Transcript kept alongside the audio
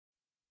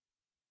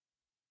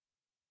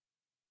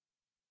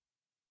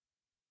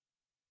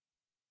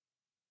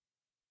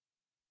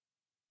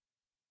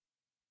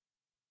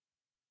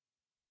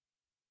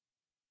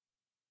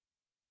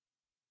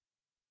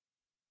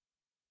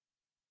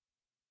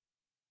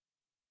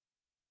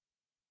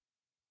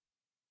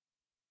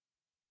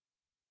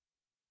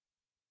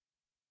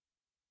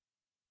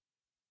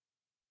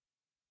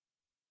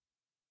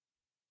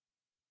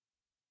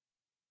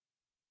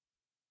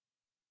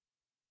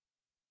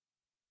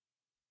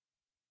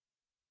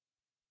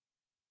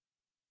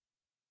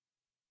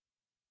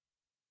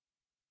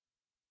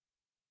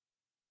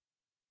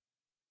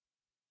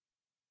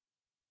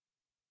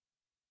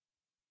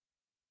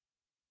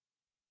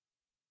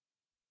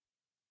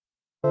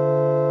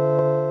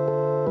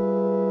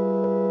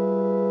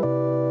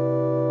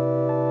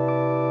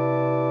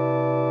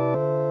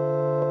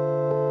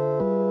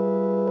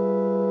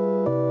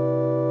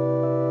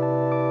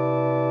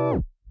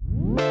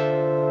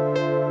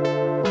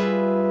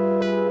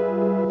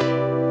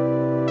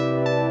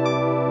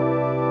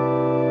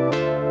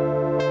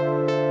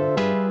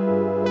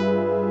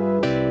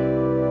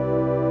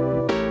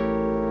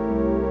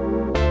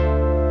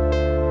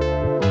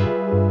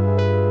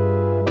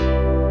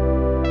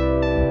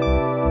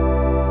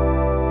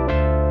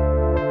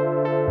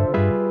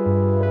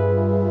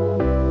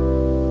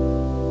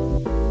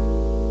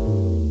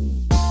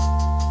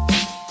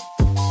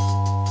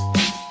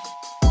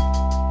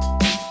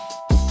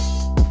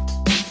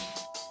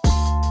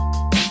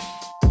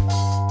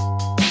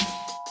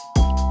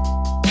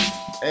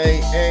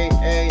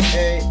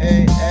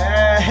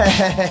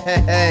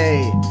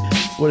Hey.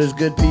 What is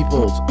good,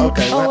 peoples?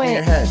 Okay, oh, in wait.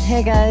 your head.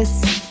 Hey,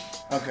 guys.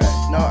 Okay,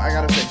 no, I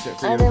gotta fix it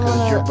for you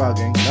because you're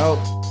bugging. Nope.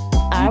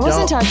 I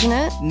wasn't touching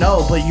it.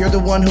 No, but you're the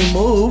one who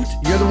moved.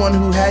 You're the one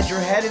who had your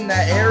head in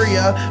that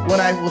area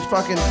when I was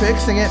fucking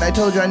fixing it. And I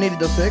told you I needed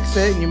to fix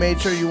it, and you made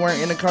sure you weren't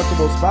in a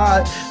comfortable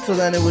spot so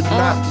then it would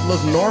not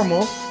look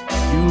normal.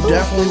 You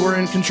definitely were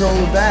in control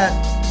of that.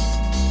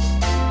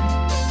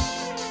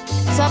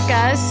 What's up,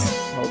 guys?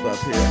 Hold up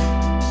here.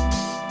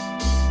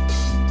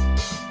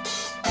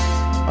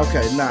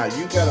 Okay, nah,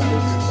 you gotta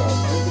move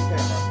yourself. Move the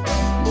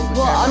camera.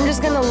 Well, I'm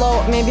just gonna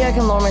lower. Maybe I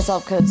can lower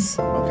myself because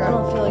okay. I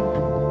don't feel like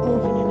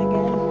moving it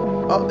again.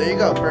 Oh, there you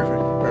go.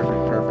 Perfect.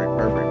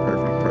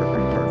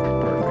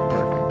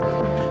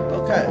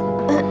 Okay.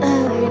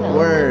 You know.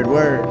 Word.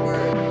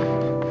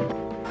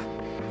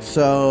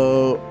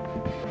 So,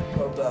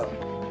 hold up.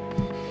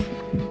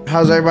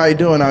 How's everybody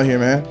doing out here,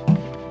 man?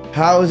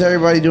 How is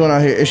everybody doing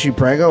out here? Is she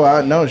prego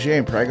out? No, she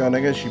ain't prego,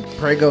 nigga. She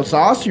prego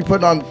sauce? You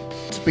putting on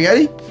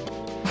spaghetti?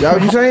 Is that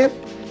what you saying?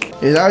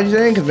 Is that what you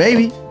saying? Because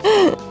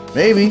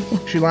maybe.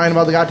 She lying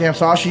about the goddamn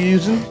sauce she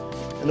using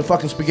in the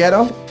fucking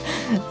spaghetto?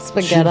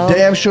 Spaghetto? She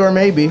damn sure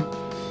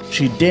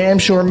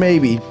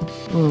maybe.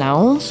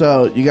 No.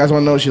 So, you guys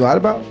want to know what she lied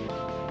about?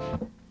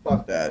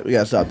 Fuck that. We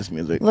gotta stop this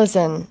music.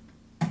 Listen,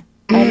 I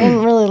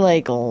didn't really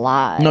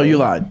lie. No, you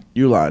lied.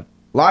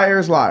 Liar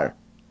is liar.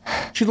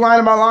 She's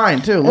lying about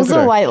lying too. It was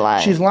a white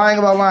lie. She's lying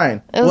about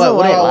lying. It was a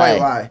white lie. White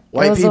lie?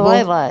 White it was people. A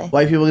white lie.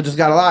 White people just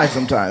gotta lie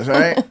sometimes,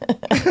 right?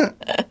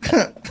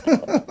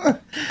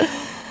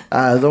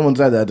 Someone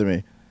said that to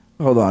me.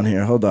 Hold on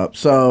here. Hold up.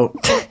 So,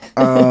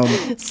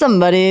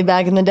 somebody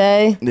back in the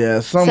day.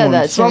 Yeah, someone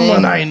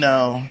I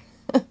know.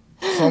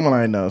 Someone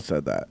I know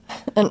said that.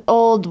 An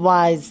old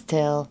wives'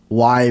 tale.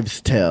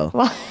 Wives' tale.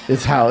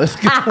 It's how this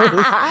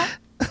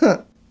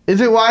goes.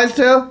 Is it wives'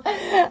 tale?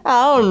 I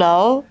don't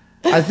know.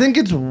 I think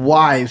it's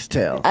wives'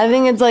 tale. I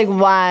think it's like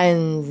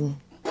wines.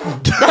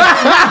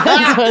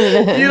 That's what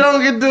it is. You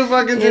don't get to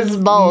fucking it's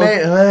just both.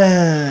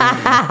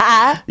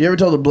 You ever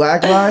told a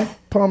black lie,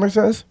 Palmer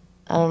says?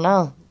 I don't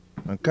know.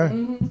 Okay. I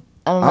don't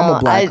know. I'm a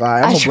black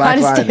lie. I'm a black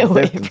lie in the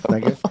distance,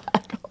 nigga.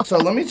 Black So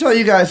let me tell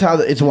you guys how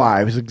it's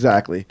wives,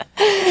 exactly.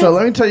 So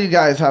let me tell you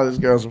guys how this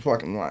girl's a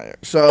fucking liar.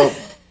 So,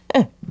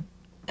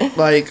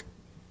 like,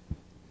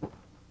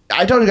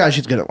 I told you guys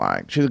she's good at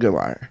lying. She's a good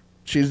liar.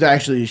 She's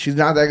not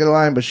that good at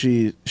lying, but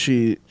she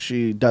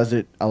does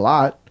it a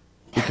lot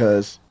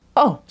because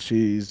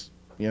she's,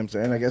 you know what I'm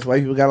saying? I guess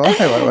white people gotta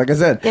lie, like I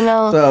said. You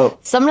know, so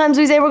sometimes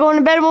we say we're going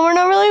to bed when we're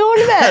not really going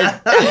to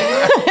bed.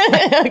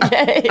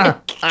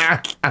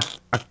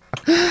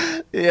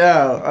 Okay.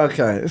 Yeah,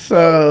 okay.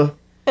 So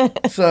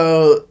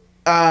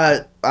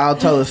I'll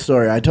tell the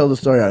story. I told the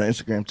story on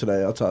Instagram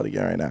today. I'll tell it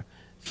again right now.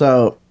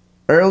 So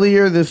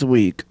earlier this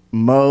week,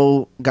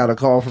 Mo got a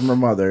call from her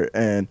mother,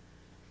 and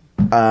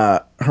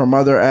her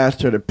mother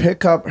asked her to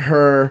pick up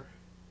her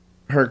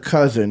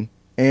cousin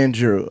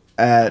Andrew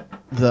at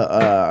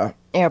the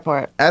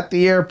airport. At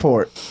the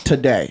airport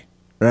today,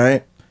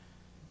 right?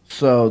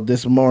 So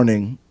this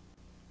morning,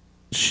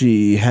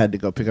 she had to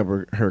go pick up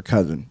her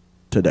cousin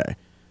today.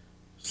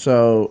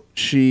 So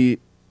she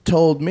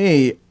told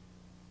me,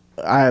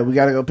 all right, we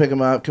got to go pick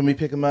him up. Can we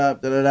pick him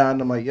up? Da-da-da. And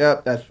I'm like,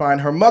 yep, that's fine.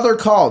 Her mother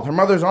called. Her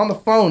mother's on the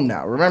phone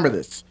now. Remember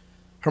this.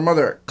 Her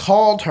mother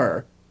called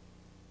her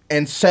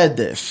and said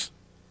this.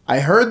 I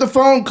heard the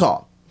phone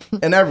call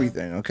and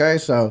everything, okay?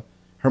 So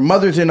her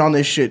mother's in on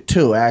this shit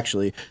too,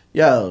 actually.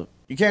 Yo,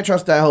 you can't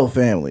trust that whole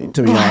family,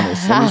 to be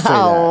honest. Let me say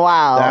that.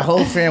 Wow. That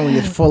whole family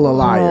is full of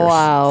liars,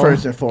 wow.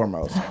 First and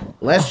foremost.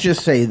 Let's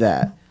just say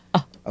that,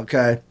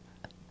 okay?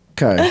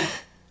 Okay.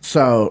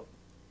 So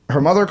her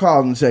mother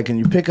called and said, can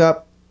you pick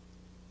up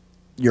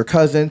your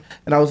cousin?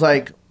 And I was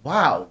like,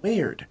 wow,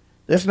 weird.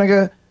 This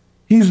nigga,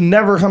 he's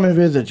never come and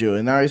visit you,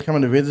 and now he's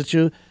coming to visit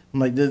you.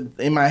 I'm like,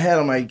 in my head,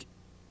 I'm like,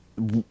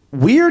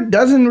 weird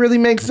doesn't really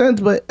make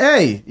sense, but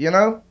hey, you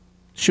know,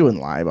 she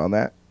wouldn't lie about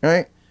that,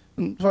 right?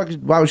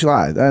 Why would she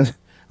lie?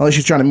 Unless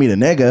she's trying to meet a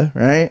nigga,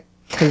 right?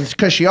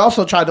 Because she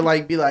also tried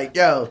to be like,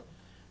 yo,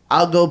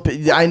 I'll go.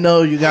 I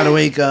know you gotta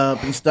wake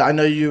up and stuff. I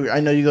know you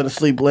go to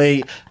sleep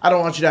late. I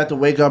don't want you to have to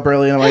wake up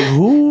early. And I'm like,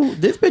 who?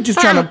 This bitch is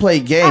trying to play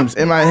games.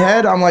 In my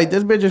head, I'm like,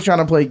 this bitch is trying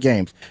to play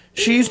games.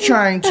 She's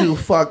trying to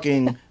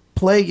fucking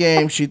play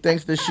games. She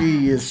thinks that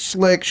she is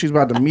slick. She's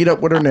about to meet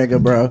up with her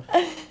nigga, bro.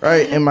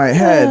 Right? In my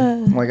head,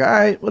 I'm like, all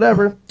right,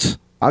 whatever.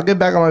 I'll get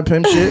back on my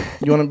pimp shit.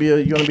 You wanna be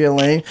a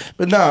lame?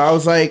 But no, I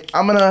was like,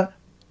 I'm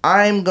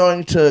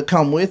going to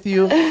come with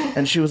you.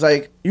 And she was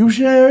like, you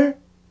sure? And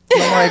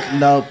I'm like,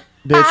 nope.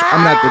 Bitch,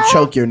 I'm not to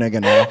choke your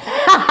nigga now.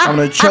 I'm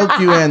gonna choke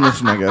you and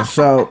this nigga.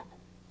 So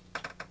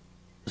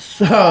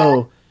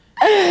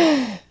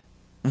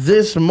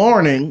this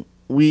morning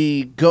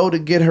we go to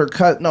get her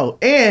cut. No,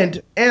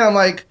 and I'm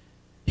like,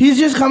 he's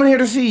just coming here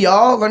to see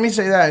y'all. Let me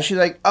say that. And she's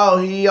like, oh,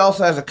 he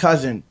also has a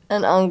cousin,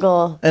 an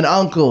uncle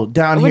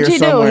down here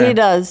somewhere. What'd he do? He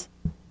does.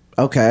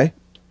 Okay.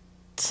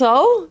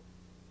 So.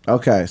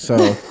 Okay,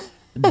 so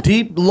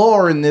deep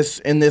lore in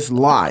this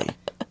lie.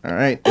 All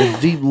right, there's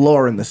deep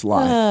lore in this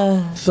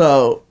lie.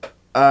 So,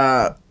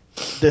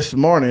 this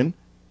morning,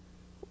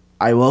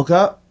 I woke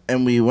up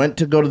and we went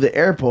to go to the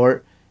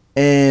airport,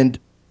 and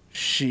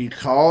she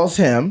calls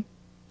him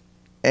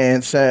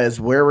and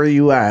says, "Where were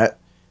you at?"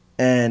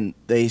 And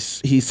he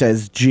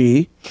says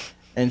G,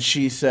 and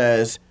she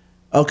says,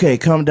 "Okay,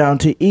 come down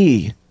to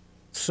E."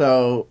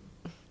 So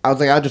I was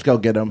like, "I'll just go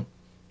get him,"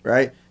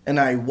 right? And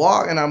I'm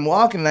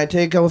walking, and I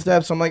take a couple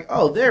steps. I'm like,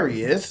 "Oh, there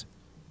he is,"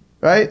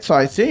 right? So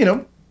I seen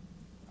him.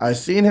 I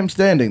seen him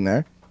standing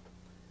there,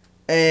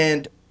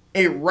 and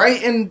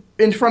right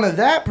in front of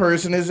that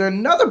person is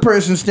another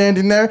person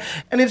standing there,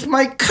 and it's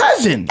my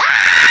cousin.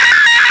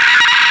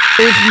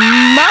 It's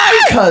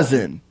my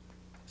cousin,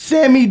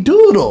 Sammy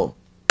Doodle.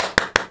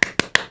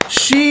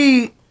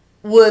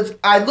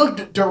 I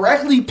looked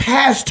directly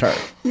past her.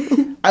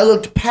 I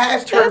looked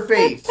past her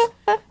face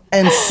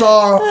and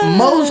saw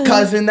Mo's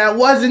cousin that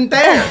wasn't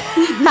there.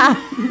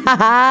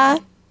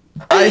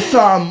 I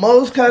saw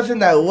Mo's cousin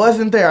that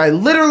wasn't there. I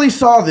literally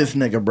saw this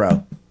nigga,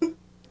 bro.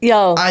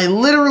 Yo. I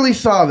literally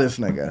saw this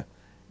nigga.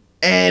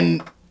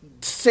 And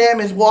Sam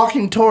is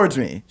walking towards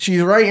me.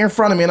 She's right in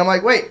front of me. And I'm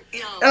like, wait.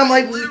 And I'm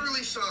like,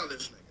 literally saw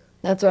this nigga.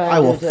 That's right. I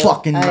will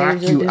fucking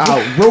knock you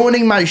out.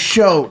 Ruining my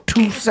show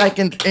 2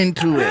 seconds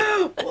into it.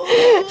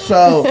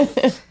 So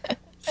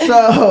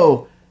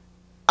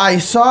I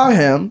saw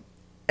him.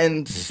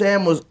 And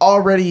Sam was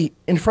already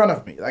in front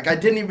of me. Like, I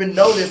didn't even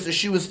notice that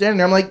she was standing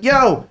there. I'm like,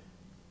 yo,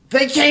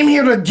 they came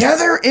here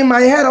together? In my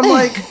head, I'm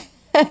like,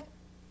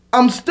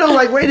 I'm still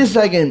like, wait a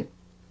second.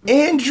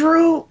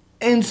 Andrew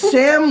and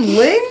Sam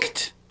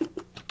linked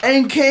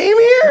and came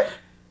here?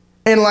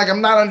 And, like,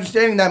 I'm not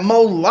understanding that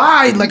Mo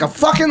lied like a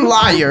fucking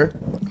liar.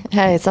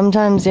 Hey,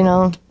 sometimes, you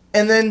know.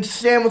 And then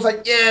Sam was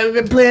like, yeah, we've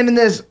been planning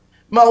this.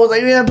 Mo was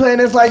like, we've been planning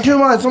this for like 2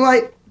 months. I'm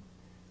like,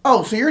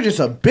 oh, so you're just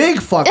a big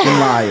fucking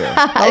liar.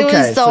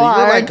 Okay, so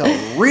you're like a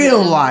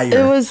real liar.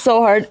 It was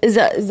so hard. Is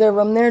there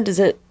room there? Does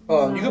it?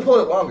 You can pull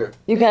it longer.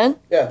 You can?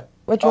 Yeah.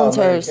 Which one's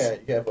hers? You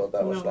can't pull it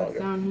that much No, it's longer.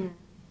 down here.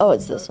 Oh,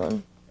 it's this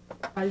one.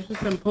 I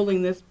just am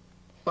pulling this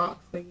box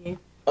thingy.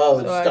 Oh,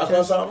 it's So stuck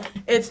on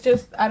something? It's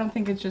just, I don't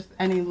think it's just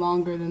any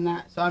longer than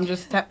that. So I'm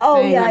just saying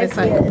yeah, that I it's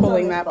see like it. It's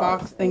pulling on that this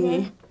box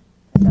thingy.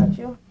 Got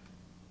you.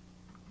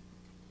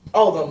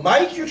 Oh, the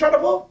mic you're trying to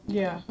pull?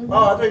 Yeah. Oh, I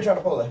thought you were trying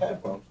to pull the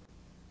headphones.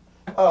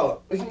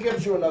 Oh, we can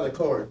get you another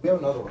cord. We have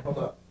another one. Hold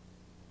up.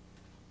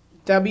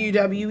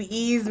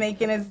 WWE's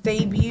making its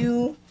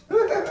debut.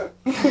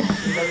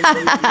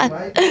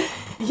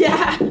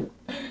 Yeah.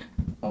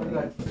 Where did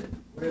I put it?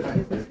 Where did I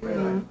put it? Where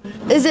did I put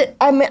it? Is it?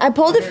 I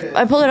pulled it.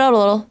 I pulled it out a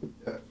little.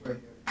 Yeah, it's right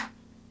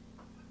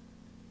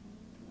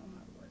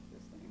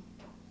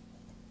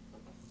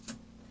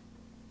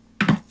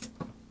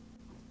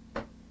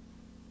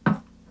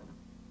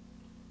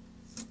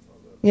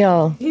here.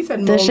 Yo, He said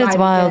this Mo shit's lied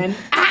wild. again.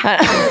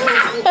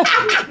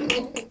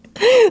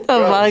 The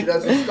Bro, she fuck?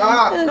 doesn't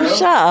stop, bro.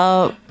 Shut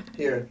up.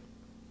 Here,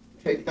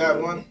 take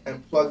that one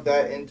and plug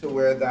that into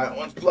where that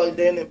one's plugged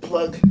in and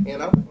plug, you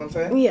know what I'm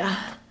saying?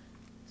 Yeah.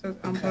 So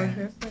unplug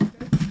this like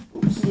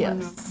this.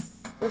 Yes.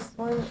 This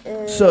one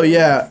is. So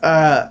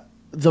yeah,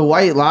 the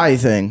white lie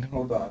thing.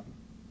 Hold on.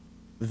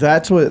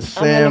 That's what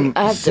I have to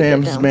get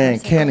Sam's down man for a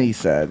second. Kenny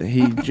said.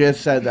 He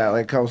just said that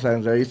like a couple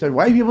times there. He said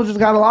white people just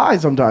gotta lie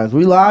sometimes.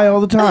 We lie all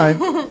the time.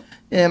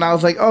 And I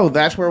was like, oh,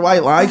 that's where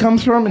white lie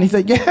comes from? And he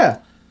said, yeah.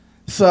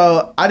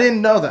 So I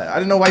didn't know that. I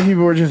didn't know white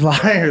people were just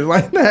liars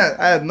like that.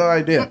 I had no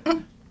idea.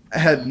 I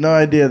had no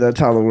idea that's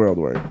how the world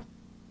worked.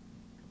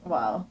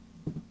 Wow.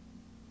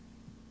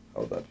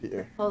 Hold up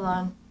here. Hold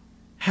on.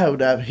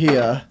 Hold up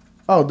here.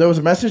 Oh, there was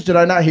a message. Did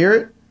I not hear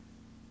it?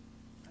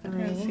 I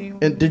can't see.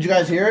 And did you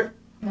guys hear it?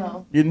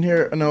 No. You didn't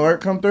hear an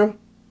alert come through?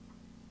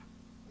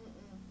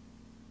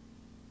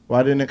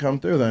 Why didn't it come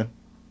through then?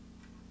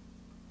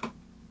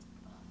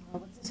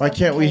 Why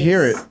can't we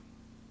hear it?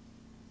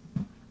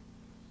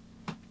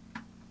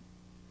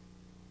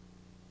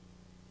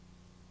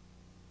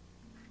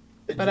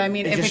 But I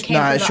mean, if just, it came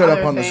nah, to it the showed up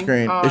other on the thing-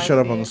 screen. Oh, It I showed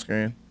up see on the it.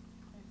 screen.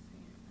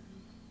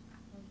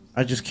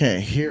 I just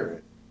can't hear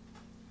it.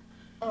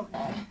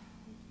 Okay.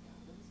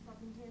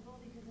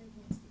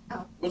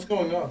 What's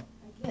going on?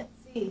 I can't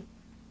see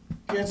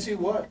Can't see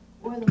what?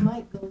 where the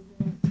mic goes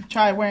in.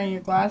 Try wearing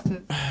your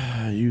glasses.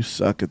 You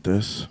suck at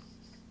this.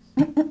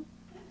 The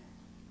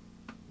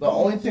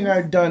only thing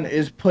I've done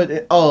is put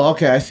it. Oh,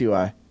 okay. I see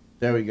why.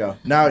 There we go.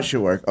 Now it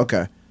should work.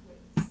 Okay.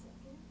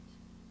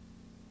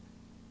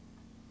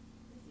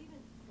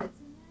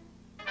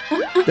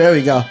 There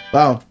we go.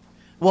 Boom.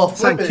 Well,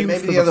 flip Thank it. you Maybe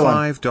for the the other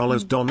one.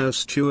 $5 Donna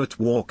Stewart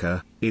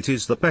Walker. It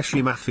is the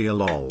Pesci Mafia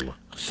lol.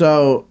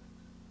 So,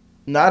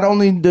 not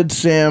only did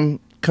Sam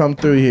come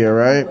through here,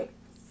 right?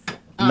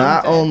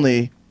 Not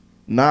only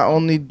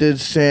did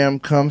Sam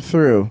come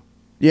through.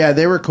 Yeah,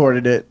 they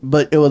recorded it,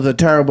 but it was a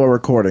terrible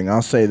recording.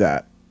 I'll say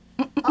that.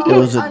 It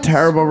was a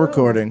terrible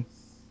recording.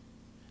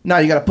 No,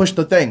 you gotta push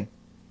the thing.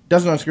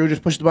 Doesn't unscrew,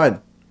 just push the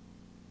button.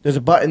 There's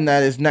a button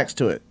that is next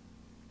to it.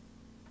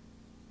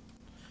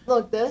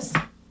 Look, this.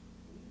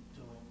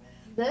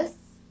 This.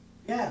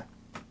 Yeah.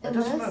 And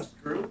this?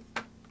 unscrew.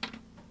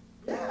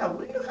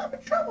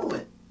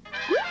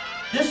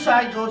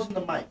 side goes in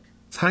the mic.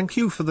 Thank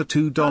you for the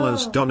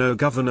 $2, Dono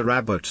Governor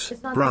Abbott.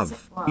 not Bruv,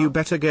 this- wow. you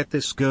better get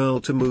this girl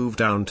to move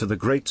down to the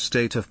great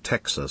state of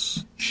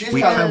Texas. She's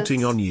We're coming.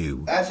 counting on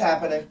you. That's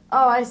happening.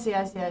 Oh, I see.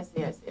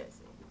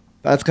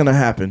 That's gonna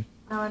happen.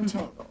 Now I'm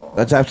tangled.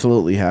 That's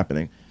absolutely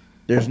happening.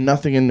 There's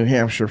nothing in New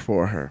Hampshire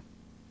for her.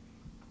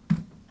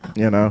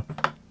 You know,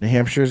 New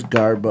Hampshire's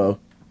garbo,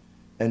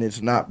 and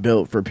it's not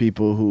built for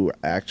people who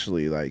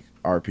actually like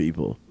are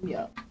people.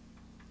 Yeah.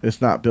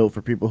 It's not built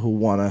for people who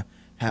want to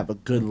have a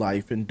good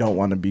life and don't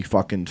want to be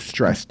fucking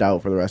stressed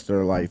out for the rest of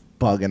their life,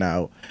 bugging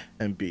out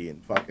and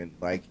being fucking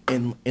like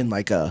in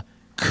like a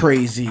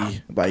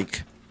crazy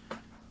like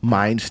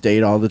mind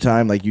state all the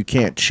time. Like you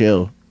can't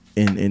chill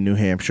in New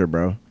Hampshire,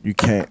 bro. You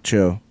can't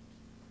chill.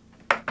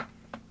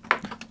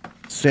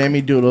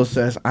 Sammy Doodle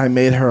says, I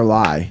made her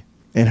lie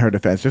in her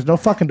defense. There's no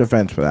fucking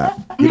defense for that.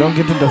 You don't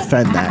get to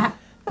defend that.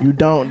 You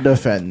don't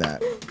defend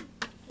that.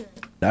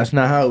 That's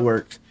not how it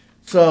works.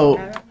 So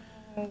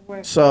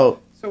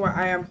what,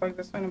 I unplug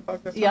this one and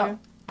plug this Yep. one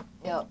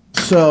Yep.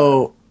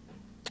 So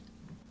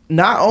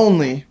not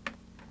only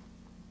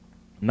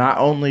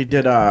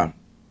did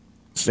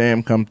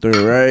Sam come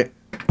through, right?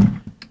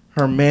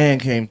 Her man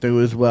came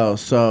through as well. in?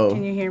 So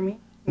Can you hear me?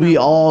 we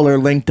all are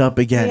linked up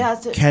again. He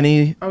has to-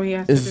 Kenny Oh, he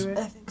has is to do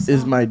I it? think so.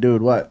 is my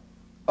dude. What?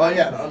 Oh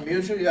yeah,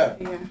 unmute you. Yeah.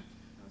 Yeah.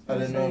 I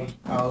didn't know.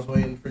 I was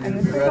waiting for you And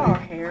to this be is all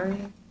ready. hairy.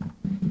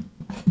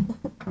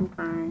 I'm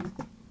crying.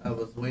 I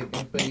was waiting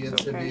for you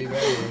It's to okay. be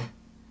ready.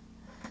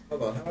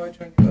 Hold on. How do I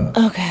turn you up?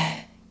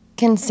 Okay.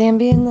 Can Sam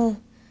be in the?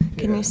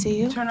 Can Yeah. you see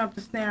you? Turn up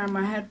the snare on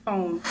my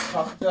headphones.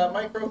 Talk to that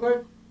mic real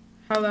quick.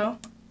 Hello?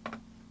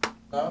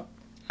 No.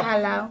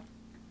 Hello?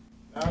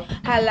 No.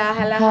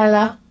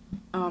 Hello.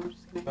 I'm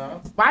just gonna...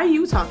 No. Why are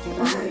you talking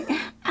about me?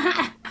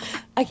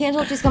 I can't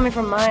tell if she's coming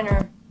from mine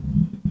or.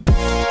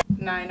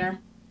 Niner.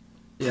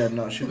 Yeah.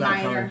 No. She's not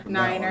coming Niner. from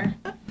that Niner.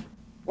 one.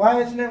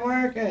 Why isn't it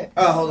working?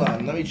 Oh, hold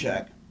on. Let me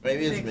check.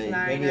 Maybe it's me.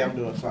 6-9er. Maybe I'm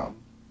doing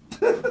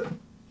something.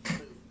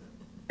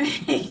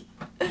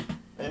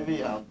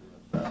 Maybe I'm doing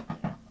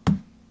something.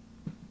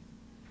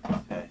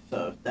 Okay,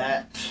 so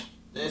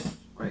this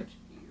right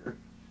here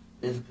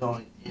is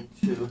going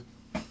into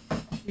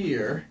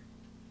here.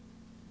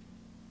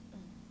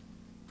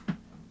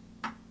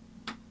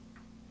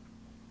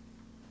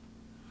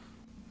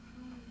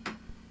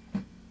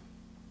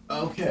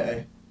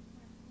 Okay.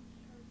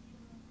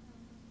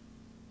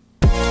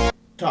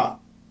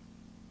 Talk.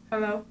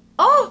 Hello?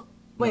 Oh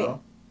wait.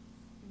 No,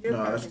 You're no,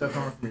 that's fucking- still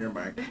coming from your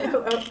mic.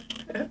 Hello.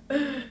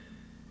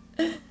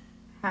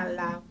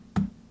 Hello.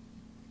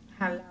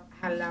 Hello.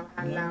 Hello. Am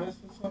I Hello.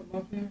 messing something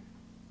up here?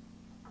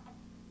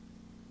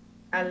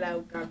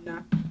 Hello,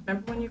 governor.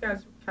 Remember when you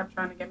guys kept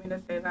trying to get me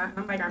to say that? And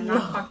I'm like, I'm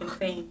not Yeah. fucking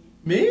saying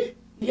it. Me?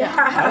 Yeah.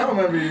 I don't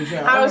remember you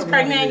saying. I was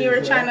pregnant and you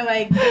were trying to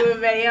like do a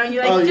video and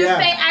you're like, Oh, just yeah.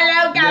 say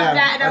hello, governor.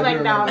 Yeah, And I'm I like,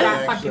 do no, I'm remember not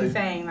that, fucking actually.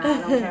 saying that. I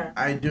don't care.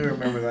 I do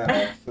remember that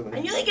And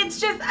actually. you're like, it's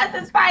just us,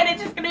 it's fine,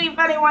 it's just gonna be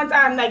funny one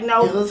time. Like,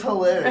 no. It was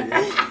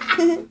hilarious.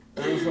 It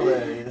was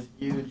hilarious.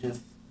 You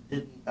just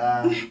didn't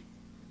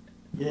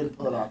you didn't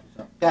pull it off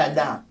yourself. God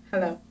down.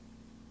 Hello.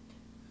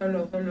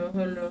 Hello, hello,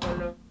 hello,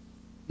 hello.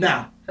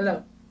 Now.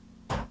 Hello.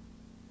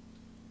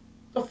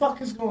 The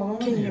fuck is going on?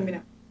 Can you here? hear me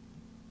now?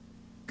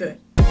 Good.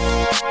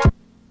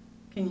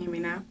 Can you hear me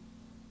now?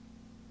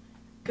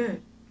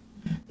 Good.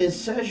 It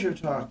says you're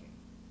talking.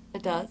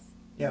 It does.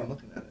 Yeah, I'm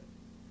looking at it.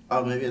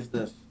 Oh, maybe it's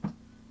this.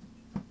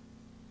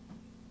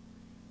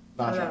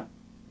 Not Hello.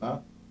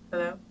 No?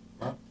 Hello?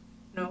 No?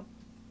 No.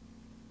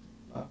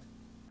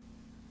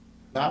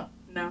 No?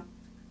 No.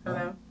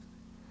 Hello?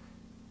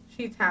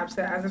 She taps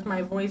it as if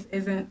my voice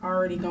isn't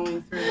already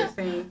going through the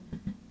same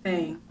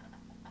thing.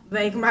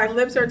 Like, my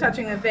lips are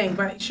touching the thing,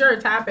 but sure,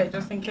 tap it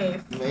just in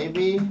case.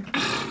 Maybe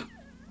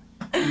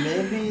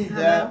Hello?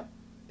 that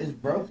is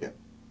broken.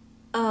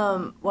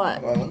 What?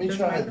 Hold on, let me This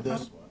try microphone?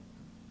 this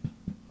one.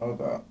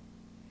 Hold on.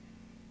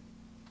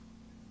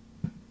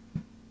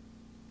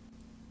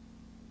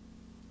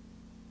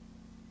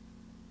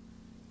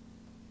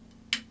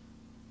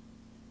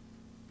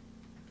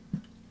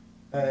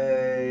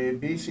 A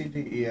B C D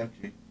E F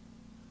G.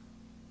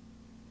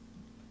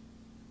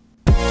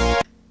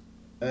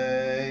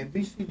 A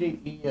B C D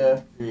E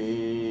F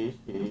G.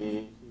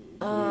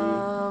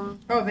 Oh,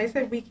 they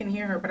said we can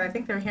hear her, but I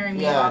think they're hearing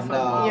me Yeah, off no,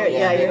 of You're-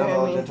 yeah, they you're don't know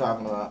what hearing they're me.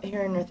 talking about.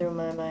 Hearing her through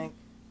my mic.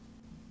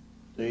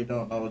 They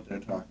don't know what they're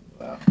talking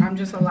about. I'm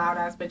just a loud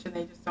ass bitch and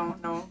they just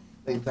don't know.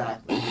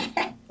 Exactly.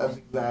 That's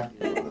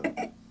exactly what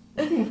it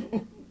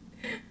is.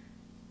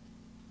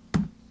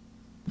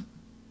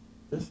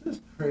 This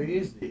is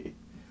crazy.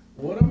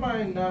 What am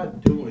I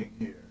not doing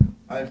here?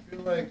 I feel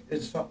like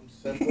it's something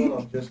simple.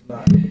 I'm just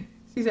not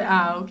She said,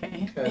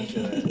 okay.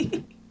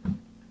 catching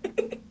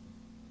it.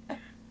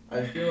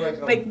 I feel like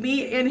I'm. Like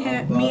me and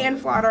him, I'm me and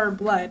bugging. Flawd are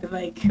blood.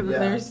 Like Yeah.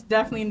 there's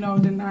definitely no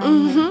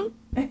denying that.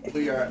 Mm-hmm.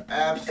 We are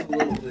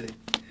absolutely.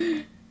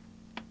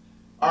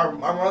 Our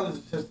mothers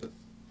and sisters.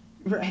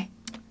 Right.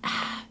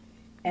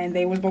 And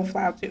they was both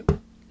loud too.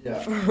 Yeah,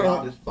 For real.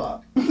 loud as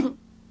fuck.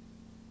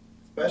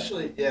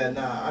 Especially, yeah,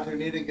 nah, I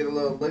need to get a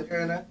little liquor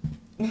in it.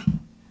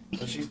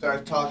 So she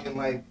starts talking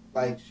like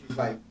she's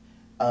like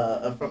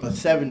from a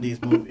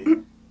 70s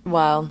movie.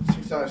 Wow.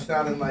 She started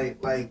sounding like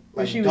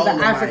she was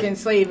an African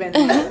slave in She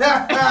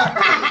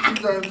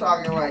started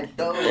talking like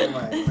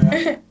Dolomite,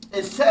 man.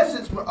 It says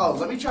it's. Oh,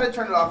 let me try to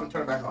turn it off and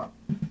turn it back on.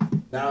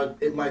 Now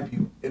it might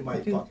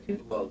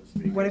fucking blow the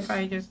speakers. What if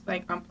I just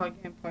like unplug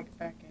it and plug it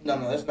back in?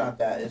 No, it's not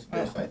that. It's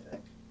this, I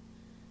think.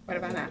 What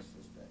about that?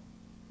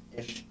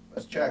 Ish.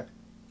 Let's check.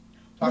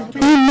 Talk to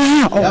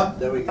me. Yep,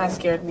 there we go. That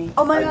scared me.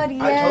 Oh my god, yay.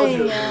 I told you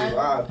it was really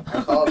loud.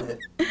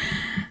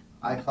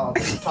 I called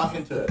it.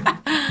 Talking to it.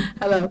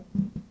 Hello.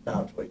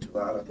 No, it's way too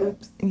loud. Okay.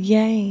 Oops.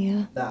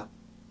 Yay. Nah.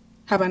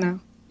 How about now?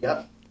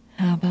 Yep.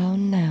 How about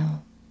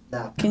now?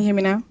 Nah. Can you hear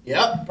me now?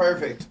 Yep.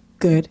 Perfect.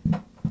 Good.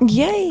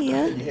 Yay.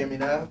 Can you hear me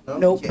now? No.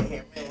 Nope. You can't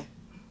hear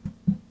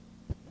me.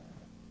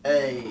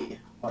 Hey.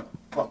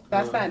 Motherfucker.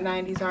 That's that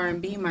 90s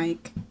R&B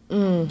mic.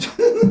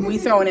 We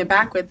throwing it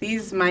back with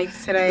these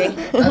mics today.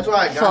 That's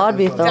why I got Flawd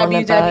this be one. throwing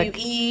it back.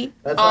 WWE,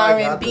 That's why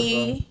I got this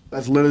R&B. one.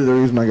 That's literally the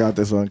reason I got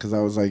this one, because I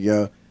was like,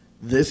 yo,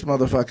 this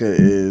motherfucker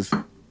is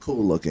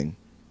cool looking.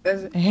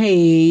 Hey,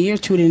 you're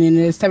tuning in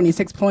to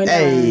 76.9.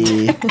 Hey.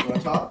 You want to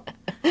talk?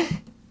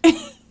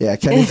 Yeah,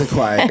 Kenny's a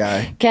quiet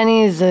guy.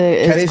 Kenny's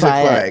a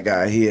quiet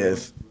guy. He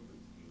is.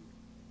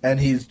 And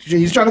he's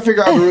trying to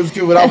figure out the Rubik's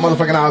Cube without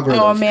motherfucking algorithms.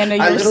 Oh, Amanda,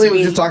 you're I literally sweet.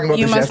 was just talking about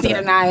you this must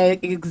yesterday. need an eye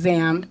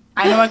exam.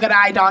 I know a good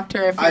eye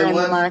doctor if you're in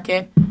the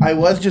market. I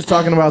was just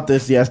talking about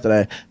this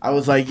yesterday. I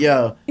was like,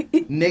 yo,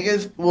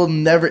 niggas will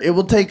never, it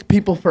will take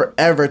people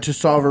forever to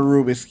solve a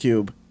Rubik's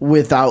Cube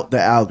without the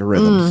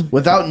algorithms.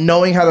 Without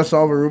knowing how to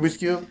solve a Rubik's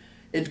Cube,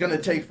 it's going to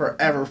take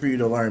forever for you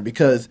to learn,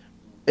 because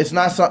it's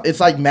not, it's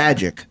like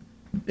magic.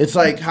 It's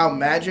like how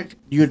magic,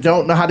 you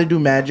don't know how to do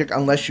magic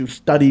unless you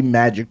study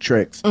magic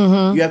tricks.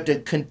 You have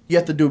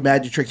to do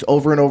magic tricks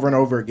over and over and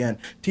over again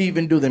to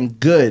even do them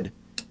good.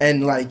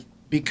 And like,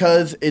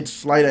 because it's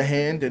sleight of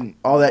hand and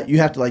all that, you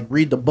have to like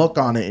read the book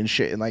on it and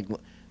shit, and like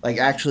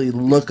actually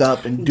look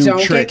up and do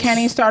tricks. Don't get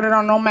Kenny started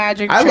on no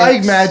magic tricks. I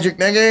like magic,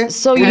 nigga.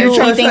 So What you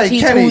trying to think say,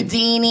 he's Kenny?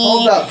 Houdini?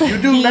 Hold up,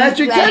 you do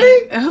magic,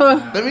 Kenny?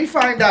 Let me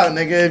find out,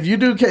 nigga. If you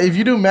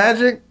do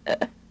magic,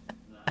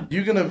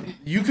 you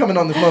coming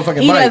on this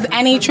motherfucking He mic. does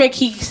any trick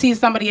he sees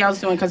somebody else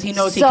doing because he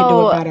knows he can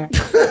do it better.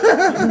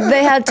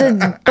 They had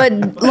to,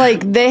 but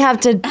like they have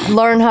to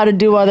learn how to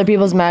do other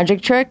people's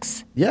magic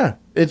tricks. Yeah,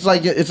 it's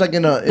like in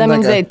a. That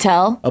means they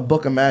tell a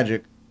book of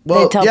magic.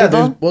 Well, tell yeah,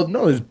 people?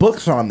 there's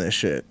books on this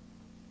shit.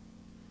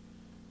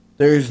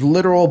 There's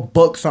literal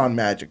books on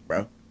magic,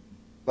 bro.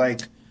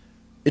 Like,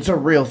 it's a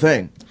real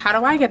thing. How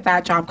do I get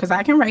that job? Because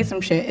I can write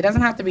some shit. It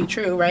doesn't have to be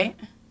true, right?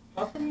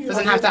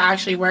 Doesn't have to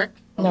actually work.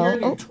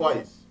 No.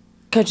 Twice.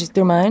 Could you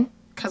through mine?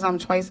 Because I'm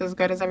twice as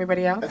good as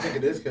everybody else. I think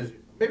it is because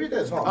maybe it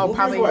is. Hold on. Oh, Move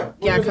probably. yours away.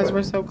 Yeah, Move yours because away.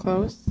 we're so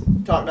close.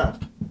 Talk now.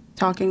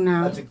 Talking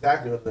now. That's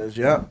exactly what it is.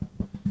 Yeah,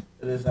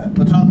 it is that.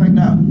 But talk right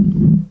now.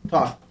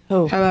 Talk.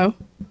 Who? Hello?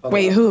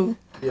 Wait, who?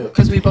 You.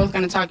 Because we both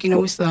going to talk. You know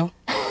we slow.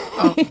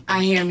 Oh,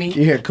 I hear me.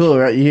 You hear cool,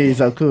 right? You hear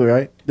yourself cool,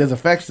 right? There's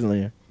affects in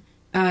there.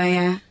 Oh,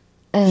 yeah.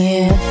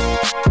 Yeah.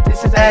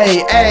 This is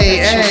Hey,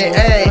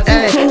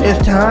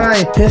 it's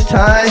time, it's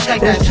time,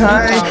 it's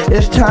time,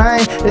 it's time,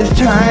 it's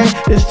time,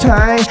 it's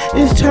time,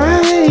 it's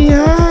time.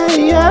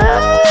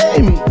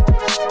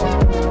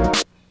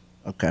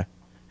 Okay.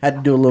 Had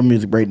to do a little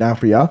music breakdown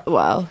for y'all.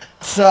 Wow.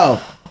 So,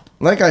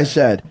 like I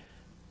said,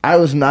 I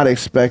was not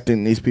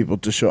expecting these people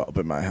to show up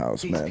at my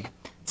house, man.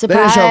 Surprise.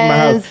 They didn't show up at my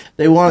house.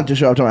 They wanted to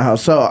show up to my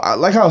house. So,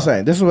 like I was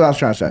saying, this is what I was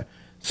trying to say.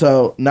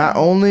 So, not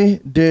only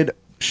did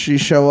she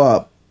show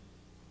up,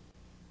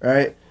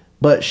 right,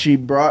 but she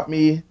brought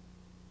me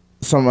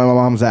some of my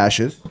mom's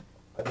ashes.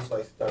 I just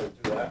like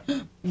started through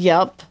that.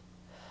 Yep.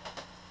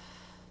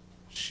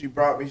 She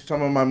brought me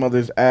some of my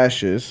mother's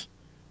ashes,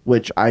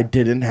 which I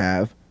didn't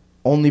have.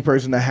 Only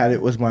person that had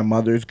it was my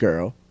mother's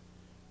girl.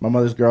 My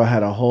mother's girl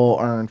had a whole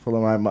urn full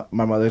of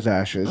my mother's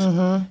ashes.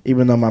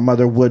 Even though my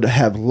mother would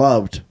have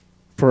loved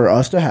for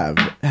us to have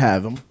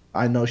them.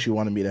 I know she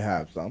wanted me to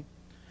have some.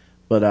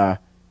 But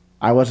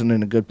I wasn't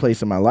in a good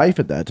place in my life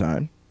at that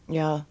time.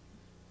 Yeah.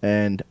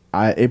 And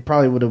it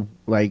probably would have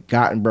like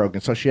gotten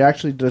broken. So she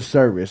actually did a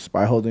service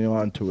by holding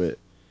on to it,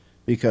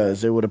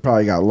 because it would have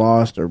probably got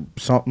lost or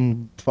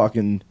something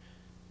fucking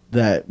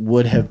that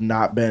would have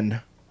not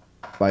been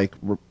like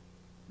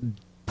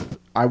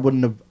I would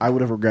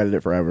have regretted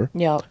it forever.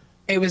 Yep.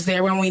 It was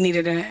there when we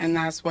needed it, and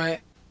that's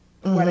what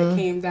it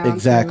came down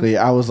Exactly. to.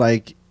 I was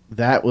like,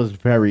 that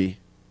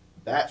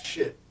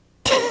shit.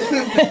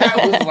 That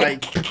was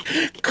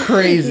like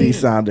crazy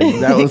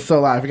sounding. That was so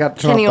loud. I forgot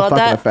to turn off the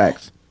fucking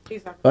effects.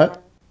 He's not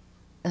What?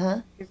 gonna want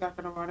it. He's not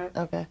gonna want it.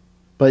 Okay.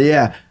 But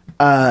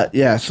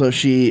yeah, so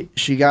she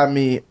got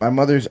me my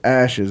mother's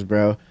ashes,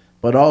 bro.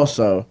 But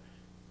also,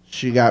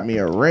 she got me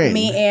a ring.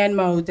 Me and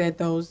Mo did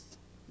those.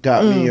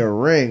 Got me a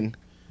ring.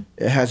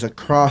 It has a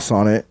cross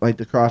on it, like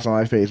the cross on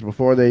my face.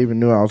 Before they even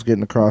knew I was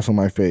getting a cross on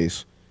my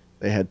face,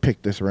 they had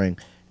picked this ring,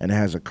 and it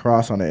has a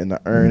cross on it, and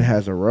the urn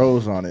has a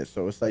rose on it.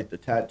 So it's like the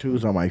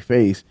tattoos on my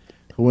face,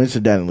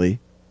 coincidentally,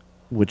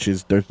 which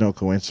is, there's no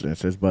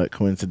coincidences, but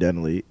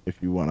coincidentally,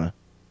 if you want to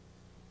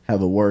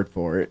have a word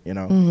for it, you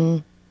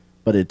know.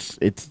 But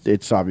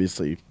it's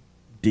obviously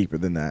deeper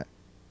than that.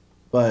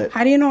 But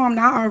how do you know I'm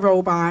not a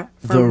robot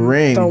from The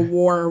Ring, the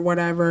war or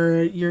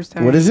whatever you're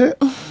saying? What is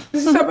it?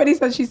 Somebody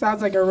said she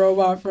sounds like a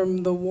robot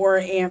from the War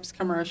Amps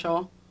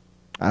commercial.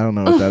 I don't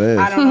know what that is.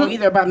 I don't know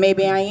either, but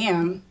maybe I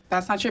am.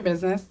 That's not your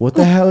business. What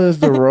the hell is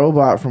the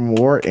robot from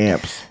War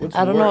Amps?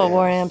 I don't know what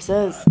War Amps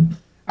is.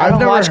 I've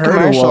never watch heard of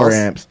War commercials.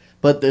 Amps,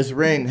 but this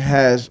ring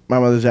has my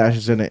mother's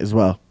ashes in it as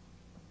well.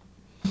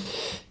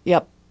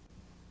 Yep.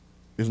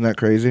 Isn't that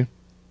crazy?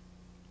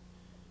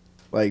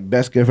 Like,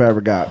 best gift I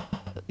ever got.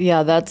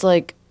 Yeah, that's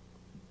like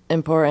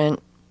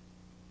important.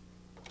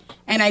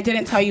 And I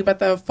didn't tell you, but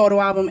the photo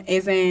album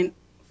isn't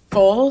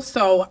full,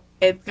 so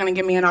it's gonna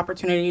give me an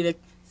opportunity to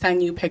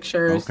send you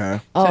pictures. Okay.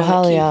 To Oh,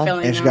 hell keep yeah.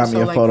 filling And she them. got me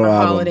so a like photo for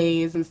album.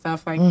 holidays and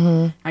stuff like I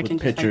With can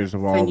just pictures like,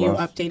 of all send of you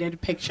us.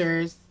 updated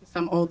pictures,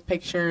 some old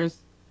pictures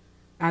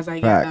as I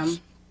Facts. get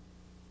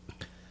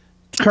them.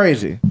 It's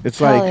crazy. It's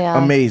Hell like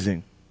yeah.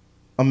 amazing.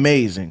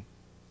 Amazing.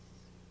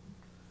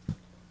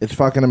 It's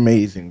fucking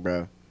amazing,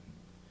 bro.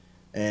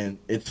 And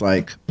it's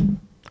like,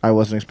 I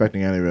wasn't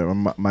expecting any of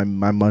it. My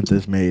month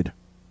is made.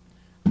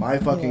 My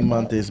fucking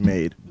month is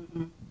made.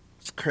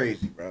 It's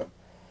crazy, bro.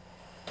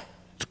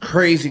 It's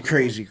crazy,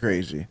 crazy,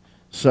 crazy.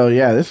 So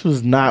yeah, this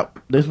was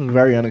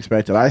very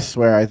unexpected. I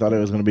swear I thought it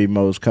was gonna be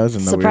Mo's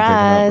cousin that we were picking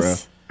up,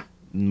 Surprise. bro.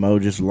 Mo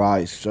just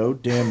lies so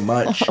damn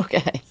much.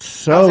 Okay.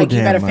 So I was like, damn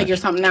you better much. figure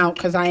something out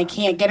because I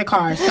can't get a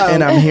car. So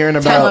And I'm hearing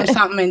tell about him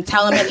something and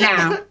tell him it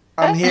now.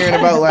 I'm hearing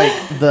about like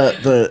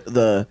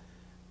the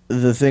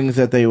things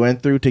that they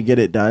went through to get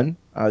it done.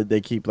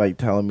 They keep like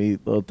telling me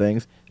little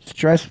things.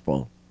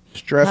 Stressful.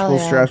 Hell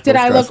yeah. Stressful. Did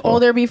I look stressful.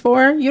 older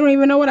before? You don't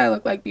even know what I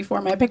look like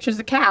before. My picture's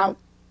a cow.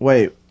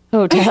 Wait.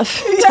 Oh, tough.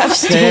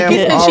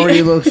 Sam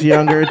already looks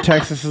younger.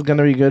 Texas is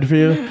gonna be good for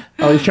you.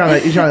 Oh, he's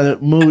trying to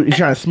smooth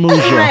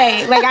you.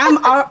 Right, like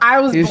I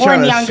was He's born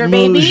trying to younger,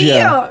 baby. smooze ya.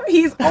 Yeah,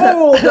 he's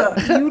old.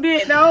 You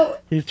didn't know?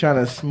 He's trying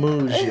to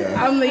smooth you.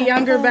 I'm the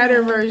younger,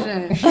 better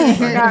version.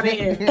 Fuck out of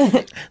here.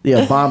 The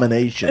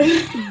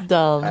abomination.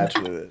 Dumb. That's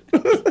what it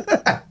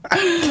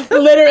is.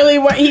 Literally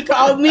what he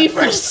called me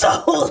for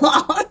so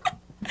long.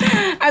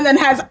 And then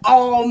has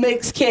all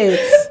mixed kids.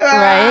 Right?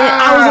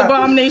 I was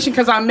abomination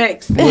because I'm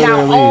mixed. And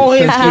now Literally, all his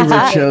since we kids were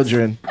are mixed.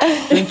 children.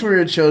 Since we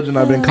were children,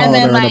 I've been And calling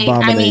then, her an like,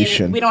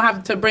 abomination. I mean, we don't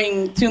have to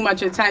bring too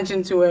much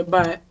attention to it,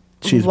 but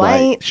She's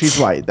White. white. She's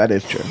white. That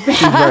is true. She's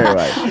very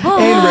white. And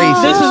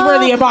racist. this is where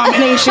the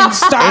abominations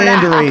start. And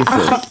out.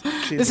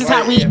 racist. She's This is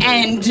white how we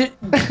and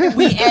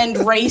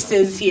end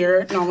races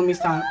here. No, let me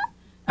stop.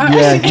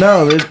 Yeah,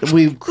 no,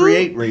 we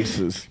create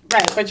races.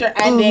 Right, but you're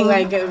ending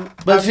like.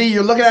 But see,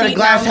 you're looking at a See,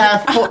 glass now-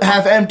 half full,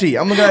 half empty.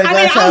 I'm looking at a I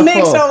mean, glass I'm half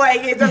mixed, full. so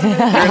like it doesn't.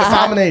 You're an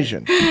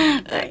abomination.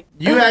 Right.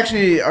 You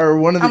actually are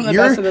one of the. I'm the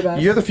best of the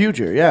best. You're the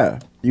future. Yeah,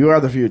 you are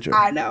the future.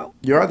 I know.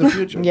 You are the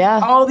future. Yeah.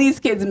 All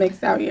these kids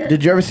mixed out here.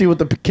 Did you ever see what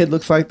the kid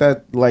looks like?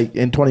 That like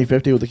in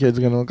 2050, what the kid's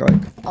gonna look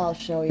like? I'll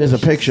show you. There's a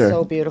She's picture.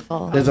 So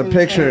beautiful. There's a gonna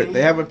picture. say,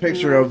 They have a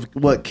picture of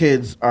what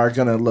kids are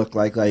gonna look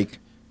like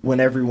when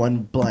everyone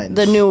blends.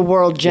 The new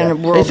world Yeah.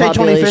 world They say 2050,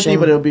 population.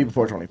 but it'll be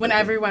before 2050. when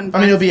everyone. I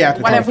mean, it'll be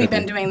after What have we 2050.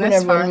 been doing when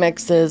this everyone for?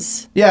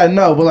 mixes. Yeah,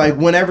 no, but like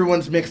when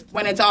everyone's mixed.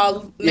 When it's all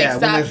mixed Yeah,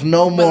 up. when there's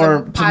no when more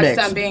the to pot's mix.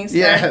 done being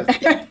Yes,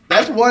 stirred.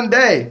 that's one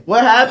day.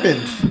 What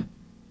happens?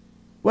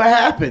 What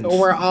happens?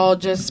 We're all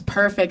just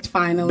perfect.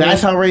 Finally.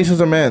 That's how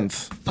racism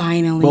ends.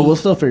 Finally. But we'll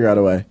still figure out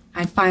a way.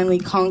 I finally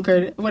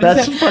conquered. What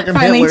That's is it? fucking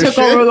Finally Hitler took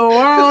shit. over the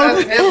world.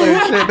 That's Hitler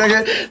shit,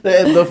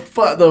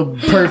 nigga.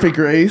 The perfect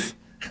race.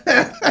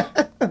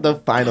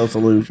 The final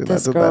solution.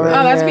 This That's what girl that is.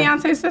 Oh, that's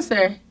Yeah. Beyonce's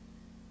sister.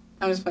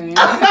 I'm just playing.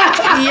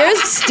 You're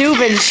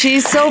stupid.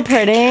 She's so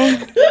pretty.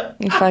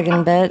 You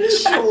fucking bitch.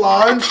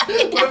 Solange.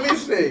 Let me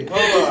see.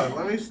 Hold on.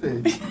 Let me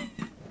see.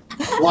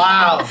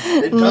 Wow.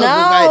 It does look No.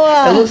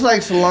 like, it looks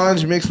like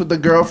Solange mixed with the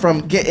girl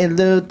from Getting a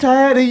Little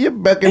Tired of Your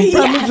Back and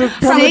Promises.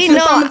 See,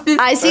 no,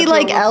 I see That's like what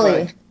it looks Ellie.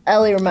 like.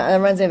 Ellie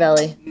reminds me of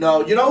Ellie.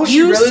 No, you know who she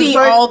You really see looks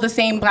like? all the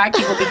same black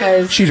people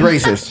because She's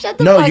racist. Shut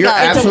the No, fuck you're up.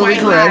 It's a absolutely white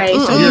correct.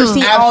 lie, so You're you see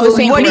all the absolutely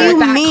same What do correct. you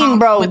that mean, com-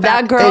 bro? with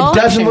That that- girl. It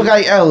doesn't look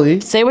like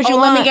Ellie. Say what you Oh,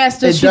 want. let me guess.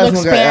 It Does she doesn't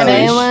look look like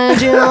Spanish? Say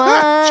what you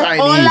want.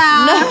 Chinese.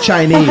 Hola.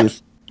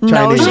 Chinese. No,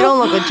 Chinese. she don't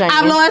look like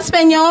Chinese. Hablo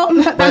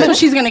español. That's what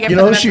she's gonna get You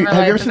for know the who rest she? of her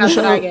Have you ever life. seen the That's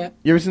what I show? get.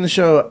 You ever seen the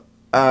show?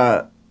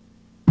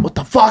 What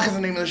the fuck is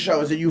the name of the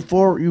show? Is it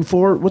Euphoria?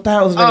 What the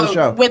hell is the name of the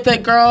show? With the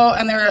girl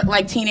and they're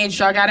like teenage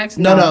drug addicts.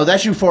 No,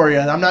 that's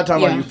Euphoria. I'm not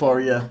talking about Yeah.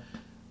 Euphoria.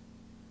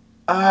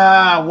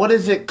 What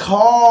is it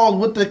called?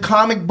 With the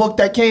comic book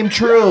that came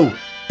true?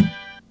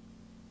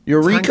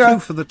 Eureka? Thank you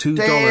for the $2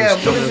 Damn,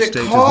 what is it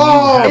donated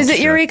called? New Is it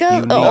Hampshire. Eureka?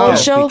 You The need old to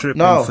show? be tripping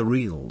No. for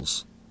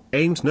reals.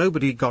 Ain't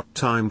nobody got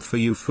time for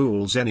you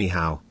fools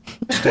anyhow.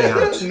 Stay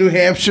out. New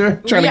Hampshire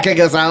trying Yeah. to kick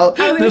us out.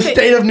 I was The gonna say-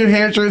 state of New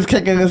Hampshire is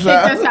kicking us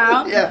out. us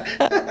out? Yeah.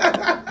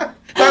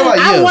 Talk about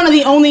I'm you. one of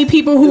the only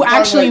people who You're talking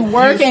actually about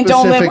work you and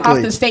don't live off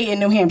specifically. the state in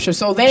New Hampshire,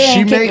 so they She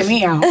ain't makes kicking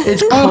me out.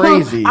 it's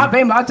crazy. I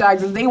pay my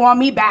taxes. They want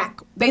me back.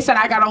 They said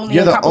I got only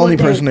You're a the couple only of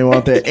days. person they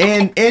want there,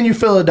 and you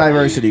fill a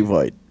diversity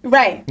void.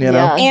 Right. You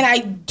know? And I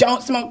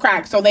don't smoke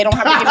crack, so they don't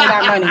have to give me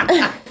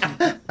that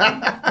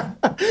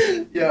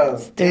money. Yo,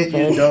 and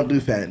you don't do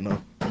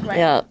fentanyl. Right.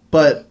 Yeah.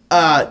 But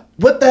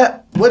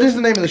what is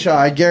the name of the show?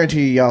 I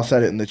guarantee y'all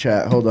said it in the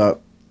chat. Hold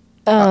up.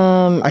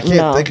 I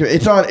can't think of it.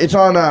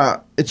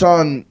 It's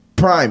on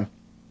Prime.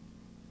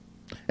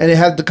 And it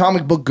has the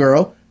comic book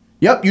girl.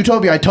 Yep,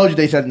 Utopia. I told you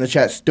they said in the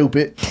chat,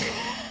 stupid.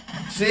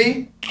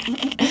 See?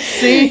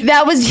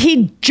 That was,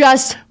 he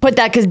just put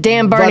that because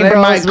Dan Barney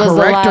Bros was the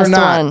last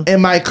one.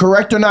 Am I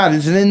correct or not?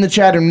 Is it in the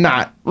chat or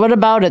not? What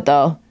about it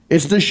though?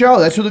 It's the show.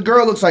 That's who the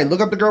girl looks like.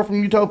 Look up the girl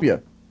from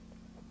Utopia.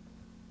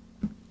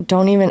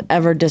 Don't even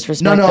ever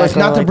disrespect. No, it's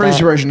not the like British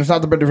that. version. It's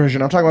not the British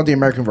version. I'm talking about the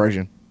American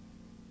version.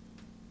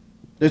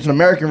 There's an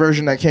American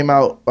version that came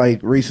out like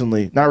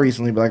recently. Not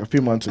recently, but like a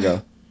few months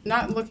ago.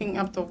 Not looking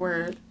up the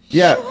word.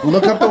 Yeah,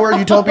 look up the word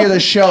Utopia, the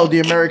show, the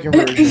American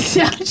version.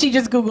 She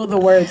just Googled the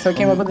word, so it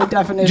came up with the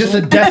definition. Just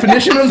a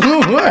definition of the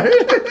word.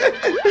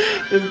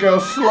 This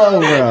girl's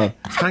slow, bro.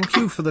 Thank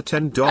you for the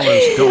 $10,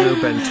 Dono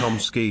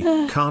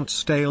Bentomsky. Can't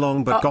stay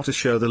long, but gotta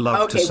show the love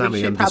to okay, we Sammy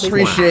should and the probably-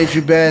 swag. Appreciate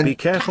you, Ben. Be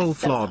careful,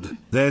 Flawd.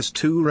 There's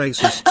 2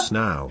 racists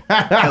now.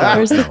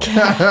 Where's the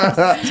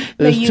cat?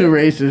 There's 2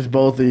 races,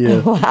 both of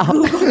you. Wow.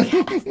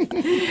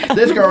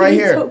 This girl right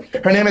here.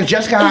 Her name is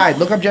Jessica Hyde.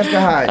 Look up Jessica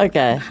Hyde.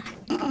 Okay.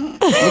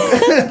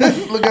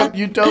 Look up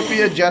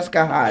Utopia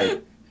Jessica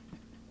Hyde.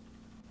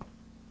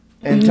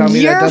 And tell me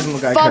You're that doesn't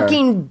look like her.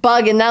 fucking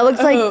bugging. That looks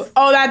like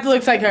Oh, that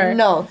looks like her.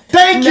 no.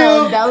 Thank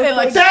No, you. that looks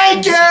like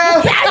Thank you.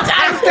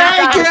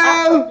 Thank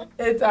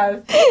you. It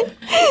does.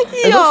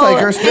 It looks like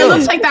her It still.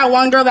 looks like that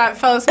one girl that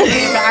fell asleep in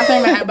the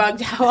bathroom and had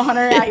bugged out on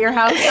her at your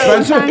house.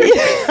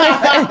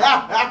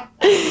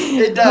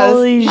 It does.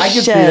 Holy I can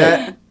see shit.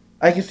 that.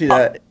 I can see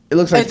that. It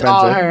looks like It's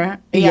all Spencer. her.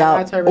 Yeah, Yup.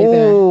 that's her right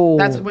Ooh.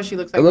 there. That's what she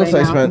looks like. It looks right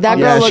like now. Spencer. That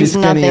girl Yeah, looks she's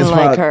skinny nothing as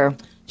like fuck. her.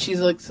 She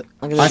looks. I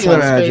She can looks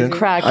imagine. crazy.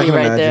 Cracky I can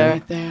right imagine. there.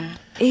 Right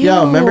there.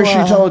 Yo, remember she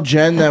Ew. told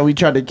Jen that we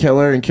tried to kill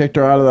her and kicked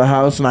her out of the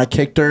house, and I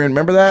kicked her. And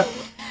remember that?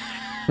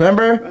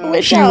 Remember?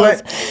 Which she house?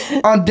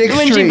 went on Dick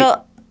When Street. she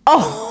felt,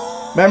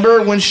 oh,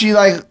 Remember when she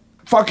like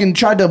fucking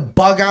tried to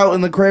bug out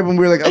in the crib, and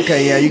we were like,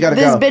 okay, yeah, you gotta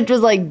this go. bitch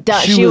was like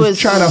done. She was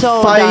trying to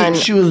so fight. done.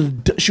 She was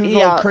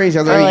Yeah, going crazy.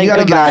 I was or like, like, you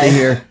gotta get out goodbye. of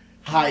here.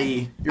 Hi.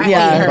 You're I hate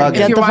Yeah, her. bugging. If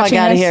get you're the fuck watching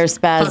out of this, here,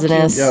 fuck you.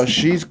 spazziness. Yo,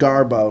 she's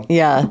Garbo.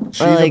 Yeah,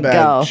 She's or like a bad.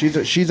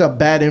 go. She's a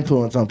bad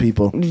influence on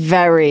people.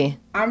 Very.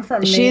 I'm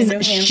from Maine,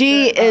 New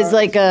She Hampshire, is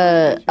like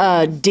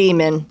a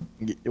demon.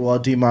 Well,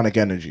 demonic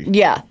energy.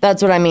 Yeah,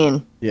 that's what I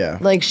mean. Yeah,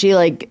 Like she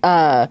like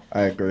I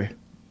agree.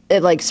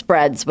 it like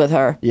spreads with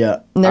her. Yeah,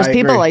 And there's I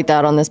people agree. like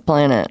that on this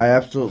planet. I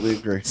absolutely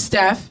agree.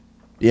 Steph,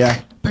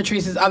 Yeah,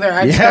 Patrice's other yeah.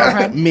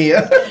 ex-girlfriend.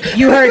 Mia,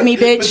 You heard me,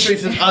 bitch.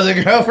 Patrice's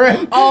other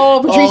girlfriend. Oh,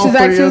 Patrice's All three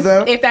of exes.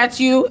 them? If that's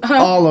you,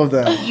 All of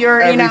them.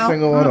 You're, every you know,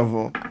 single one of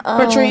them.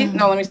 Patrice.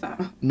 No, let me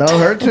stop. No,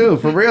 her too,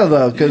 for real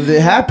though, because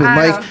it happened.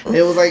 I Like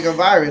it was like a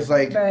virus.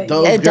 Like Right.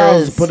 those It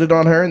girls does. put it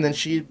on her, and then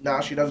she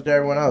does it to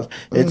everyone else.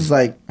 It's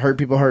like hurt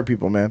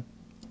people, man.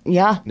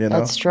 Yeah, You know?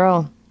 that's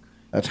true.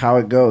 That's how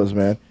it goes,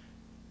 man.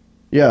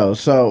 Yo,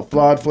 so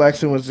Flawd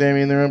flexing with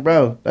Sammy in the room,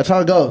 bro. That's how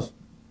it goes.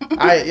 People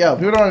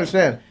don't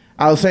understand.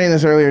 I was saying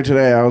this earlier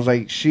today. I was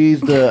like,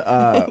 she's the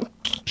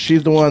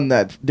one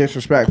that's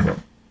disrespectful.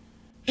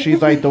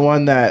 She's like the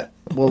one that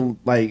will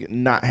like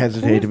not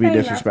hesitate to be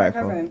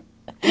disrespectful.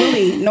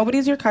 Louis,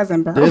 nobody's your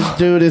cousin, bro. This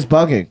dude is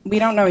bugging. We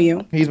don't know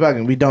you. He's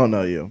bugging. We don't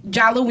know you.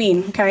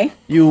 Jalloween, okay?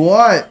 You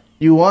want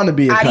to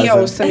be a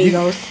Adios, cousin.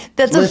 amigos.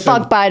 That's Listen, a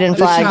fuck Biden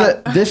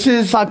flag. This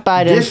is Fuck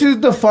Biden. This is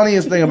the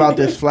funniest thing about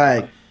this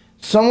flag.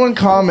 Someone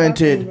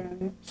commented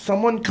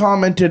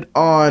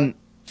on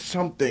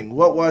something.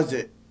 What was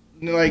it?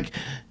 Like,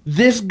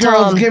 this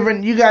girl's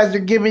giving. You guys are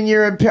giving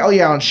your opinion. Oh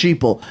yeah, on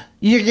Sheeple.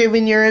 You're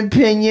giving your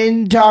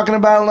opinion, talking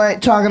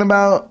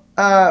about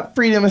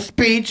freedom of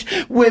speech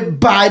with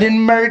Biden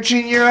merch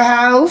in your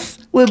house,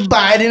 with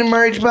Biden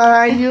merch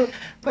behind you.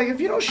 Like,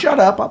 if you don't shut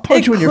up, I'll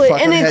punch you in your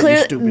fucking head, you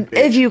stupid bitch.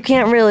 If you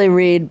can't really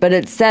read, but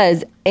it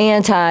says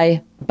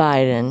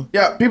anti-Biden.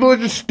 Yeah, people are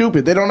just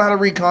stupid. They don't know how to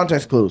read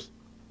context clues.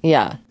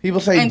 Yeah.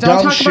 People say And don't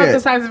dumb talk shit. about the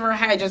size of her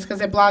head just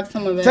because it blocks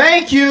some of it.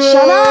 Thank you.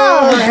 Shut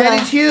up. Her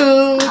head is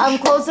huge. I'm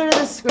closer to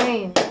the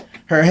screen.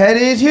 Her head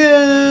is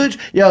huge.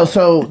 Yo,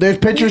 so there's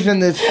pictures in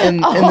this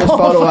this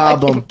photo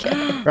album,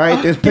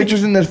 right? There's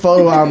pictures in this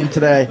photo album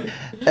today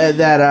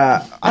that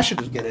I should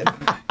just get it.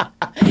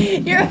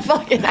 You're a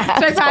fucking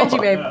asshole. Check behind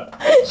you, babe.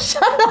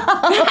 Shut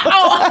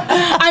up.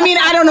 I mean,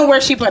 I don't know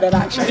where she put it,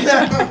 actually.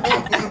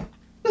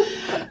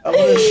 I'm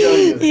gonna show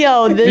you.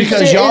 Yo, this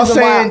Because shit y'all is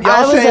saying wild.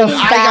 I was a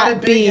I got a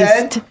fat big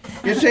head.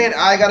 beast. You're saying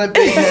I got a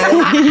big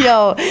head.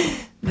 Yo,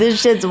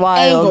 this shit's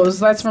wild.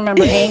 Angles. Let's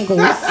remember angles.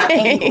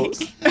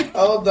 Angles.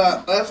 Hold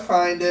up, let's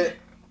find it.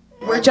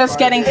 We're just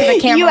getting to the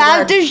camera. You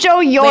have to show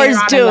yours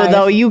on in too, life.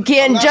 though. You I'm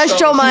can't not just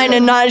show showing mine shit.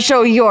 and not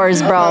show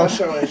yours, I'm bro. not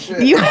showing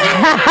shit. You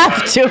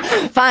have to.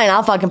 Fine,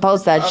 I'll fucking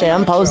post that shit.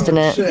 I'm not posting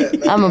showing it. shit,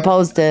 I'm gonna okay.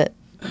 post it.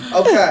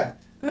 Okay,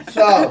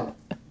 so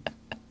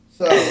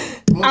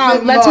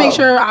Let's make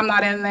sure I'm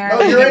not in there.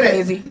 No, you're in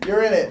Crazy. it.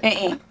 You're in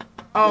it.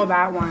 Oh,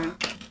 that one.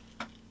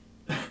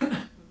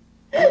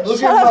 Look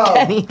Shut at up, Mo.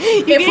 Kenny.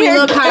 If we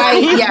look high,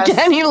 yes.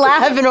 Kenny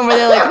laughing over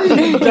there like,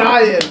 He's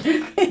dying.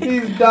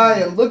 He's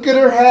dying. Look at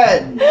her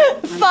head.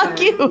 fuck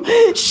you.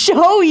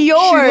 Show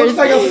yours. She looks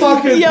like a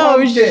fucking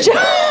pumpkin.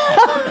 Show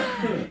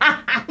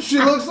She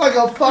looks like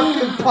a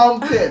fucking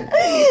pumpkin.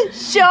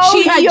 She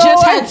had yours.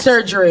 just had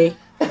surgery.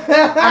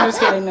 I'm just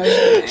kidding.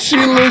 No, She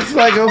looks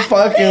like a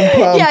fucking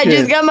pumpkin. Yeah, I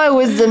just got my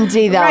wisdom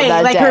teeth out right,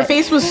 that like day. her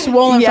face was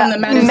swollen from the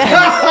medicine.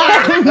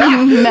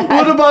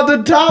 What about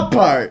the top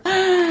part?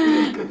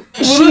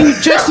 She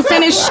just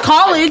finished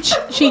college.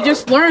 She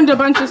just learned a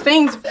bunch of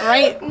things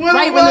right when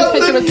this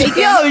picture was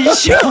taken. Yo,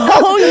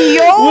 show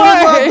yours.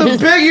 What about the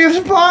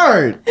biggest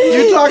part?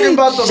 You're talking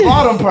about the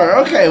bottom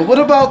part. Okay, what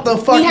about the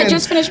fucking... We had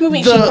just finished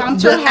moving. She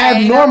bumped her the head.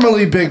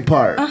 abnormally big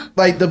part.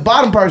 Like, the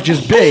bottom part is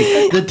just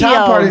big. The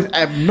top part is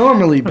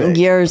abnormally big.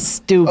 You're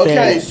stupid.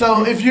 Okay,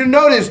 so if you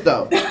notice,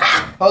 though...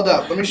 Hold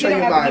up, let me show you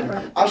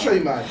mine. I'll show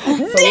you mine.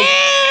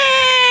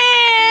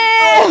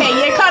 Okay,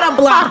 you could have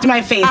blocked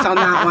my face on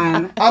that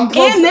one. And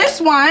this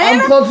one.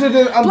 I'm closer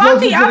to Block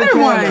the other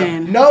camera.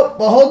 one. Nope,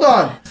 but hold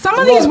on. Some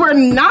of these were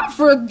not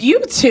for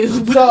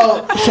YouTube.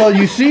 So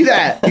you see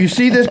that? You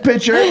see this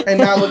picture, and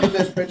now look at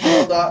this picture.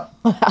 Hold up.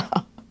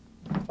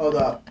 Hold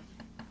up.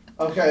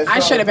 Okay. So, I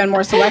should have been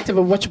more selective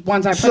of which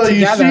ones I put so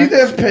together. So you see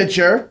this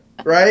picture,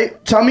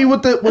 right? Tell me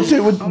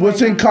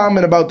what's in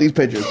common about these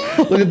pictures.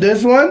 Look at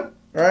this one,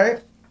 right?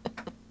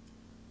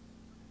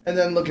 And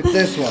then look at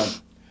this one.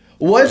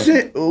 What is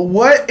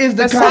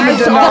the common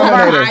Besides all of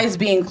denominator? our eyes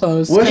being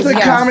closed. What's the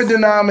Yes. common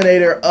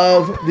denominator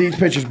of these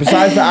pictures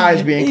besides the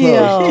eyes being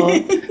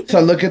closed? So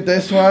look at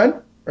this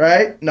one,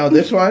 right? No,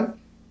 this one,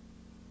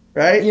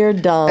 right? You're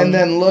dumb. And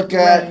then look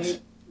at Right.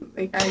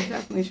 Like, I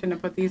definitely shouldn't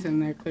have put these in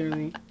there,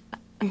 clearly.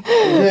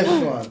 this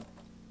one.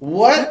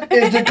 What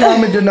is the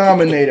common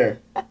denominator?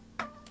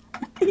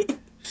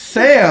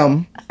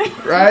 Sam,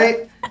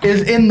 right,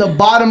 is in the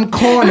bottom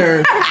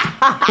corner,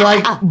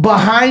 like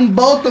behind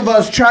both of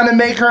us, trying to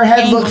make her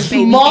head look Angles,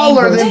 baby,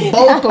 smaller angles. than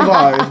both of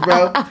ours,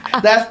 bro.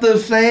 That's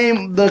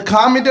the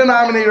common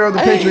denominator of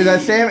the picture is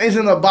that Sam is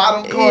in the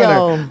bottom corner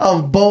Yo.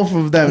 of both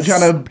of them,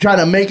 trying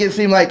to make it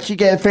seem like she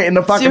can't fit in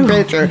the fucking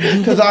picture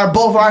because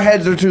both our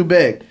heads are too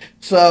big.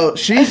 So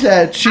she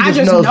said she I just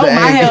just knows know the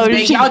my angles.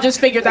 head's big. Y'all just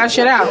figured that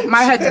shit out.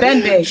 My head's been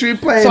big. She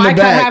playing so the I cut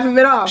back. half of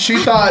it off. She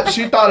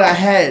thought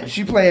ahead.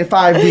 She playing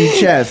 5D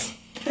chess.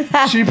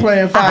 She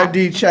playing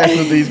 5D chess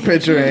with these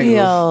picture angles.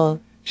 Yo.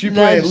 She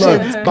playing.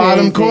 Look, shit's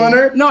bottom crazy.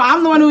 corner. No,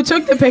 I'm the one who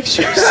took the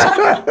pictures.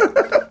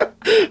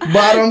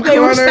 Bottom They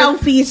were corner.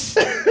 selfies.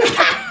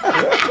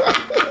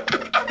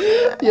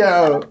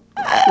 Yo,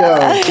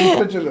 these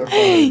pictures are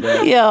funny,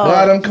 bro. Yo.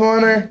 Bottom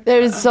corner.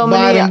 There's so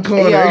many. Bottom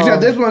corner. Yo.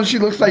 Except this one, she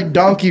looks like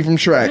Donkey from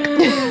Shrek.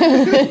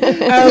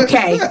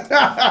 Okay.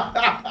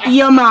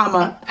 Your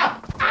mama.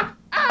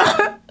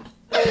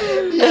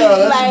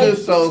 Yo, that's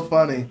just so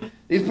funny.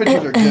 These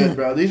pictures are good,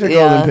 bro. These are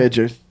golden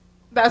pictures.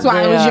 That's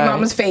why I was your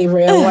mama's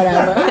favorite or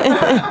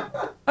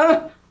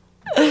whatever.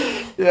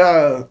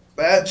 Yeah,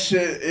 that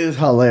shit is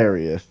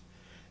hilarious.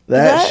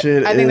 That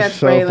shit I think is that's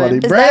so Braylon. funny.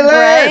 Is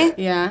that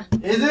Bray? Yeah.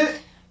 Is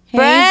it?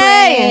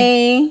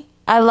 Bray!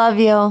 I love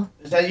you.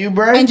 Is that you,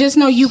 Bray? And just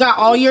know you got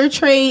all your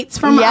traits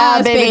from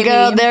us, baby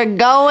girl, they're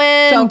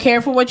going. So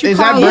careful what you Is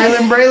call that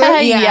it.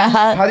 Braylon? Yeah.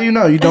 How do you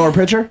know? You know her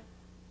picture?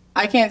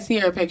 I can't see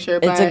her picture,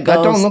 but It's a That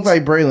don't Ghost. look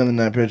like Braylon in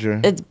that picture.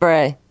 It's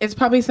Bray. it's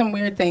probably some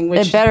weird thing,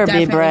 which It better be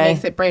definitely Bray.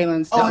 makes it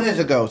Braylon still. Oh, it is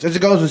a ghost. It's a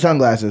ghost with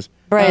sunglasses.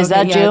 Bray, is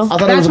that Okay, you? yes. I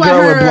thought it was a That's girl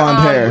what with her, blonde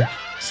hair.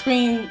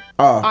 Screen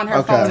Oh, on her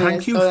okay. phone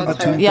Thank is, you so for the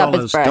that's her. Yeah, but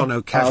 $2, it's Bray.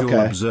 Dono Casual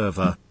Okay.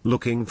 Observer,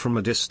 looking from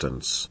a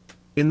distance.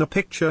 In the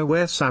picture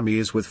where Sammy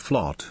is with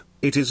Flawd,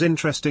 it is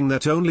interesting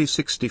that only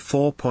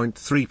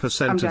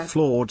 64.3% I'm of dead.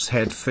 Flawd's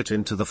head fit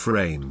into the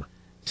frame.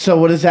 So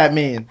what does that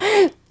mean?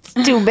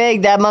 It's too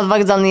big. That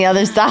motherfucker's on the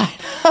other side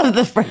of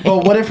the frame.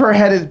 But what if her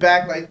head is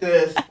back like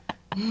this?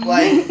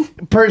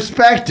 Like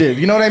perspective,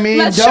 you know what I mean?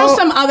 Let's show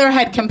some other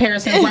head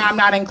comparisons where I'm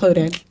not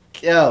included.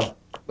 Yo,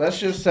 let's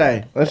just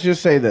say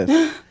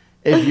this.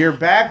 If you're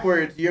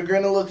backwards, your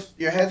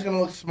head's gonna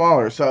look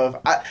smaller.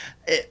 So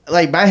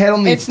if my head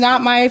only. It's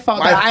not my fault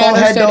My that I full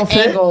head don't understood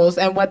fit? angles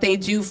and what they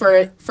do for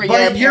your But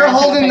appearance you're in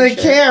holding the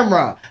picture.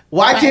 camera.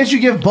 Why can't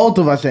you give both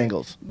of us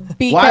angles?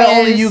 Because Why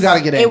only you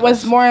gotta get It angles?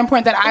 was more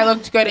important that I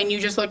looked good and you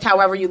just looked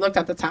however you looked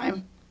at the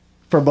time.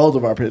 For both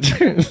of our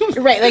pictures.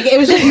 Right, like it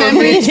was just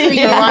memories for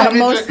you, Yeah. but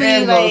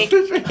mostly like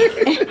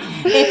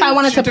if I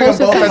wanted She to took post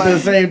them with both at the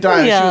someone. same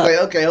time. Yeah. She was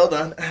like, okay, hold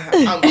on.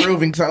 I'm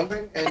proving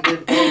something. And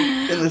did both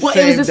in the Well,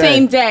 same it was the day.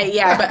 same day,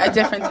 yeah, but a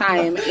different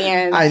time.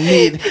 And I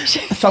need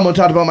someone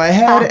talked about my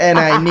head, and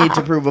I need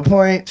to prove a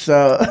point.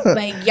 So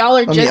like y'all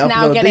are Let me just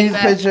now upload getting these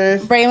that.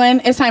 pictures. Braylon,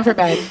 it's time for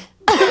bed.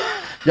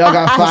 y'all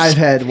got 5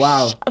 head.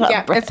 Wow.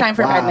 Yeah, it's time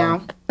for bed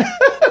Wow. now.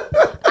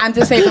 I'm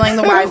disabling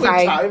the What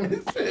Wi-Fi time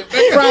is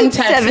it? from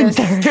Texas.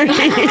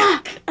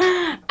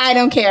 7:30. I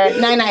don't care.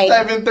 Night night.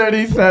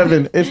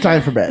 7:37. It's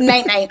time for bed.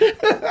 Night night.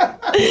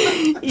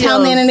 Tell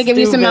Nana to give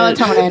you some stupid.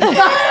 melatonin.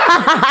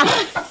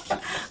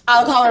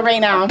 I'll call her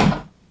right now.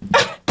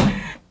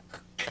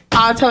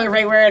 I'll tell her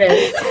right where it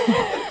is.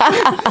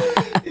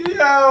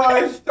 Oh,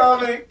 my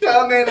stomach.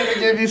 Tell Nana to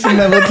give you some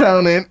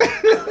melatonin.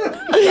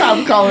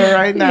 I'm calling her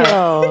right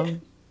now.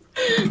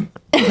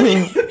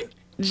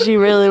 She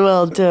really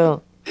will,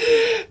 too.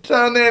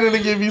 Tell Nana to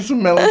give you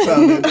some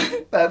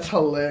melatonin. That's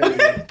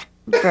hilarious.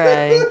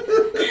 Right.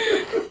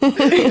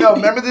 Yo,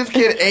 remember this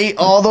kid ate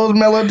all those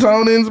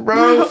melatonins,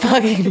 bro?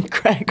 Fucking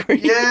Gregory.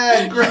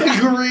 Yeah,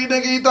 Gregory,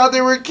 nigga, he thought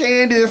they were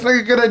candy. This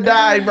nigga could have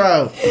died,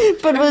 bro.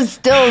 But was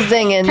still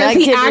singing. That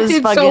he kid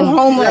acted was so fucking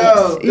homeless.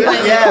 Yo,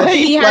 yeah,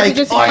 He had to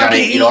just I gotta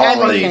fucking eat all of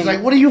everything. these.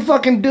 Like, what are you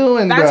fucking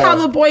doing, That's bro? how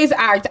the boys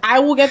act. I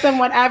will get them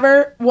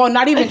whatever. Well,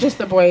 not even just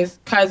the boys,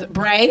 because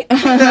Bray,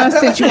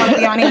 since you want to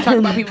be on here and talk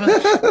about people's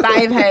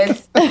 5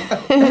 heads,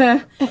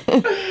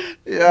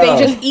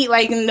 they just eat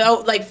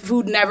like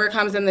food never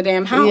comes in the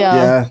damn house.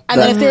 Yeah.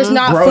 And then if there's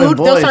not Growing food,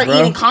 they'll boys, start bro.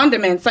 eating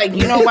condiments. Like,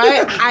 you know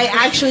what? I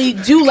actually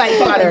do like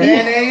butter.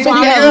 Mayonnaise. So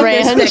Yeah, I'll eat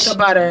ranch. this stick of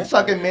butter.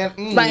 Fucking man.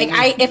 Like,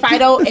 if I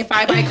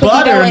buy cookie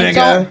Butter, dough and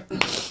nigga.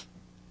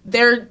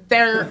 don't,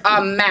 they're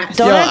a mess.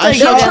 Don't act like They'll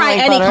you don't try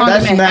like any butter.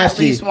 condiment That's at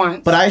nasty. least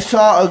once. But I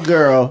saw a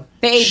girl.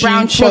 They ate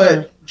brown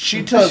sugar.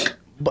 She took.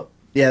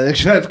 Yeah,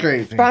 that's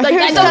crazy. Brown Like,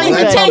 that sugar's don't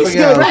even not good. taste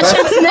good. That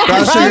shit's nasty.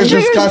 Brown sugar is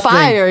sugar's disgusting.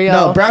 fire, yo.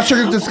 No, brown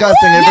sugar is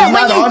disgusting. If Yeah, it's when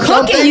not you on cook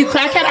something, it, you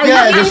crackhead. Are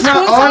yeah, you if it's eating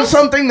not spoon on sauce?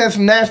 something, that's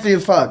nasty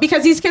as fuck.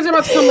 Because these kids are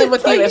about to come live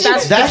with you. If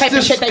that's the That's type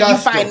of shit that you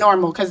disgusting. find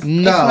normal, because No,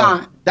 it's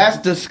not. that's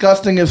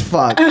disgusting as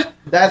fuck.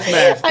 That's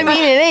nasty. I mean,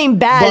 it ain't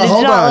bad. But It's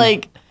hold not on.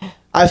 like...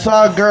 I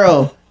saw a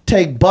girl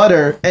take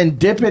butter and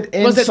dip it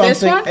in Was it this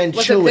something one? and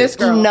Was chew it this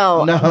girl?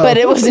 No, No. but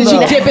it was Did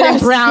No. you dip it in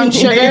brown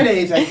sugar?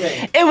 Mayonnaise, I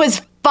think. It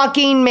was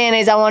fucking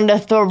mayonnaise. I wanted to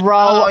throw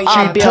yeah.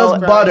 up, She yo.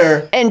 took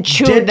butter and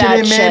chewed dipped that it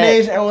in shit.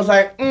 mayonnaise and was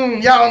like,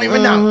 y'all don't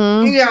even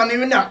know. Y'all don't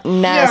even know.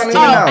 Nasty. Y'all don't even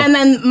know. And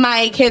then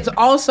my kids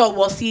also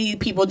will see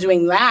people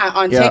doing that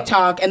on Yeah.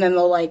 TikTok, and then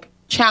they'll like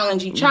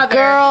challenge each other,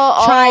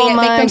 Girl, try oh and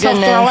make my themselves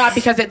throw goodness. up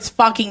because it's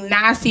fucking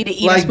nasty to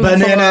eat a Like spoonful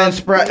banana of and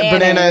Sprite. mayonnaise.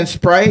 Banana and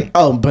Sprite.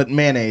 Oh, but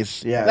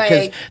mayonnaise. Yeah, because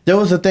Like- there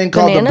was a thing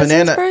called the Bananas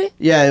and banana. Sprite?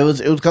 Yeah, it was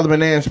called the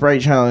banana and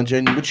Sprite challenge.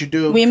 And what you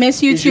do? We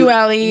miss you is too,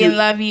 Ellie, you- and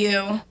love you.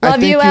 I Love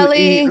think you,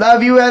 Ellie.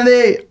 Love you,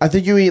 Ellie. I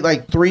think you eat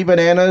like 3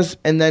 bananas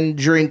and then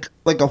drink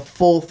like a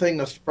full thing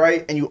of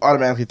Sprite, and you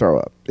automatically throw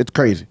up. It's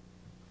crazy.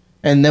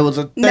 And there was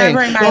a thing.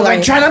 Never in my I was like,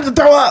 life. try not to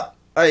throw up.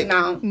 Like, No,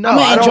 I'm no,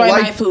 gonna I don't enjoy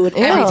like my food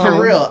every Yeah. time.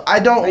 For real, I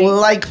don't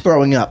Like- like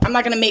throwing up. I'm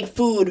not gonna make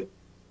food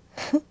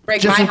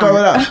break Just my to throw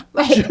it heart. up.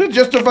 Like,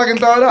 Just to fucking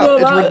throw it up.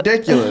 Well, It's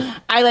ridiculous.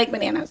 I like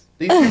bananas.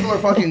 These people are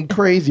fucking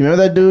crazy.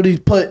 Remember that dude? He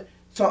put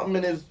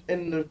something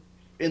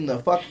in the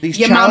fuck these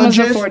Your challenges.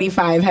 mama's a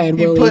 45 head,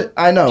 He Willie. put.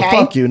 I know. Okay?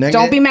 Fuck you, nigga.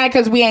 Don't be mad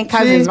because we ain't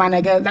cousins, See? my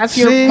nigga. That's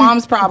See? your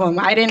mom's problem.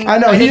 I didn't. I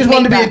know. I He didn't just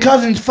wanted to make be a that.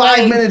 cousin 5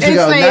 Like, minutes it's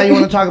ago. like- Now you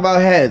want to talk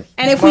about heads.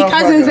 And if we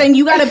cousins, Motherfucker. then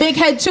you got a big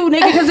head too,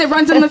 nigga, because it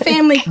runs in the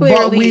family clearly.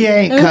 But we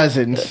ain't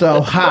cousins,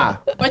 so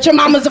ha. But your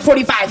mama's a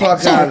 45 head, Fuck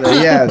so out of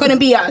there. Yeah. couldn't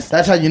be us.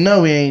 That's how you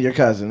know we ain't your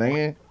cousin,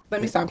 nigga.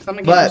 Let me stop, because I'm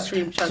gonna get But the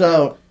stream shut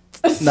so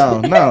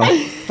no,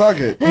 fuck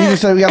it. You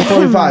just said we got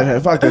 45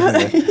 head. Fuck this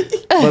nigga.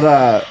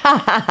 But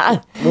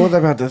what was I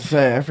about to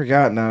say? I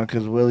forgot now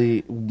because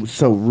Willie was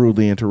so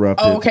rudely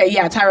interrupted. Oh, okay,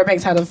 yeah, Tyra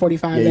Banks had a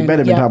 45. Yeah, you then.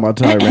 better be Yep. talking about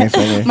Tyra Banks.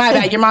 Nigga. My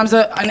bad, your mom's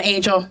an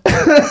angel.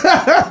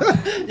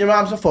 Your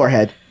mom's a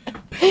forehead.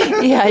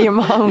 Yeah, your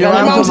mom. Your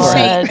got mom's a a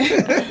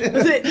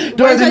forehead.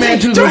 Dorothy Man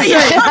to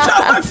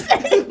the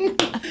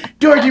zinc.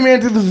 Dorothy Man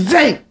to the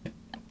zinc.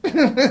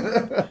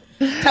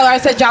 Tell her I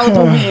said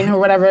Jalapeno or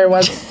whatever it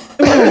was.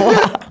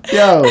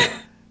 Yo,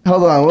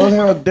 hold on. What was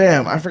I?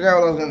 Damn, I forgot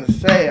what I was gonna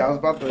say. I was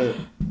about to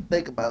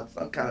think about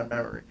some kind of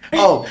memory.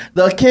 Oh,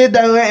 the kid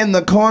that went in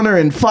the corner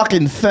and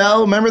fucking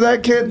fell. Remember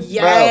that kid?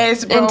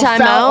 Yes, bro. In timeout?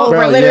 Fell over,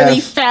 Bro, literally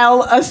yes.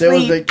 fell There was a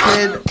asleep.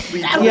 kid,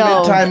 we put him in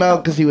Yo.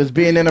 timeout because he was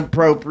being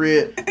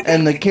inappropriate,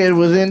 and the kid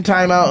was in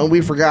timeout, and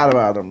we forgot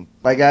about him.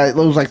 Like, it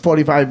was like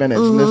 45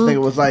 minutes, and this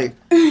nigga was like,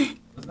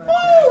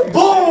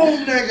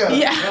 boom, nigga.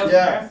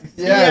 Yeah.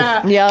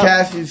 Yeah. Yep.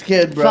 Cassie's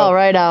kid, bro. Fell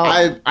right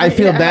out. I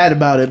feel bad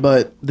about it,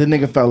 but the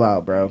nigga fell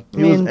out, bro.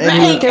 He was, mean,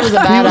 and he kid was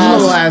a he was a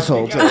little badass.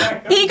 asshole, too.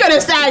 He could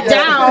have sat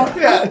down.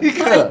 Yeah, he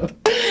could have.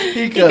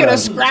 He He could have could have.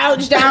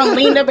 scrounged down,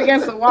 leaned up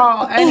against the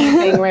wall.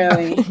 Anything,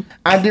 really.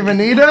 Auntie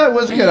Vanita?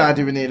 What's good,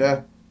 Auntie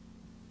Vanita?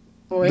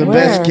 Boy. The Where?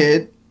 best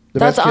kid. The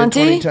That's best kid Auntie?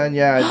 2010.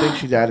 Yeah, I think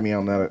she's added me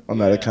on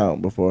that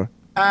account before.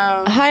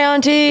 Hi,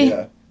 auntie.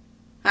 Yeah.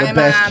 Hi, The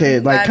best Mom.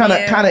 kid. Like Love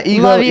kind of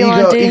you. Love you,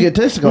 auntie.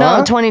 egotistical, No,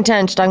 huh?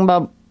 2010. She's talking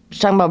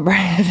about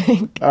Brad, I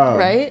think. Oh.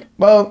 Right?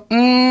 Well,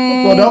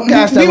 don't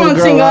cast that We little won't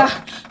girl sing up.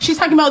 She's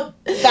talking about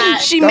that.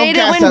 She Don't made it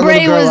gas when that Bray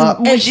little girl was. up.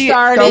 When It she,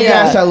 started- Don't Yeah.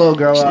 gas that little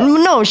girl up.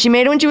 No, she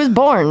made it when she was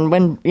born.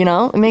 When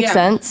it makes Yeah.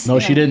 sense. No,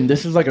 she didn't.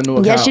 This is like a new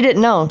account. Yeah, she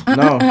didn't know.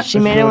 No, She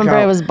made it when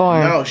Bray was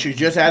born. No, she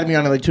just added me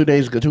on it like 2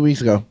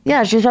 weeks ago.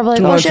 Yeah, she's probably like,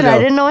 2 oh months shit, ago. I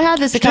didn't know I had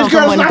this account This from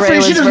girl's when not Bray free.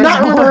 was She does first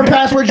not remember her born.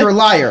 passwords. You're a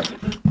liar.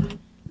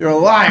 You're a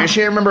liar. She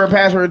didn't remember her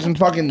passwords in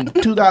fucking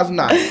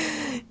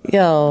 2009.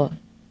 Yo,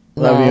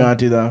 Love no. you,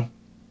 auntie, though.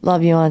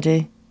 Love you,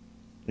 auntie.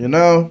 You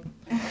know,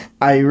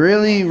 I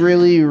really,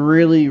 really,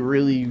 really,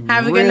 really,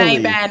 Have a good really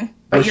night, Ben.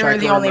 But wish I you're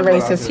could the only remember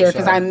what I racist was here gonna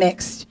because say. I'm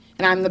mixed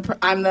and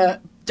I'm the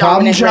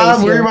dominant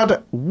race. We're about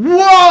to.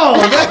 Whoa,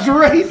 that's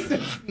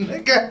racist,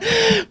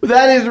 nigga.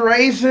 That is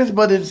racist,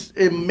 but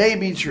it may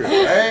be true,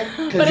 right?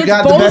 Because you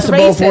got the best of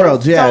both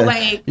worlds. Yeah, so,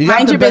 like, you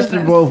got the best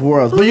of both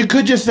worlds. But you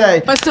could just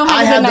say, but still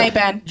have a good night,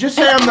 Ben. Just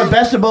say I'm the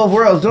best of both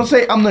worlds. Don't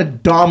say I'm the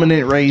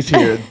dominant race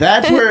here.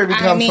 That's where it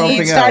becomes something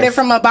else. Started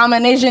from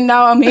abomination,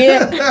 now I'm here.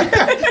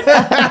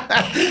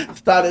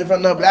 Started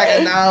from the black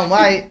and now I'm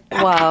white.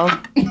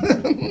 Wow.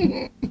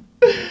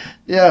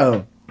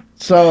 Yo,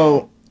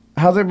 so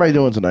how's everybody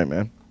doing tonight,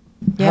 man?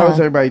 Yeah. How is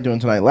everybody doing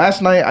tonight?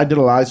 Last night I did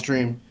a live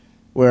stream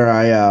where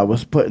I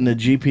was putting the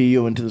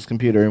GPU into this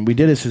computer, and we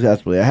did it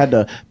successfully. I had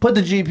to put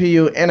the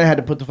GPU and I had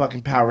to put the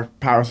fucking power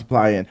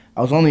supply in.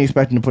 I was only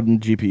expecting to put in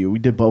the GPU. We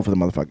did both of the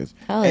motherfuckers.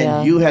 Hell and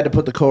yeah. you had to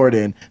put the cord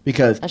in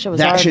because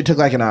that shit took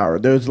like an hour.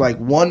 There was like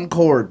one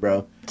cord,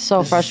 bro.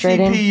 So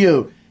frustrating.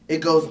 CPU. It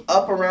goes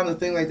up around the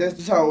thing like this.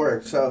 This is how it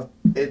works. So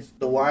it's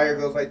the wire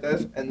goes like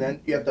this, and then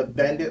you have to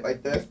bend it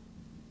like this,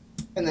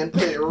 and then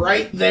put it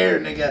right there,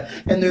 nigga.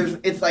 And there's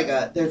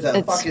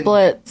a fucking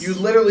splits. You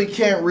literally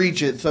can't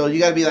reach it, so you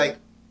gotta be like.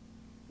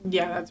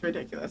 Yeah, that's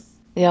ridiculous.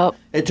 Yep.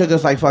 It took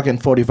us like fucking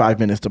 45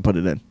 minutes to put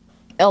it in.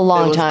 A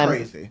long time. It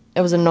was crazy.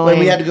 It was annoying.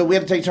 We had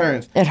to take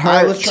turns. It hurt.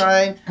 I was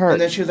trying, and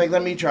then she was like,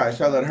 "Let me try."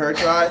 So I let her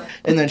try,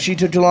 and then she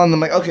took too long. And I'm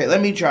like, "Okay, let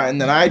me try." And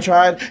then I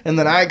tried, and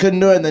then I couldn't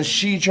do it, and then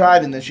she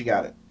tried, and then she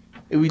got it.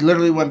 We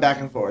literally went back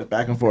and forth,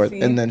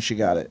 and then she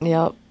got it.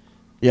 Yep.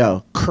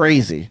 Yo,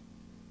 crazy.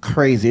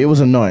 It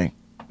was annoying.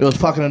 It was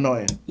fucking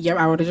annoying. Yep,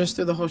 I would have just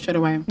threw the whole shit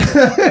away.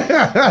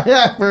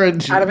 Yeah,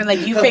 I'd have been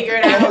like, you figure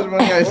it out.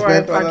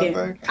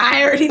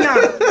 I already know.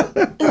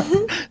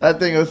 That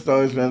thing was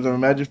so expensive.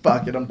 Imagine,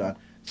 fuck it, I'm done.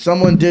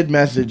 Someone did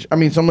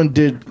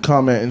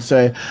comment and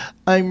say,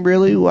 I'm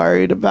really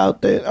worried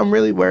about this. I'm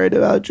really worried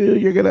about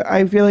you.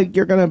 I feel like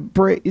you're gonna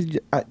break.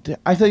 I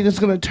feel like it's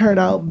gonna turn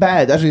out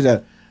bad. That's what he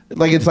said.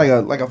 Like it's like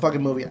a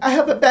fucking movie. I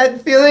have a bad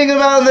feeling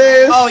about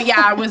this. Oh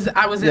yeah, I was in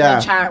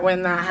the chat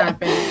when that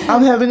happened.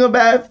 I'm having a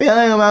bad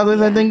feeling about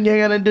this. I think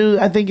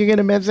you're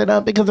gonna mess it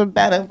up because of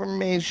bad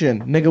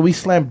information. Nigga, we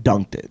slam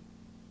dunked it.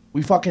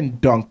 We fucking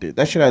dunked it.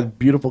 That shit has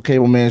beautiful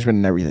cable management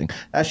and everything.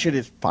 That shit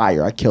is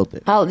fire. I killed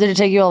it. How did it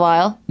take you a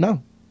while?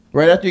 No.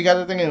 Right after you got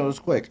the thing in, it was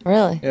quick.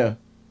 Really? Yeah.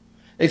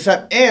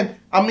 And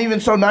I'm even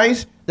so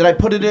nice that I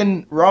put it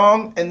in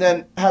wrong and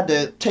then had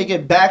to take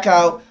it back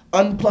out,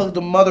 unplug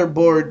the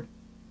motherboard.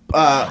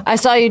 I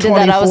saw you did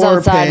that. I was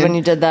outside when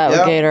you did that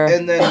with Gator.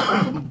 And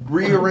then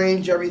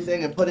rearrange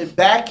everything and put it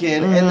back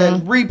in and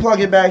then replug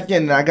it back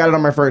in. And I got it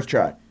on my first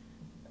try.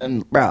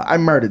 And, bro, I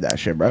murdered that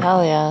shit, bro.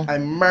 Hell yeah. I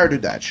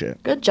murdered that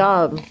shit. Good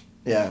job.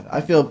 Yeah,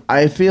 I feel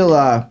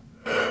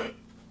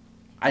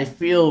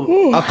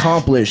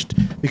accomplished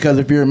because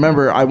if you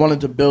remember, I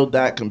wanted to build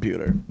that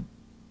computer,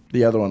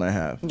 the other one I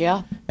have.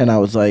 Yeah. And I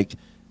was like,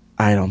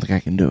 I don't think I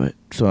can do it.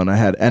 So and I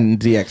had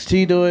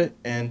NZXT do it,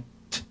 and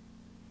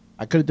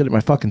I could have did it my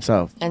fucking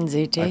self.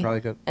 NZT. I probably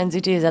could.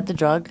 NZT, is that the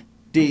drug?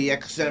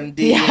 DXM.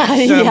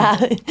 Yeah.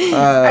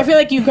 I feel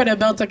like you could have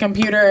built a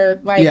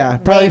computer like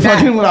probably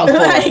fucking when I was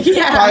 4.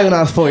 Probably when I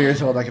was 4 years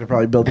old, I could have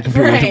probably built a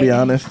computer. To be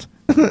honest,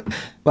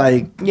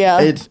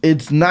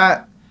 it's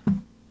not.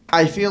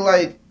 I feel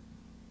like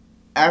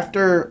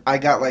after I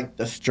got like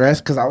the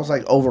stress because I was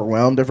like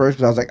overwhelmed at first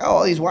because I was like, oh,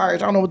 all these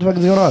wires, I don't know what the fuck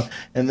is going on,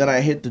 and then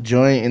I hit the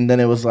joint, and then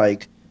it was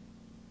like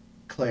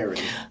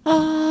clarity.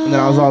 And then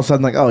I was all of a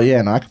sudden like, oh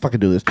yeah, no, I can fucking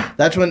do this.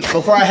 That's when,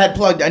 before I had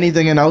plugged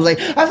anything in, I was like,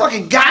 I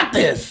fucking got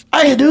this.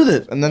 I can do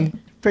this. And then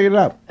figured it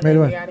out. Right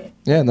away.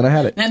 Yeah, and then I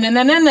had it.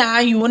 No,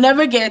 you will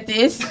never get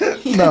this.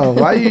 No,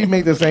 why do you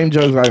make the same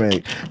jokes I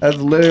make? That's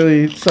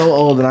literally so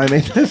old and I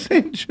make the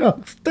same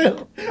jokes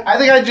still. I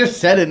think I just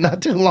said it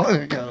not too long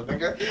ago.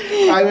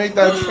 I make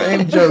that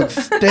same joke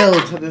still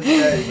to this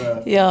day,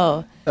 bro.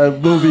 Yo.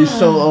 That movie's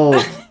so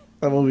old.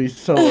 That movie's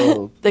so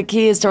old. The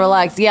key is to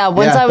relax. Yeah,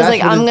 once I was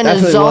like, I'm going to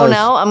zone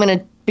out. I'm going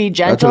to be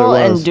gentle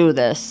and do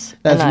this.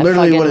 That's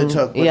literally what it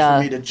took was for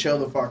me to chill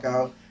the fuck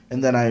out.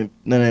 And then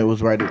it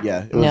was right.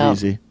 Yeah, it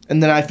was easy.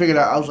 And then I figured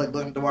out, I was like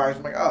looking at the wires.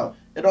 I'm like, oh,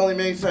 it only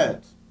makes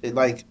sense. It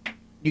like,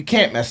 you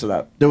can't mess it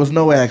up. There was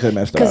no way I could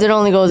mess it up. Because it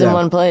only goes in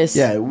one place.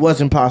 Yeah, it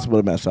was impossible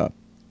to mess up.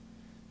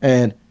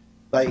 And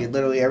like, it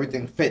literally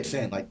everything fits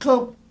in. Like,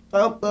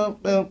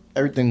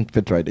 everything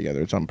fits right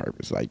together. It's on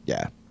purpose. Like,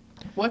 yeah.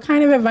 What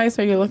kind of advice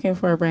are you looking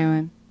for,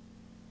 Braylon?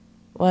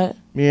 What?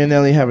 Me and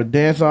Nelly have a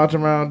dance off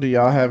tomorrow. Do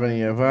y'all have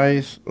any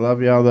advice?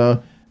 Love y'all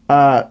though.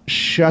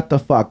 Shut the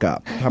fuck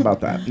up. How about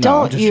that?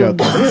 No, don't you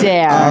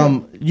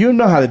dare. You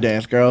know how to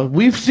dance, girl.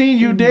 We've seen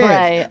you dance.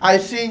 Right.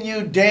 I've seen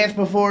you dance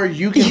before.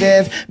 You can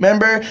dance.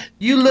 Remember?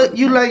 You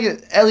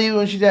like Ellie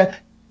when she said,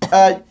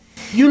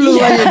 you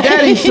look like your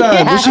daddy's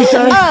son. What she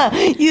said?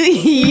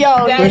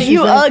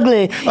 You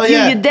ugly. Oh,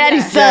 yeah. You your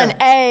daddy's son.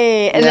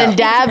 Hey. And then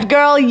Dabbed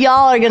Girl,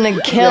 y'all are going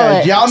to kill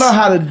it. Y'all know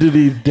how to do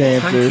these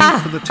dances.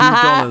 Thank you for the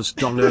 $2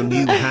 Dono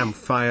New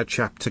Hampshire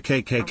chapter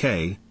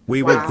KKK.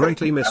 We will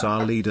greatly miss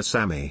our leader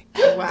Sammy.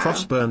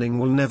 Cross burning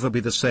will never be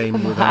the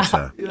same without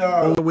her.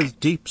 Or with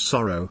deep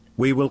sorrow,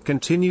 we will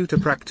continue to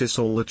practice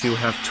all that you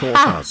have taught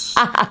us.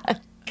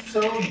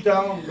 So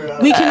dumb, bro.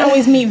 We can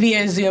always meet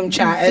via Zoom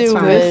chat. It's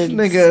fine. This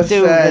nigga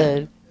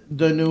said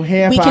the New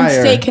Hampshire. We can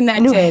stay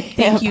connected.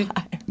 Thank you.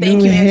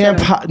 Thank you,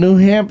 Angela. New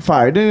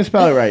Hampshire. Didn't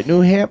spell it right.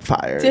 New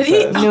Hampshire. Did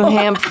he? New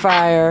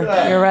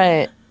Hampshire. You're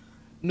right.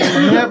 New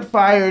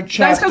Hampshire chapter.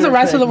 That's because the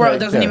rest of the world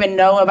doesn't even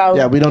know about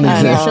we don't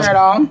exist. Hampshire at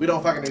all. We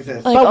don't fucking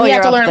exist. Like, But we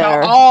have to learn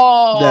there. about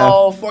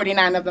all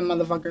 49 of them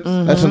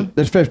motherfuckers.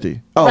 There's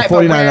 50. Oh, Right,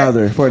 49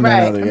 other. 49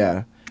 right. other,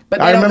 yeah. But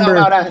they I don't know remember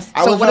about us.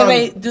 I So was what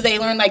on- do they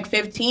learn like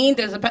 15?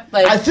 There's like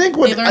I think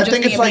they learn I just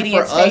think the it's like for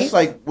immediate us, states?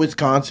 like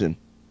Wisconsin.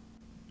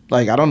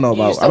 Like I don't know You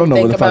about just I don't know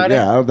don't what the think fuck. about it?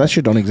 Yeah, that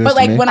shit don't exist. But to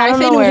like me. when I I don't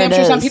say know New where it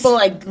Hampshire, some is. people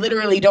like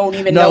literally don't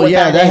even know no, what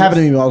yeah, that is.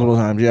 happened to me multiple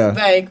times. Yeah,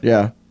 Like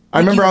yeah. I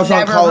Like, remember I you've was on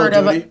never Call heard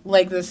of Duty.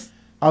 like this.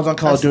 I was on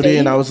Call a of Duty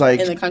and I state was like,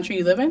 in the country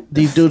you live in.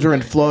 these dudes are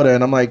in Florida,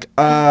 and I'm like,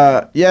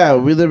 yeah,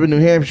 we live in New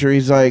Hampshire.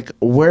 He's like,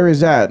 where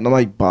is that? And I'm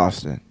like,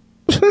 Boston.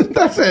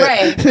 That's it.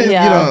 Right. You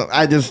Yeah. know,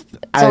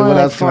 only what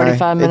like else can I-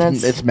 45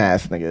 minutes. It's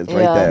Mass, nigga. It's Yeah.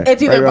 right there.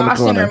 It's either right around the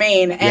Boston corner. or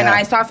Maine, and Yeah.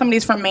 I saw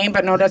somebody's from Maine,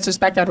 but no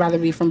disrespect, I'd rather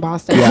be from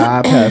Boston. Yeah,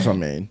 I pass on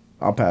Maine.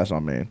 I'll pass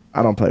on Maine.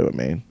 I don't play with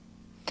Maine.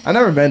 I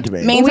never been to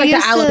Maine. Maine's We like the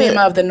used to-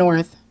 Alabama of the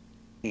North.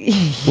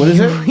 What is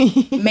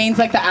it? Maine's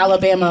like the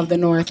Alabama of the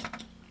North.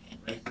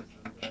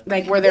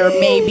 Like where there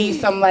may be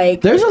some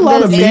like. There's a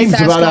lot of memes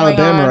incest about going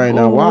Alabama on. right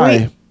now.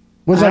 Why?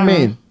 What does that I don't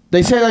mean?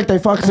 They say like they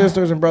fuck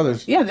sisters and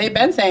brothers. Yeah, they've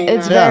been saying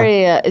It's that. Yeah.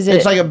 very. Is it?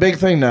 It's like a big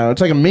thing now. It's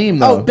like a meme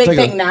though. Oh, big It's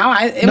like thing a, now.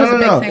 It No, was no, a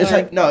big no. thing. It's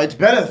like no, it's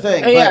been a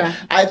thing. Oh, yeah.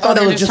 But I thought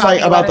they're it was just just like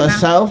talking about about the it now?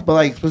 South, but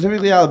like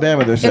specifically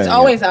Alabama. They're saying It's it.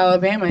 always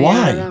Alabama.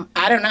 Why? Yeah,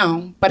 I don't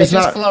know, but It's it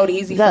just not- flowed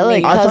easy Is that for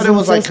me. like- I thought it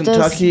was like Cousin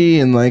sisters? Kentucky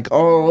and like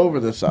all over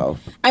the South.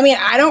 I mean,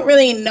 I don't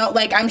really know.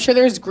 Like, I'm sure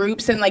there's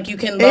groups and like you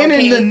can And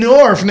locate. in the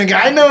North, nigga.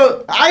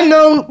 I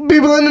know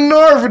people in the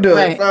North who do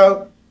Right. it,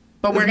 bro.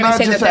 but we're it's gonna not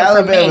say that just they're an from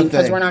Alabama Maine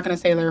because thing. we're not gonna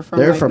say they're from.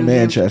 They're like, from New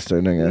Hampshire.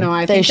 Manchester, nigga. No,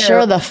 I They think sure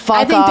they're- the fuck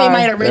I think they are.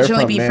 might They're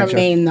originally from be Manchester. from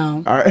Maine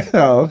though. All right.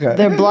 Oh, okay.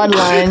 Their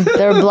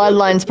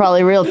bloodline's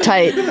probably real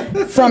tight.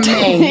 From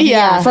Maine,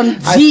 Yeah. from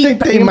I deep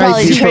think they can might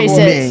probably be from trace it.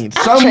 Maine.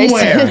 Trace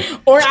Somewhere. it.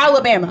 or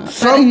Alabama.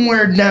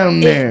 Somewhere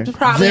down there. It's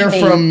probably They're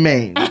Maine. from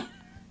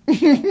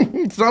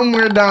Maine.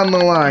 Somewhere down the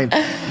line,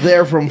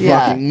 they're from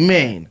Yeah. fucking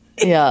Maine.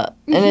 Yeah,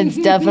 and it's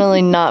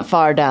definitely not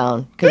far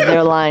down because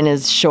their line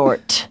is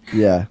short.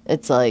 Yeah.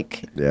 It's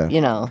like, Yeah.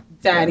 you know,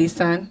 Daddy's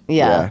son.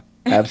 yeah.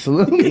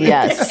 Absolutely.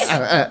 Yes.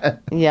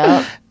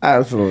 Yeah.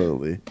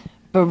 Absolutely.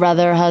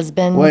 Brother,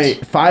 husband.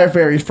 Wait, Fire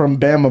Fairy's from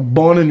Bama,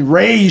 born and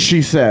raised,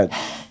 she said.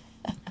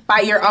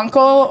 By your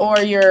uncle or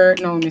your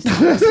no? Let me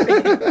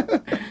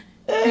stop.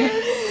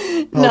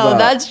 No, Hold up.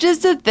 that's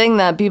just a thing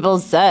that people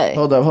say.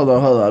 Hold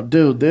up.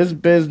 Dude, this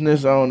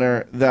business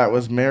owner that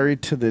was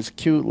married to this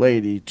cute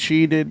lady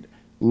cheated,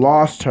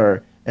 lost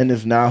her, and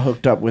is now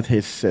hooked up with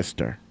his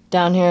sister.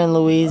 Down here in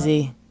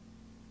Louisiana.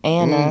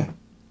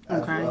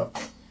 Okay.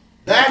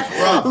 That's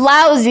rough.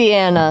 Lousy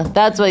Anna.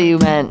 That's what you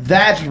meant.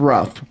 That's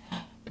rough.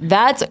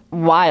 That's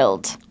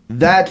wild.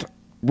 That's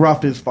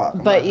rough as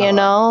fuck. But you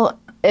know,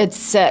 it's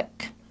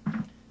sick.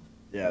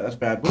 Yeah, that's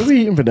bad. What are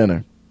we eating for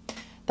dinner?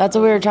 That's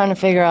what we were trying to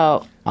figure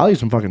out. I'll eat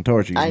some fucking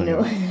torchies. I knew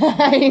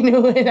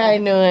nigga. it. I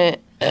knew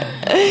it.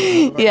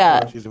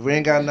 Yeah. Torchies. If we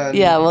ain't got nothing,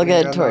 Yeah, we'll we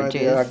ain't get got no torchies.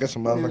 idea, I'll get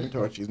some motherfucking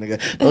torchies,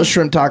 nigga. Those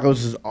shrimp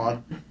tacos is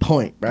on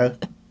point, bro.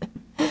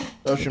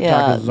 Those shrimp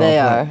Yeah, tacos is they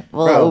on are. point.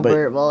 We'll Bro,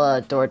 Uber,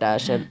 we'll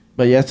DoorDash it.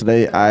 But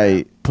yesterday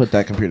I put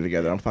that computer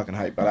together. I'm fucking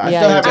hyped, but I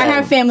Yeah, still you have. I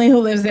have family who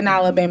lives in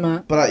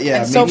Alabama. But yeah,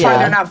 And so me far too.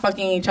 they're not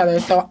fucking each other,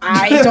 so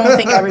I don't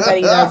think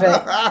everybody does it.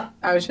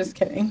 I was just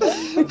kidding.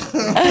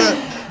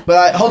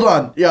 But hold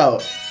on, yo.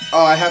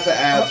 Oh, I have to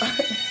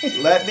ask.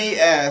 Let me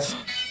ask.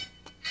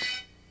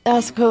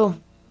 That's cool.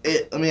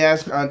 Let me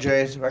ask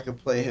Andreas if I could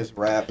play his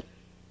rap.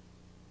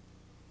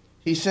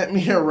 He sent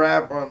me a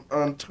rap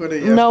on Twitter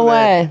yesterday. No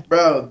way.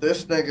 Bro,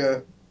 this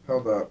nigga.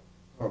 Hold up.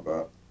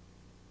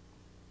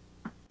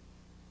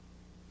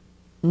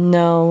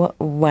 No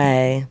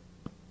way.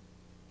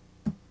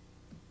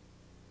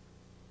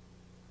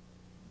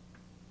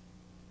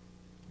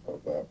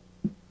 Hold up.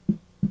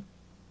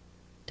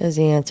 Does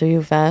he answer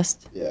you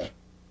fast? Yeah.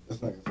 This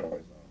nigga's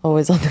always on.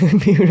 Always on the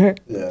computer?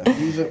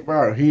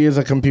 Yeah. He is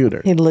a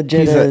computer. He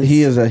legit is.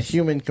 He is a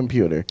human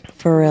computer.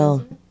 For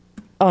real.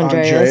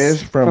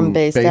 Andreas from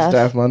Base Base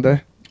Staff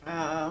Monday.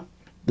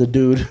 The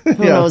dude. Who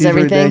knows he's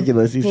everything.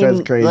 ridiculous. He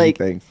says crazy like,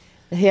 things.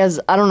 He has,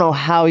 I don't know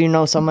how you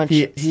know so much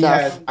He stuff.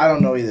 has, I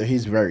don't know either.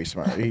 He's very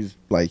smart. He's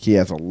like, he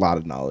has a lot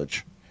of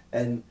knowledge.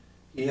 And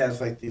he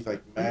has like these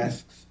like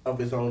masks of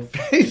his own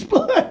face.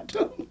 But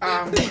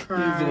he's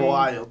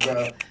wild,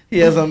 bro. He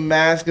has a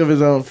mask of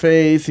his own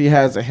face. He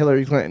has a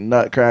Hillary Clinton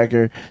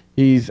nutcracker.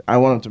 I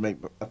want him to make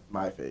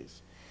my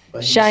face.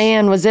 But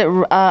Cheyenne, was it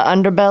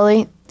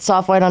Underbelly?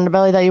 Soft White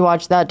Underbelly that you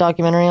watched that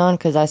documentary on?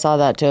 Because I saw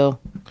that too.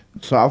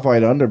 Soft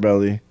White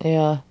Underbelly.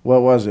 Yeah.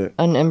 What was it?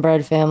 An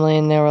inbred family,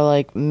 and they were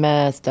like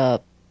messed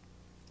up.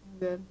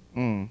 Good.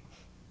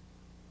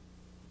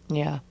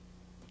 Yeah.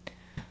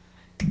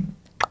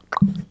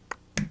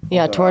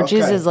 Yeah,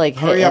 Torchies Okay. is like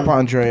hitting. Hurry up,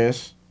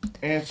 Andreas.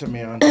 Answer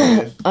me,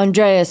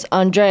 Andreas.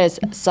 Andreas,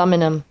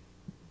 summon him.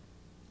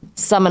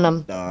 Summon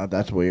them. Nah,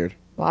 that's weird.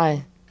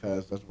 Why?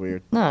 Cause that's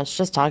weird. No, it's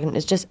just talking.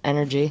 It's just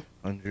energy.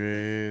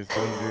 Andres.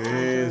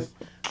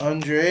 I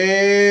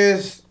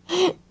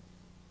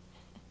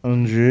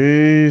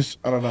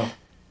don't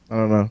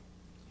know.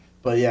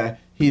 But yeah,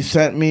 he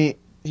sent me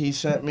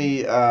this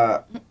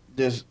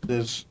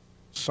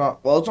song.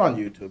 Well, it's on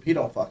YouTube. He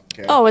don't fucking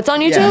care. Oh, it's on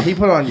YouTube? Yeah, he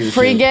put it on YouTube.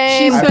 Free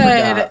game. She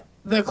said,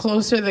 the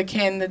closer the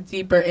kin, the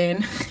deeper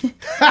in.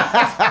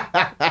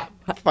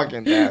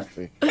 Fucking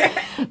nasty.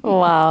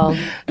 Wow.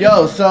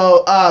 Yo,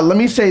 so let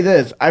me say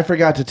this. I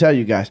forgot to tell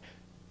you guys.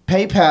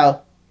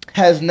 PayPal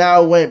has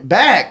now went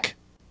back,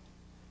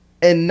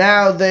 and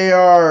now they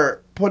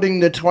are putting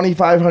the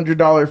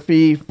 $2,500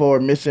 fee for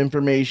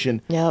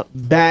misinformation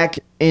back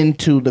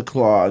into the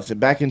clause,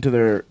 back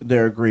into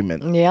their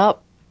agreement.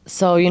 Yep.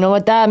 So you know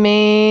what that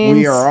means.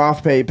 We are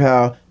off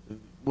PayPal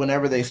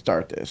whenever they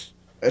start this.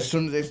 As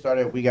soon as they start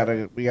it, we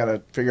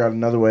gotta figure out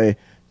another way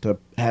to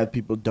have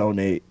people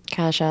donate.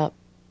 Cashapp.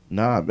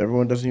 Nah,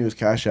 everyone doesn't use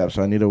Cashapp,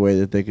 so I need a way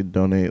that they could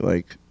donate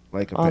like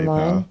a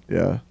online? PayPal.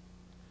 Yeah.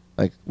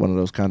 Like one of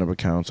those kind of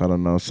accounts. I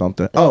don't know,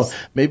 something. Oh,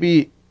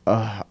 maybe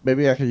I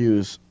could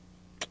use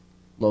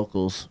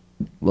Locals.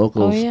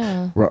 Oh,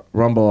 yeah.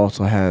 Rumble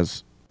also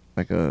has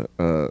like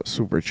a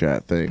super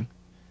chat thing.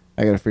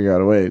 I gotta figure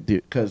out a way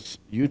because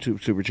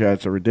YouTube super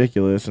chats are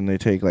ridiculous and they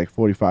take like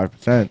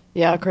 45%.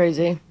 Yeah,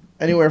 crazy.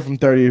 Anywhere from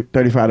 35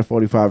 to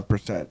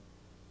 45%.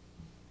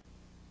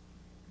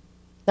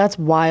 That's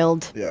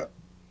wild. Yeah.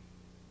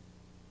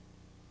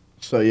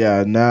 So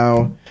yeah,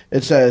 now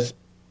it says.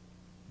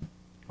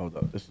 Hold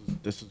up. This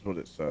is what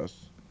it says.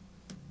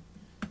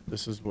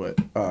 This is what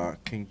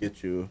can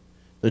get you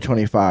the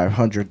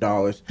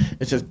 $2,500.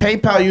 It says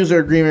PayPal user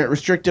agreement,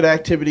 restricted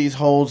activities,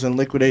 holds, and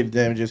liquidated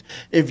damages.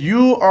 If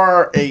you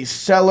are a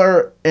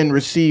seller and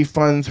receive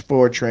funds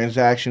for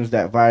transactions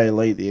that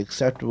violate the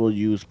acceptable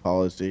use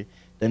policy,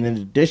 then in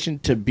addition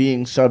to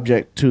being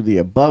subject to the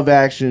above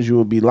actions, you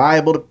will be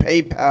liable to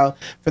PayPal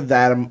for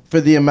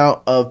the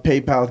amount of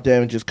PayPal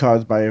damages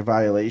caused by a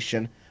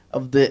violation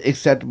of the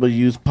acceptable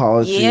use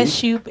policy. Yeah,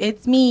 Shoop,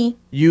 it's me.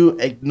 You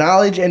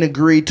acknowledge and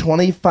agree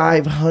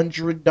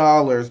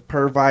 $2,500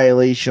 per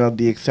violation of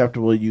the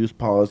acceptable use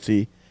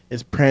policy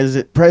is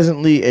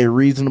presently a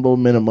reasonable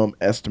minimum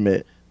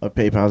estimate of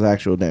PayPal's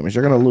actual damage.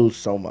 You're going to lose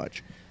so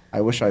much. I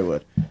wish I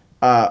would.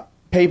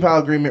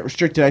 PayPal agreement,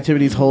 restricted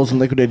activities, holds, and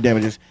liquidated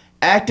damages.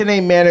 Act in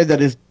a manner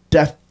that is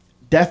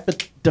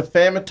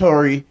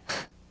defamatory.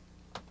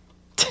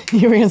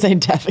 You were going to say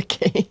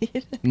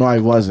defecate. No, I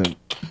wasn't.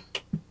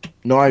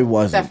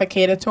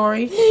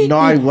 Defecatory? No,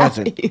 I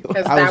wasn't.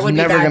 I was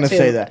never going to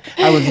say that.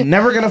 I was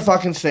never going to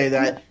fucking say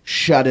that.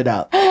 Shut it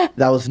up.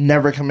 That was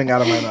never coming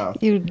out of my mouth.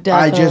 You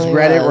definitely I just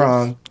read was. it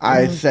wrong.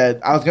 I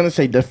was going to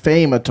say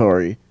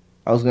defamatory.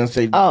 I was going to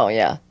say. Oh,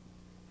 yeah.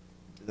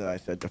 Then I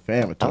said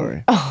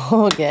defamatory.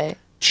 Oh, okay.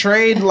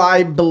 Trade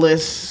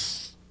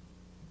libelous.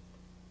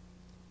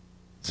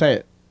 Say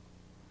it.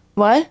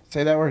 What?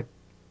 Say that word.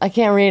 I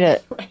can't read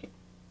it.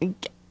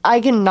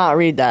 I cannot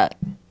read that.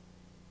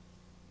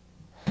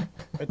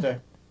 Right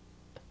there.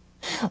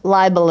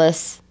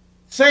 Libelous.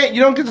 Say it.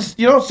 You don't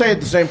say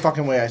it the same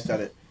fucking way I said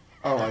it.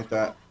 I don't like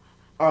that.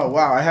 Oh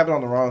wow, I have it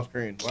on the wrong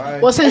screen. Why?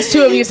 Well, since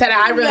two of you said it,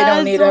 I really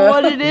don't need That's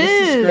what it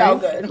is. Oh,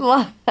 good.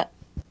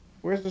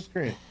 Where's the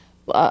screen?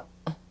 What?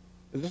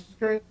 Is this the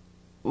screen?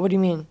 What do you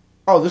mean?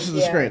 Oh, this is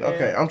the screen.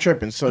 Okay, I'm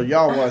tripping. So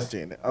y'all was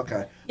seeing it.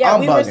 Okay. Yeah,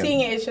 I'm we bugging. were seeing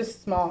it. It's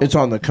just small. It's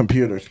on the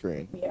computer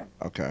screen. Yeah.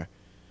 Okay.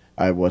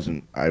 I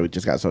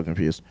just got so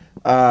confused.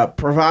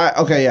 Provide.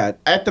 Okay, yeah.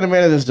 After the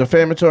manner that's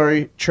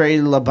defamatory,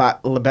 trade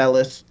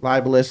libelous.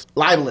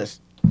 Is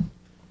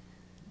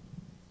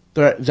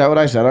that what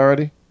I said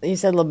already? You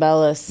said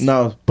libellous.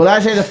 No, but I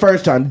say the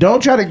first time.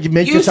 Don't try to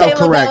make yourself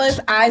correct. Libellous,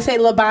 I say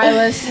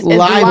libellous. It's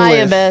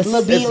libelous.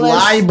 Libelous.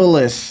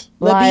 It's libelous.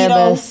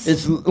 Libido.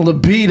 It's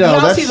libido.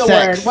 Y'all That's see the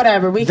sex. word.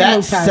 Whatever. We can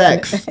move past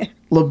sex. it.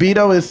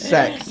 Libido is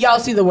sex. Y'all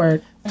see the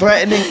word.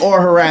 Threatening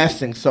or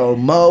harassing. So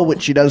Mo,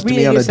 which she does to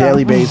me on a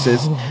daily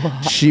basis,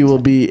 she will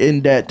be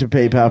in debt to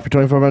PayPal for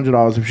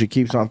 $2,500 if she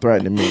keeps on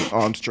threatening me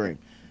on stream.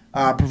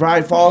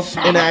 Provide false,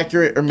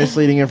 inaccurate, or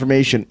misleading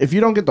information. If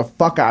you don't get the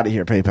fuck out of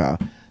here,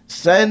 PayPal.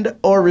 Send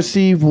or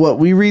receive what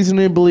we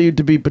reasonably believe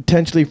to be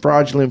potentially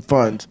fraudulent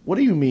funds. What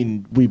do you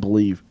mean we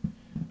believe?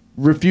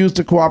 Refuse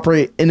to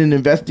cooperate in an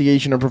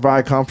investigation or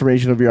provide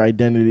confirmation of your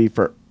identity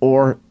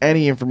or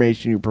any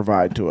information you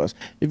provide to us.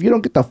 If you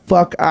don't get the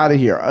fuck out of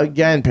here,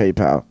 again,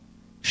 PayPal,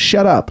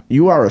 shut up.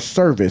 You are a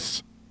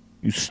service,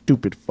 you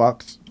stupid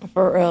fucks.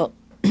 For real.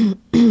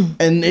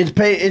 And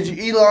it's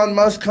Elon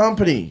Musk's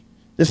company.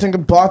 This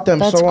nigga bought them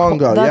so long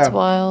ago. That's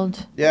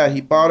wild. Yeah,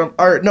 he bought them.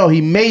 Or no,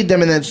 he made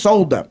them and then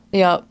sold them.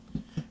 Yep.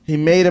 He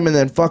made them and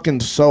then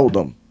fucking sold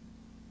them.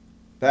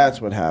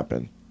 That's what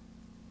happened.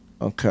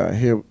 Okay,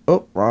 here.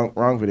 Oh,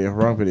 wrong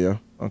video.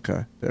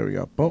 Okay, there we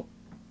go. Boom.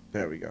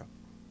 There we go.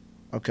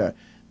 Okay,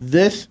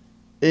 this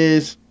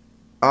is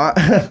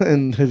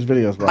in his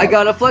videos. Wrong. I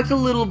gotta flex a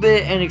little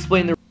bit and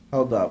explain the.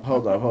 Hold up.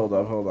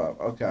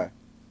 Okay,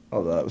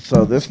 hold up.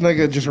 So this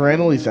nigga just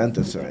randomly sent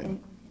this to me.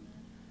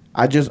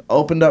 I just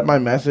opened up my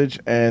message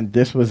and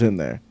this was in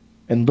there.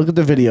 And look at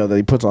the video that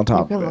he puts on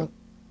top of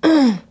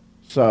it.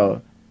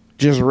 So,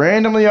 just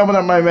randomly open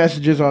up my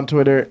messages on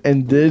Twitter,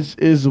 and this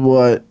is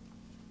what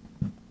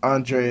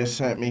Andreas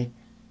sent me.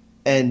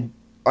 And,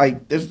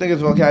 like, this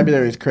nigga's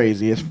vocabulary is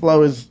crazy. His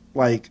flow is,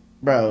 like,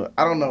 bro,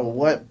 I don't know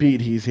what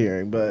beat he's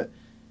hearing, but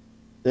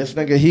this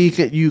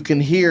nigga, you can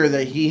hear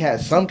that he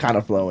has some kind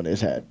of flow in his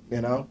head,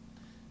 you know?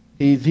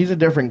 He's a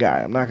different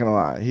guy, I'm not gonna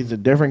lie. He's a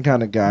different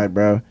kind of guy,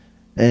 bro.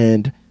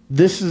 And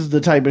this is the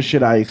type of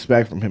shit I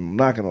expect from him, I'm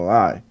not gonna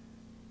lie.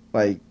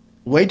 Like,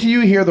 wait till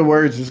you hear the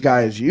words this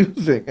guy is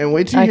using, and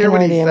wait till you hear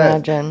what he says.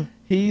 Imagine.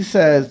 He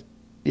says,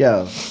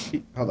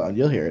 hold on,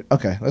 you'll hear it.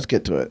 Okay, let's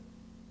get to it.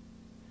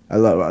 I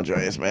love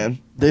Andreas, man.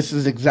 This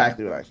is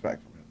exactly what I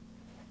expect from him.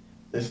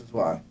 This is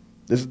why.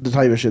 This is the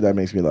type of shit that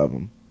makes me love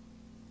him.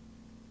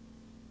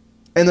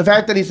 And the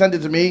fact that he sent it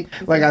to me,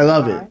 like, I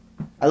love it.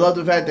 I love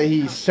the fact that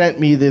he sent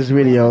me this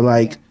video,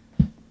 like,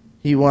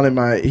 he wanted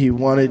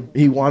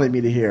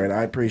me to hear it.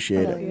 I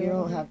appreciate it. You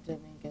don't have to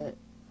make it.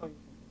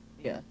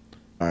 Yeah.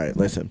 All right,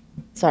 listen.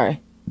 Sorry.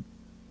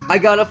 I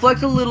gotta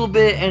flex a little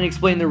bit and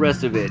explain the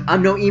rest of it.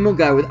 I'm no emo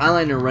guy with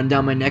eyeliner run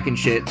down my neck and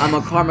shit. I'm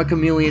a karma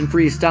chameleon,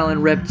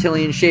 freestyling,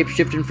 reptilian,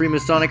 shape-shifting,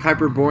 freemasonic,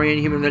 hyperborean,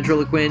 human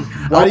ventriloquin.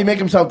 Why do you make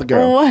himself the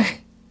girl? What?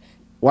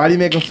 Why do you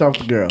make himself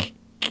the girl?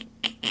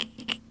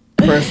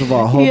 First of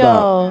all,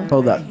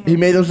 hold up. He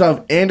made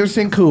himself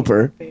Anderson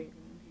Cooper.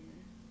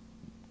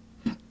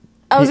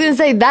 I was gonna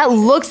say that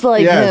looks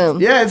like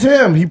him. Yeah, it's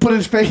him. He put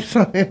his face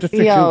on Anderson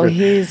Cooper. Yo,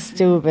 he's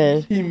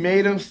stupid. He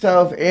made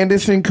himself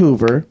Anderson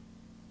Cooper.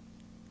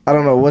 I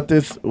don't know what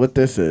this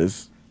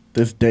is.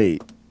 This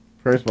date.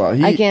 First of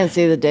all, I can't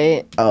see the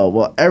date. Oh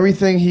well,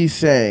 everything he's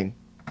saying.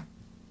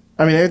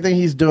 I mean, everything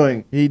he's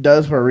doing, he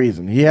does for a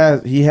reason. He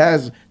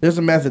has. There's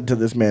a method to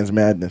this man's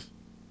madness.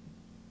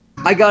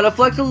 I gotta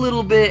flex a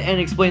little bit and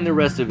explain the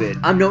rest of it.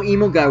 I'm no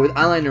emo guy with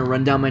eyeliner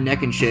run down my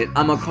neck and shit.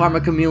 I'm a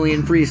karma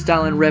chameleon,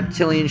 freestyling,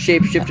 reptilian,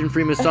 shape-shifting,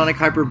 freemasonic,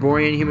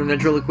 hyperborean, human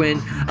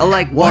ventriloquin. I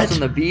like walks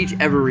on the beach.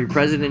 Every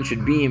president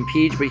should be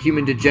impeached, but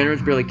human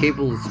degenerates barely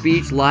capable of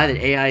speech lie that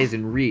AI is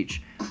in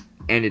reach.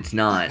 And it's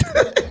not.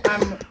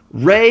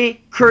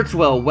 Ray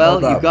Kurzweil,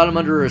 well, you got him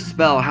under a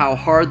spell. How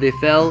hard they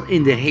fell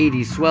into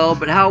Hades swell,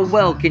 but how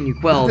well can you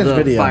quell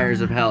the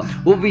fires of hell?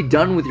 We'll be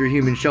done with your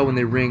human show when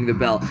they ring the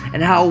bell.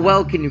 And how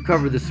well can you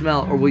cover the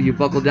smell, or will you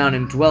buckle down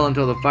and dwell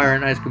until the fire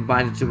and ice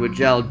combines into a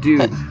gel?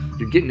 Dude,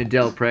 you're getting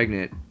Adele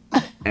pregnant,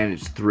 and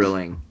it's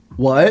thrilling.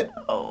 What?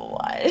 Oh,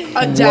 what?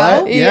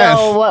 Adele? What? Yes.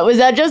 Yo, what was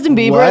that? Justin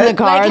Bieber in the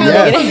car? Like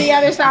hello from the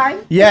other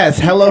side? Yes,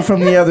 hello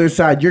from the other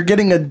side. You're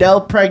getting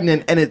Adele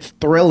pregnant, and it's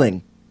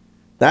thrilling.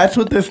 That's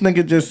what this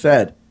nigga just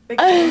said.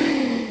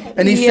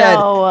 And he said,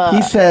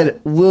 is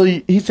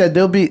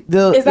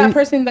that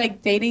person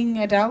like dating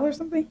Adele or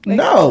something? Like,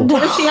 no. What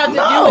does she have to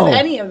do with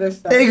any of this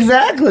stuff?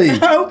 Exactly.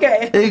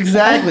 Okay.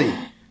 Exactly.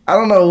 I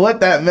don't know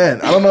what that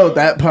meant. I don't know what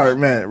that part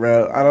meant,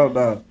 bro. I don't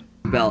know.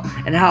 Bell.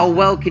 And how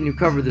well can you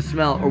cover the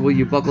smell, or will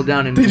you buckle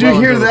down and Did you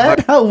hear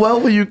that? How well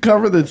will you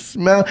cover the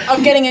smell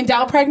of getting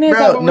Adele pregnant?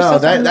 Bro, no,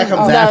 that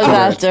comes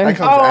after. That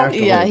comes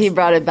afterwards. Yeah, he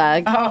brought it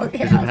back. Oh,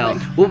 okay.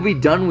 We'll be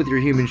done with your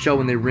human show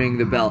when they ring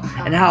the bell.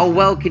 And how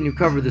well can you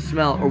cover the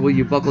smell, or will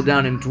you buckle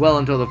down and dwell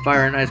until the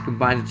fire and ice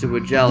combines into a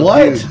gel?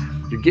 What? Dude,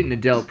 you're getting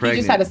Adele pregnant. He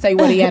just had to say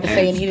what he had to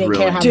say, and he didn't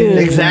care how.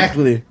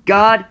 Exactly.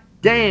 God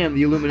damn,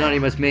 the Illuminati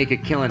must make a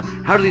killing.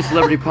 How do these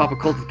celebrity pop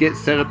occultists get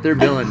set up their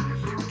billing?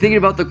 Thinking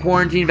about the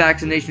quarantine,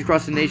 vaccinations,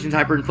 across the nations,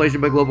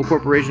 hyperinflation by global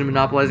corporations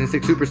monopolizing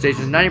 6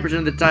 superstations. 90%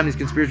 of the time, these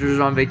conspirators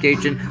are on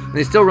vacation, and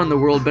they still run the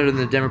world better than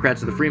the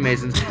Democrats or the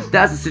Freemasons.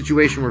 That's the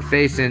situation we're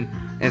facing,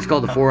 and it's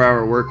called the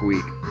 4-hour work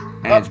week,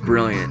 and it's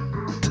brilliant.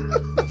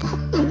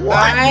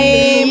 What?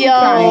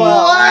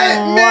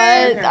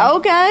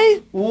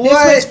 Okay. What?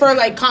 This was for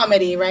like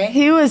comedy, right?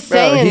 He was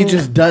saying he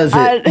just does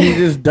it. He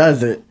just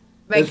does it.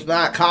 Like, it's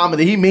not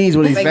comedy. He means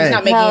what he's saying. He's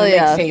not making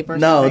a mixtape or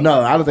something.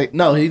 No, I don't think.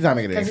 No, he's not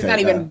making a mixtape. Because he's not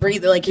even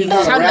breathing. Like he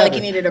sounded like he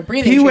needed a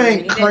breathing. He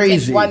went crazy. He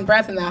didn't take one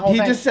breath in that whole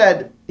thing. He just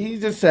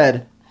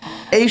said,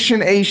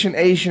 Asian. He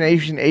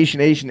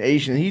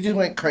just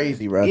went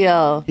crazy, bro.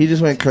 Yo. He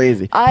just went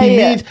crazy. He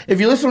means, if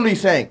you listen to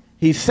what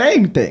he's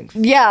saying things.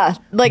 Yeah,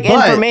 like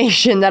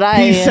information that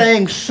He's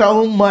saying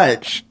so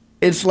much.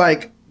 It's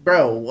like,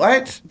 bro,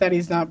 what? That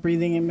he's not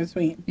breathing in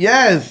between.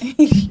 Yes.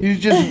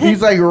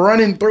 he's like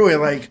running through it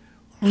like,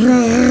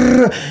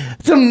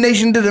 some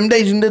nation to them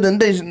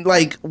nation.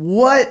 Like,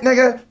 what,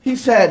 nigga? He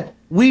said,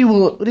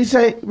 what did he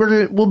say?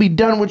 We'll be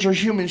done with your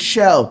human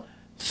shell.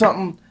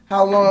 Something,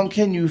 how long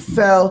can you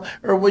fell?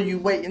 Or will you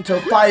wait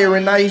until fire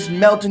and ice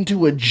melt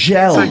into a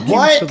gel? Thank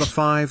you for the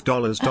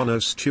 $5 Dono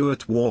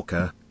Stuart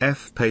Walker,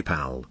 F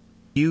PayPal.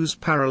 Use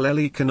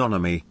Parallel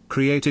Economy,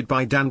 created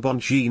by Dan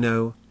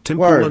Bongino.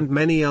 Timple and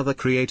many other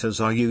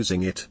creators are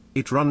using it.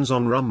 It runs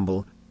on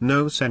Rumble,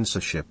 no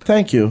censorship.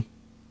 Thank you.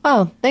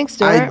 Oh, thanks,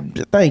 Stuart.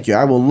 Thank you.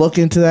 I will look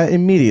into that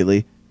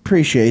immediately.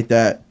 Appreciate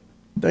that.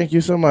 Thank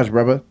you so much,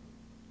 brother.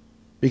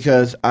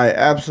 Because I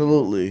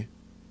absolutely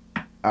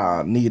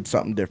need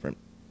something different.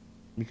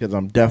 Because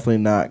I'm definitely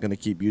not going to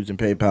keep using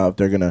PayPal if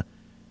they're going to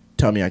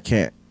tell me I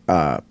can't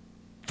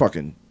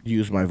fucking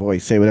use my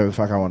voice, say whatever the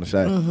fuck I want to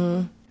say.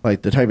 Mm-hmm.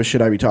 Like the type of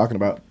shit I be talking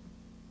about.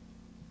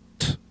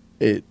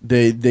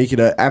 They could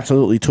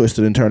absolutely twist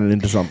it and turn it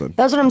into something.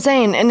 That's what I'm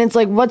saying, and it's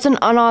like, what's an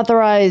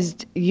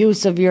unauthorized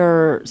use of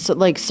your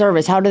like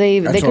service? How do they?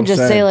 They could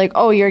just say like,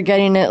 oh, you're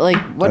getting it.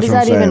 Like, what does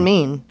that even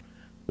mean?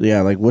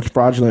 Yeah, like what's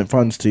fraudulent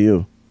funds to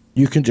you?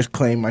 You can just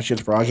claim my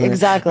shit's fraudulent.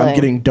 Exactly. I'm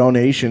getting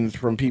donations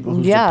from people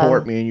who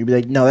support me, and you'd be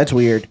like, no, that's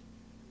weird.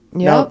 Yep.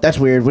 No, that's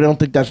weird. We don't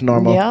think that's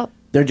normal. Yep.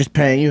 They're just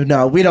paying you.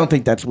 No, we don't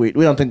think that's weird.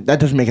 We don't think that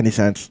doesn't make any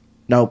sense.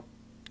 Nope,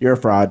 you're a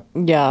fraud.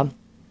 Yeah,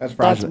 that's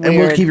fraudulent, and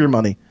we'll keep your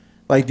money.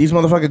 Like, these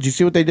motherfuckers, you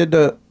see what they did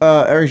to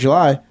Eric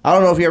July? I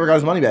don't know if he ever got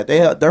his money back.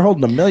 They're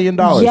holding $1 million.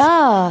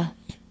 Yeah.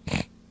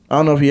 I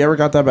don't know if he ever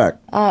got that back.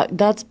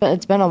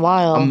 It's been a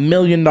while. $1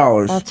 million.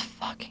 That's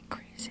fucking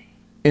crazy.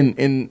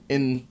 In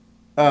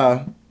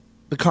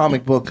the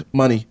comic book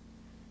money.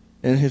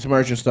 And his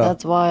merch and stuff.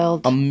 That's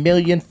wild. $1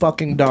 million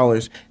fucking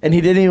dollars. And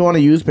he didn't even want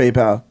to use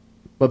PayPal.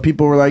 But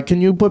people were like,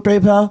 can you put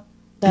PayPal?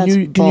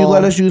 Can you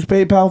let us use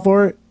PayPal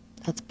for it?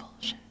 That's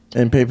bullshit.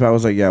 And PayPal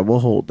was like, yeah, we'll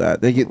hold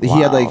that. He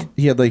had like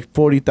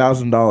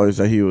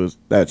 $40,000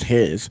 that's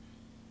his,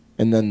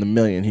 and then the $1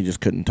 million he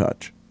just couldn't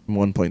touch,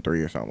 1.3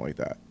 or something like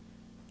that.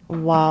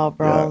 Wow,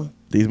 bro. Yeah.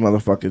 These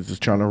motherfuckers is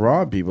trying to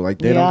rob people. Like,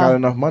 they don't got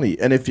enough money,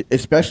 and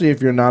especially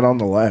if you're not on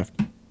the left,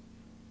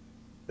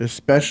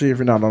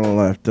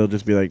 they'll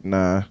just be like,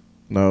 nah,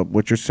 no,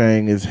 what you're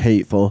saying is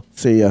hateful.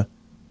 See ya.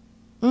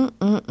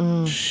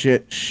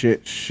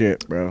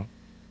 Shit, bro.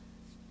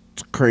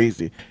 It's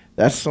crazy.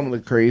 That's some of the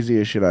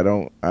craziest shit.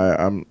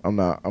 I'm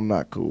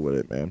not cool with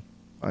it, man.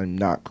 I'm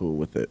not cool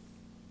with it.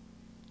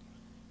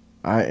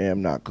 I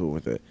am not cool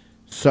with it.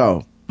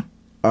 So,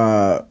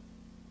 what's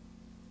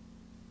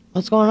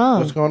going on?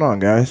 What's going on,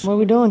 guys? What are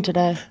we doing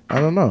today? I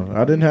don't know.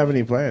 I didn't have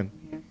any plan.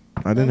 What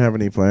do you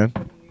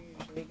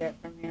usually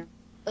get from here?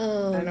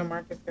 I know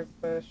Marcus gets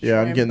the shrimp.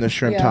 Yeah, I'm getting the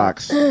shrimp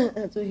tacos.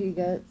 That's what he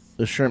gets.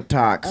 The shrimp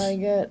tacos. I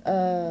get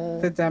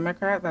the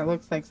Democrat. That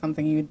looks like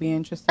something you'd be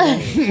interested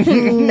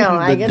in. No,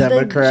 I get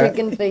Democrat. The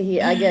chicken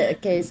fajita. I get a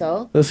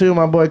queso. Let's see what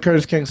my boy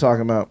Curtis King's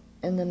talking about.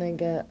 And then I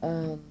get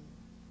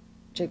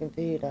chicken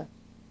fajita.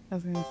 I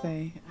was gonna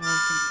say.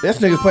 This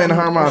nigga's playing the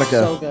harmonica.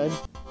 So good.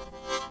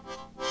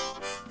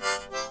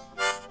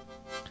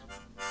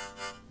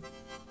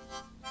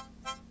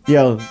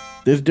 Yo,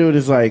 this dude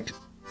is like,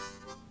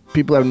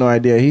 people have no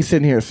idea. He's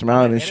sitting here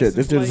smiling and shit.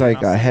 This dude's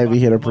like a heavy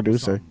hitter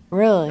producer.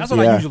 Really? That's what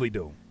I usually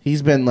do.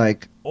 He's been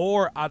like,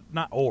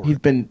 he's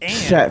been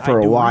set for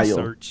a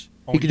while.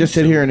 He could just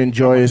sit here and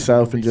enjoy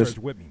himself and just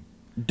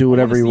do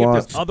whatever he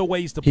wants.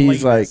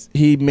 He's like,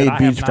 he made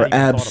beats for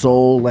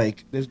Absol.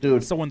 Like, this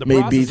dude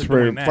made beats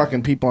for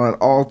fucking people on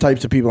all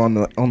types of people on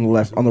the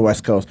left, on the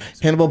West Coast.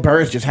 Hannibal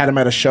Buress just had him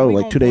at a show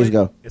like 2 days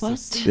ago.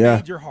 What?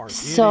 Yeah.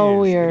 So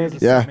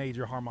weird. Yeah.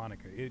 Major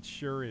harmonica. It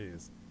sure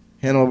is.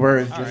 Hannibal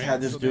Buress just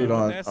had this dude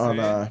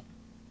on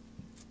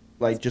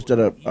like just did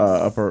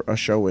a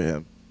show with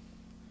him.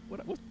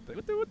 What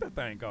that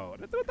thing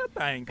called? What that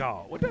thing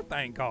called?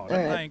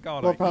 That thing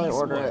called. We'll probably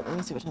order it. Let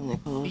me see what time they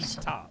close.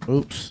 East Top.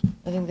 Oops.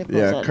 I think they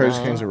close at Curtis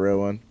 9. King's a real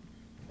one.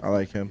 I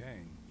like him.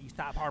 East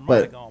Top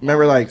But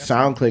remember, like,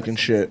 SoundClick and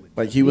shit.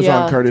 Like, he was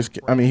on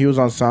he was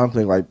on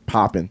SoundClick, like,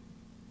 popping.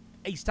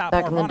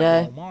 Back in the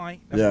day. That's what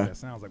that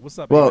sounds like. What's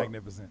up,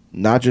 Magnificent?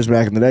 Not just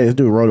back in the day. This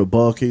dude wrote a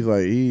book. He's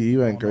like, he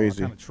went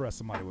crazy. I kind of trust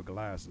somebody with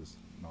glasses.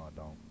 No, I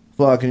don't.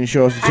 Flawd, can you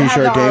show us the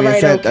t-shirt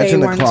Damien sent? That's in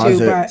the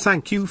closet.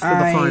 Thank you for the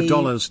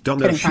 $5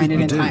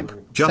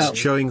 donation. Just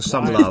showing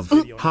some love,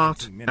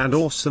 heart, and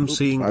awesome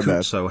seeing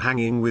Kutso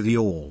hanging with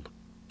y'all.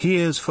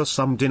 Here's for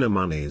some dinner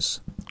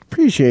monies.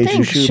 Appreciate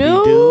Thanks, you,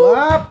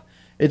 Shooby-Doo.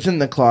 It's in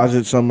the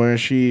closet somewhere.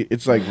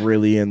 It's like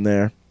really in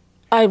there.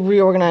 I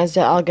reorganized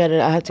it. I'll get it.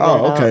 I had to get it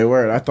out. Okay,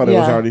 word. I thought it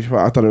was already.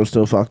 I thought it was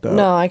still fucked up.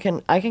 No, I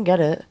can get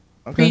it.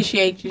 Okay.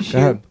 Appreciate you, Go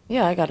ahead.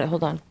 Yeah, I got it.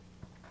 Hold on.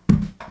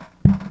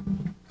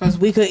 Because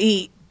we could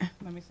eat.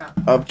 Let me stop.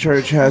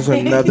 Upchurch has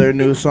another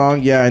new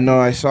song. Yeah, I know.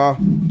 I saw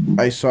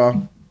that.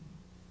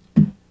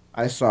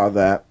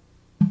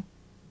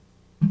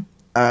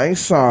 I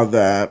saw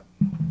that.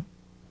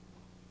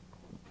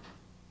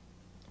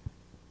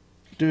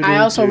 I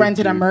also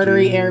rented a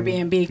murdery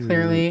Airbnb.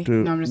 Clearly,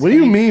 no, I'm just what do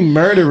you mean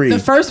murdery? The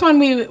first one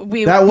we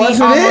almost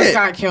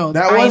got killed.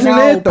 That wasn't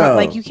it though. But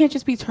like, you can't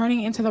just be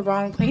turning into the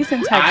wrong place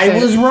in Texas. I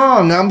was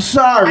wrong. I'm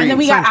sorry. And then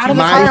we got out of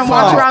the car and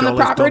walked around the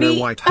property.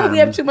 Oh, we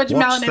have too much melanin for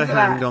that. What's the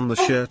hand on the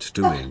shirt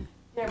doing?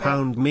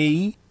 Pound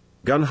me,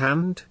 gun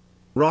hand,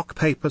 rock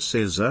paper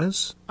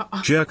scissors,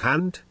 jerk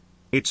hand.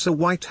 It's a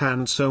white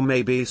hand, so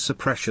maybe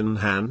suppression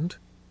hand.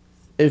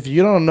 If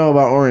you don't know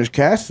about Orange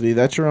Cassidy,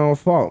 that's your own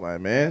fault, my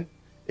man.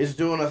 It's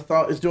doing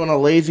a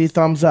lazy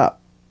thumbs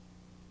up.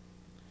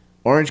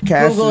 Orange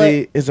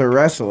Cassidy is a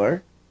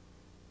wrestler.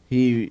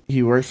 He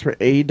works for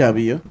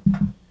AEW,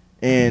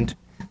 and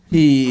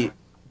he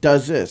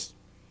does this.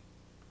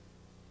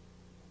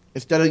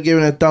 Instead of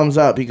giving a thumbs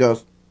up, he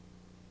goes.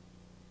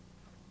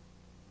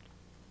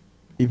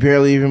 He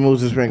barely even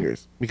moves his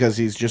fingers because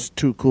he's just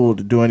too cool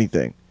to do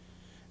anything.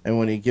 And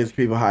when he gives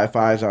people high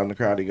fives out in the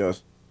crowd, he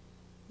goes.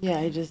 Yeah,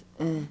 he just.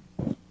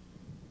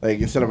 Like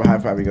instead of a high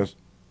five, he goes.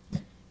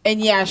 And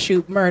yeah,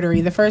 shoot,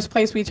 murdery. The first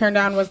place we turned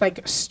down was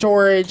like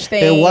storage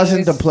things. It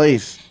wasn't the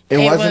place. It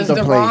wasn't the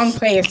place. Wrong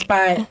place,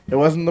 but it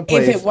wasn't the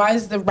place. If it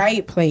was the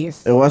right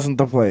place, it wasn't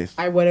the place.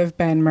 I would have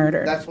been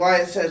murdered. That's why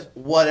it says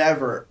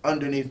whatever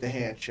underneath the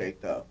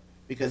handshake, though,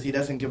 because he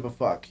doesn't give a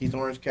fuck. He's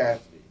Orange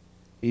Cassidy.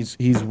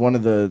 He's one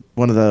of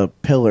the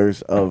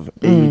pillars of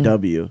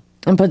AEW.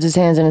 And puts his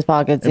hands in his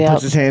pockets. And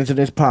puts his hands in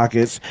his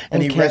pockets,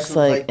 and he wrestles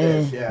like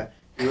this. Yeah.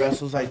 He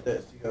wrestles like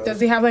this. He goes, does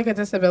he have like a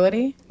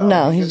disability?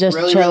 No, he's just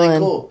really, chilling. really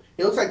cool.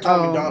 He looks like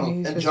Tom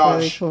McDonald and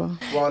Josh. Really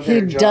cool.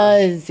 He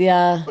does,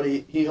 yeah. But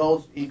he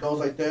goes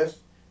like this,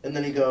 and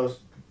then he goes,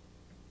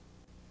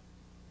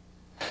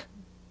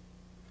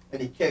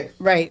 and he kicks.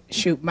 Right.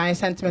 Shoot, my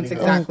sentiments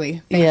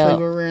exactly. Thankfully,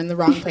 we were in the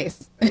wrong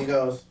place. And he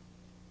goes,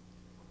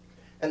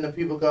 and the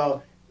people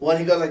go. When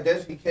he goes like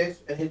this, he kicks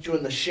and hits you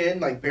in the shin,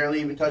 like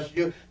barely even touches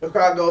you. The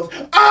crowd goes,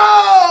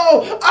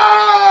 oh,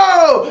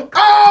 oh,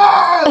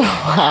 oh,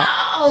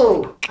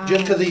 oh,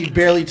 just because he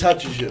barely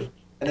touches you.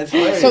 And it's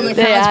hilarious. So the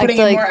crowd's putting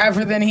in more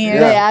effort than he is.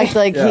 They act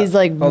like he's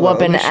like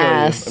whooping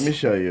ass. Let me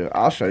show you.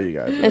 I'll show you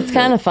guys. It's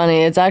kind of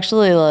funny. It's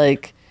actually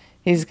like,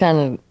 he's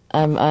kind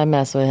of, I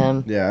mess with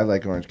him. Yeah, I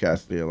like Orange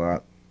Cassidy a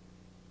lot.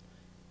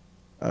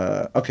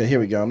 Okay, here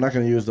we go. I'm not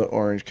going to use the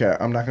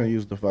I'm not going to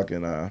use the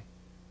fucking,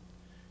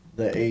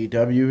 the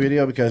AEW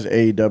video because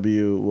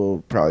AEW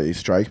will probably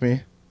strike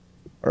me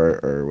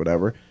or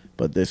whatever,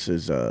 but this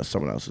is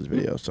someone else's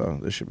video, so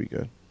this should be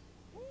good.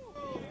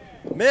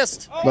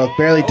 Missed. Look,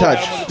 barely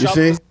touched. You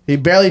see? He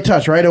barely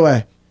touched right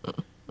away.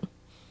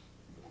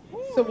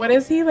 So what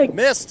is he like?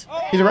 Missed.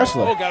 He's a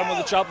wrestler. Oh, got him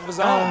with a chop of his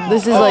own.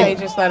 This is like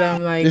just let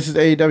him like. This is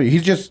AEW.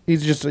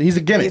 He's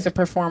a gimmick. He's a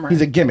performer.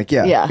 He's a gimmick.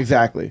 Yeah.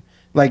 Exactly.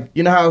 Like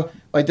you know how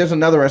like there's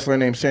another wrestler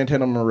named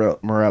Santino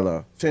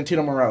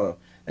Morello.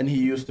 And he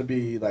used to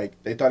be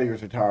like they thought he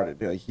was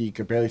retarded. Like he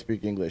could barely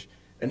speak English.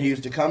 And he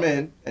used to come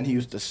in and he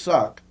used to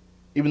suck,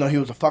 even though he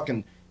was a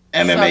fucking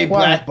MMA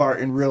black belt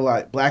in real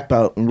life. Black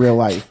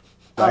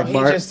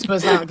Bart. He just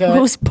was not good.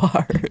 Who's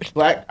Bart?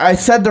 I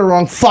said the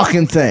wrong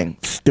fucking thing.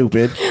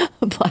 Stupid.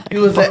 He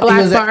was an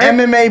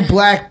MMA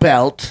black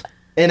belt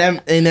in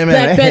MMA.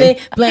 Black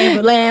Betty,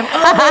 blam.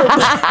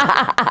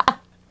 Oh.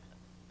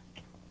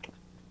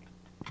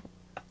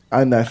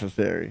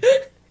 Unnecessary.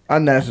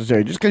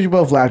 Just because you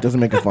both laugh doesn't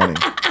make it funny.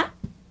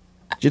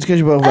 Just because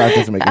you both laugh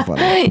doesn't make it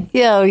funny.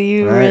 Yo,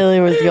 you really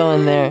was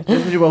going there. Just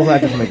because you both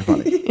laugh doesn't make it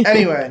funny.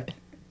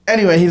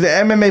 Anyway, he's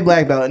an MMA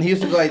black belt, and he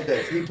used to go like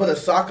this. He put a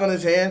sock on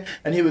his hand,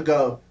 and he would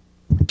go,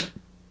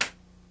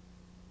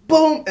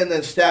 boom, and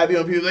then stab you,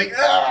 and people would be like,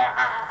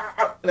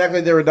 and act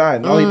like they were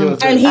dying. All he did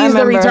was and he's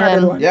the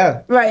retarded one.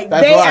 Yeah. Right.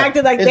 They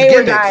acted like they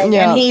were dying,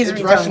 and he's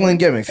retarded. Wrestling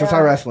gimmicks. That's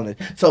how wrestling is.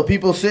 So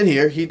people sit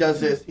here, he does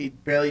this, he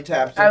barely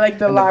taps. I like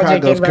the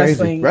logic in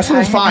wrestling.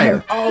 Wrestling's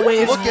fire.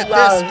 Always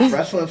loved.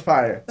 Wrestling's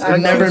fire. It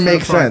never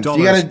makes sense.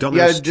 You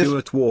gotta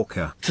just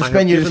Walker.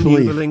 suspend your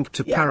disbelief. The link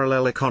to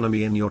Parallel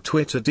Economy in your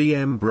Twitter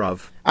DM,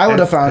 bruv. I would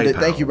have found it.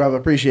 Thank you, brother.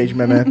 Appreciate you,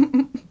 my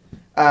man.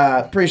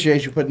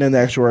 Appreciate you putting in the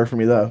extra work for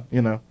me, though.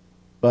 You know,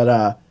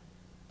 but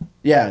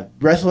yeah,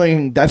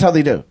 wrestling. That's how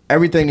they do.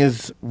 Everything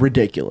is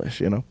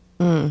ridiculous. You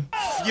know.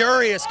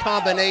 Furious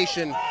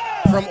combination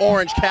from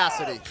Orange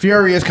Cassidy.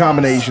 Furious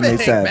combination. They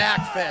said.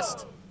 Back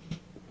fist.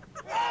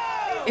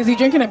 Is he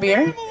drinking a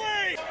beer?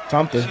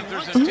 Something.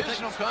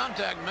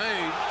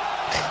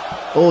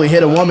 Oh, he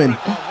hit a woman.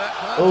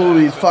 Oh,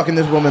 he's fucking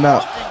this woman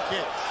up.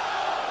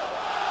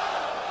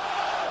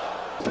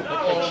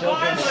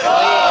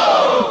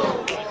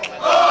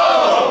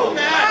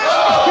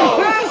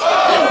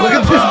 Look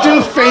at this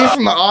dude's face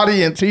in the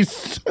audience.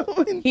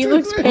 He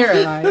looks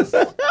paralyzed.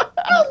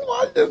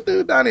 Watch this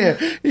dude down here.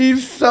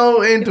 He's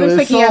so into it.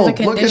 Like he has a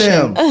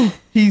condition. Look at him.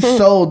 He's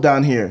sold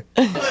down here.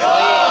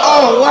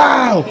 Oh,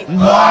 wow.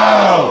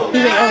 Wow.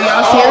 He's like, oh,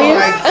 y'all serious?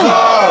 Oh, my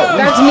God.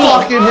 That's me.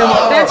 Fucking him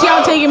up. That's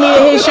y'all taking me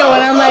to his show,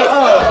 and I'm like,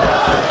 oh.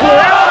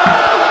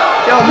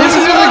 Yo,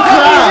 listen to the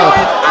crowd.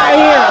 I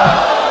hear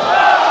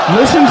him.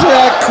 Listen to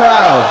that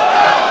crowd.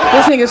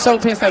 This nigga's so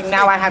pissed, like,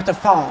 now I have to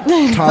fall.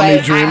 Tommy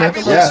like, Dreamer. I have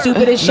to look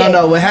stupid as shit.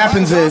 No, what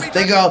happens is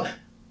they go,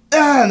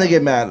 and they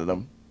get mad at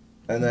him.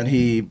 And then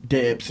he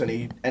dips, and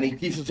he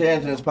keeps his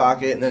hands in his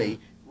pocket, and then he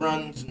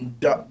runs and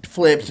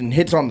flips and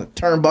hits on the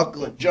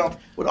turnbuckle and jumps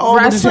with all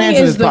of his hands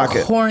in his pocket.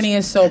 Wrestling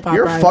is the corniest soap opera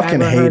You're a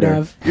fucking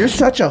hater. You're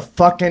such a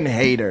fucking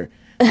hater.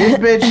 This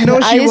bitch, you know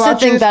what she watches? I used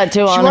to think that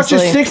too, honestly.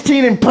 She watches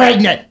 16 and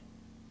Pregnant.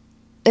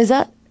 Is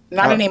that?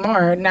 Not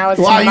anymore. Now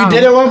it's wow, you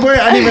did at one point?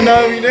 I didn't even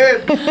know if you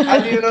did. I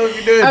didn't even know if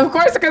you did. Of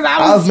course, because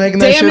I was making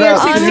that shit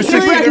up. Honestly,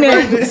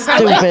 pregnant.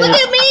 Stupid. Look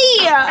at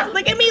me.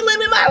 Look at me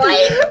living my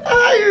life.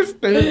 Oh, you're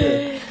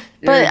stupid.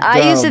 But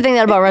I used to think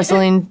that about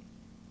wrestling.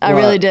 I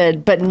really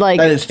did. But like,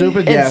 that is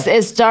stupid.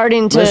 It's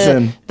starting to.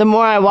 Listen, the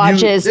more I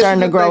watch it, it's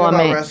starting to grow on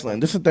me. Wrestling.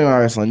 This is the thing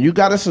about wrestling. You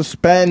got to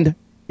suspend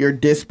your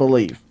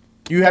disbelief.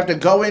 You have to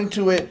go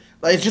into it.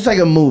 Like, it's just like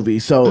a movie.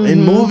 So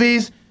in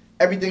movies,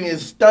 everything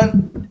is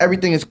stunt.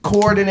 Everything is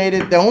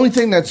coordinated. The only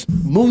thing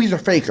movies are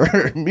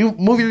faker.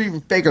 Movies are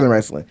even faker than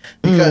wrestling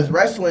because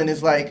wrestling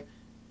is like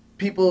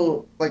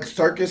people like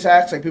circus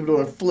acts, like people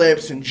doing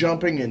flips and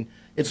jumping, and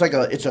it's a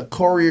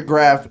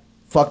choreographed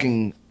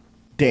fucking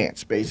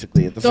dance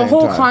basically at the same time. The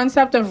whole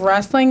concept of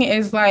wrestling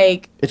is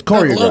like it's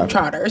choreographed. The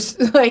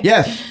Globetrotters. Like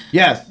yes,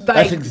 like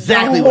that's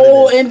exactly the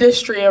whole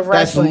industry of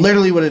wrestling. That's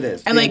literally what it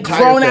is. And like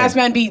grown ass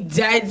men be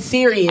dead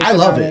serious. I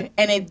love it.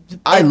 And it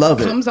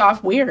comes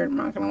off weird. I'm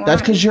not gonna lie.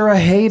 That's because you're a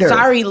hater.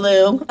 Sorry,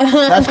 Lou.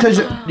 That's because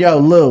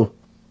Lou.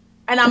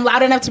 And I'm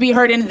loud enough to be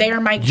heard in their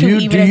mic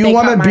too. Do you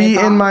want to be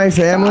in my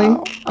family?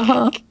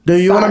 Do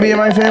you want to be in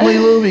my family,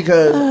 Lou?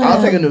 Because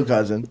I'll take a new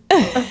cousin.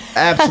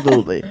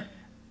 Absolutely.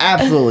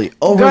 Absolutely.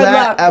 Over Good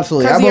that, luck,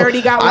 absolutely.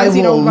 I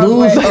will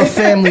lose a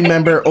family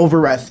member over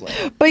wrestling.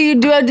 But you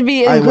do have to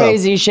be in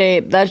crazy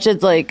shape. That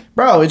shit's like...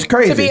 Bro, it's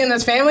crazy. To be in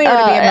this family or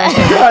to be in that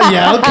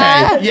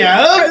family?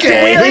 Yeah,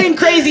 okay. We're in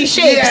crazy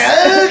shapes.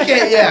 Yeah,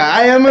 okay. Yeah,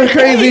 I am a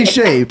crazy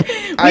shape.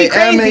 I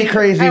am a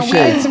crazy shape.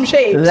 We're in some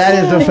shapes.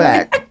 That is a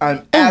fact.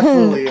 I'm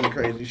absolutely in a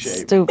crazy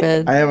shape.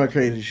 Stupid. I am a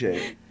crazy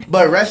shape.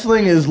 But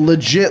wrestling is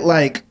legit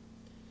like...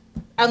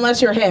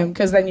 Unless you're him,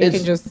 because then you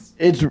can just...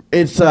 You're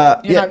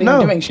not even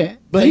doing shit.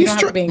 But so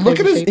he's look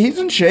at his. He's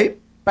in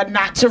shape. But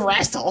not to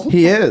wrestle.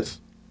 He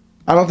is.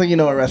 I don't think you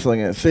know what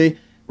wrestling is. See,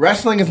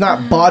 wrestling is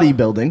not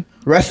bodybuilding.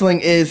 Wrestling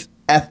is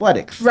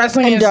athletics.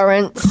 Wrestling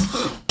endurance.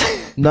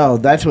 No,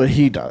 that's what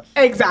he does.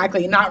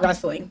 Exactly, not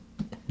wrestling.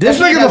 This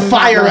nigga's a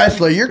fire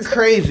wrestler. You're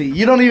crazy.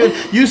 You don't even.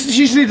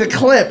 She needs a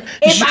clip.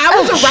 If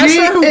I was a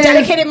wrestler who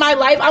dedicated my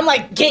life, I'm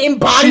like getting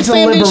body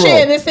slammed and shit,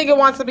 and this nigga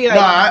wants to be like.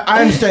 No,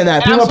 I understand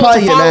that. People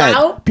probably get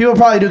mad. People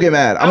probably do get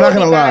mad. I'm not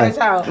gonna lie.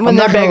 When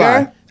they're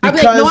bigger. I'd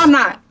be like, no, I'm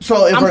not.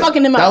 So I'm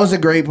fucking him up. That was a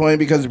great point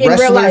because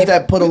wrestlers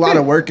that put a lot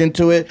of work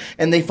into it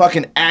and they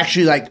fucking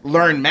actually like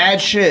learn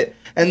mad shit,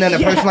 and then a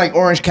person like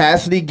Orange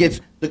Cassidy gets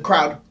the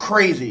crowd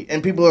crazy,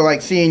 and people are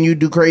like seeing you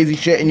do crazy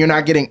shit, and you're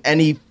not getting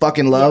any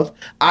fucking love.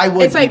 I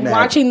would. It's like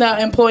watching the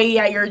employee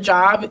at your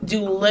job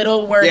do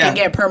little work and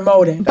get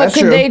promoted. But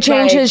could they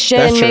change his shit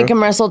and make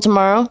him wrestle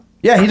tomorrow?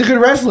 Yeah, he's a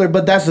good wrestler,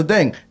 but that's the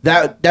thing.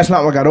 That's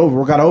not what got over.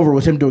 What got over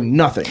was him doing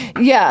nothing.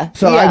 Yeah.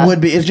 So I would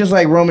be. It's just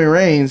like Roman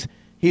Reigns.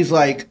 He's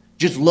like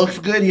just looks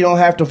good. He don't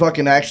have to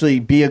fucking actually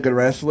be a good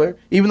wrestler,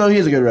 even though he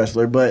is a good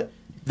wrestler. But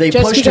they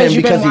pushed him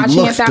because he looks good. Just because you've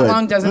been watching it that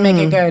long doesn't make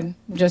it good.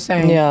 I'm just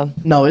saying. Yeah.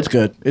 No, it's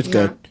good. It's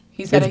good.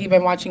 He said he's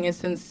been watching it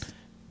since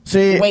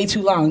way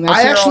too long. That's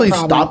I actually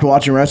stopped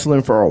watching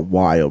wrestling for a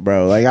while,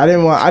 bro. Like I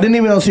didn't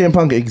even know CM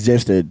Punk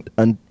existed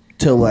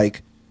until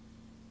like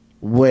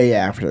way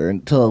after he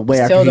did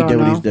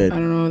what he did. I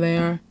don't know who they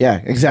are.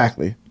 Yeah,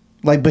 exactly.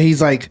 Like, but he's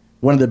like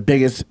one of the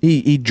biggest.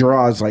 He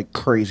draws like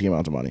crazy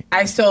amounts of money.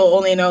 I still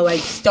only know like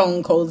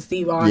Stone Cold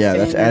Steve Austin. Yeah,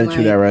 that's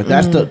Attitude Era.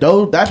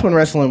 That's when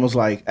wrestling was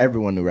like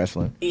everyone knew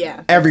wrestling.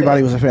 Yeah,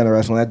 everybody was a fan of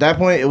wrestling at that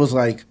point. It was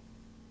like.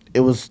 I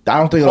don't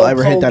think it'll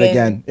ever hit that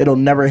again. It'll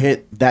never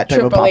hit that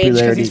type of popularity.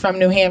 Because he's from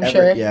New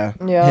Hampshire. Yeah.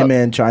 Him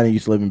and China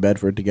used to live in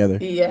Bedford together.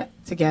 Yeah,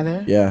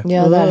 together. Yeah.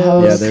 Yeah, that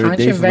helps. Yeah,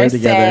 they used to live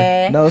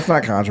together. No, it's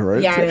not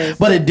controversial. Yeah, it is.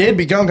 But it did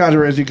become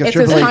controversial because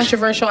It's as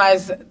controversial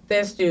as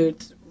this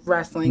dude's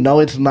wrestling.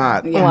 No, it's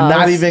not. Yeah. Wow,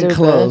 not even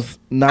close.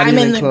 I'm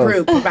in the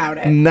group about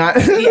it. Not.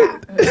 Yeah,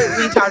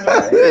 we talked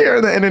about it. You're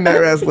in the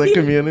internet wrestling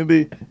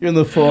community. You're in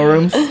the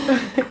forums.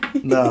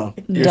 No,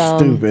 you're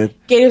stupid.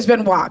 Gator's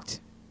been walked.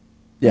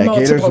 Yeah,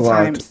 Gator's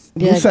times.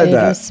 Who said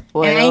that?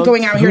 And I ain't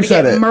going out here to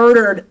get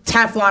murdered,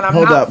 Teflon. I'm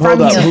not from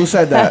here. Hold up. Who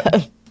said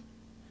that?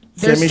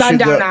 There's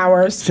sundown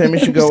hours. Sammy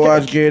should go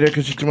watch Gator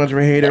because she's too much of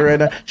a hater right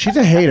now. She's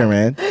a hater,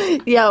 man.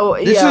 Yeah.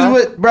 This is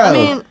what, bro. I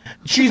mean,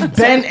 she's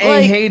been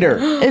a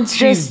hater.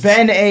 She's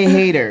been a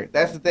hater.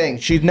 That's the thing.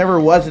 She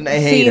never wasn't a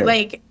hater. See,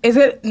 like, is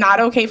it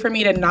not okay for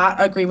me to not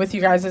agree with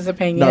you guys'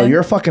 opinion? No, you're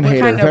a fucking hater.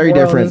 Kind of very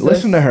different.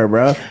 Listen to her,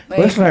 bro.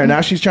 Listen to her.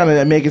 Now she's trying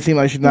to make it seem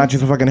like she's not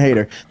just a fucking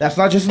hater. That's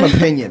not just an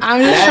opinion.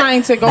 I'm just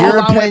trying to go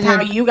along with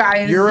how you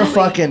guys. You're a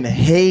fucking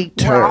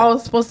hater. We're all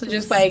supposed to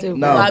just like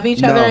love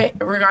each other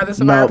regardless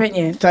of our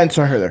opinion.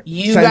 Censor her.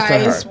 You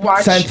guys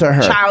watch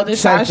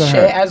childish ass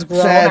shit as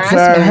grown ass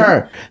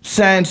men.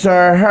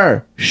 Censor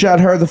her.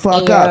 Shut her the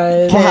fuck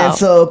up.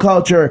 Cancel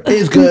culture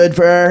is good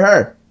for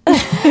her.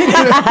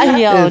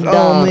 It's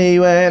only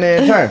when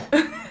it's her.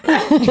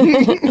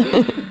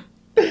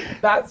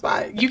 That's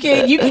fine. You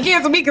can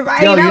cancel me because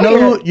I ain't out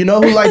here. You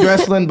know who liked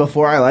wrestling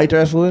before I liked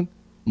wrestling?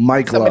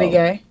 Mike Lowe. Somebody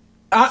gay.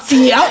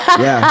 Yep.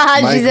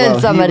 Yeah. She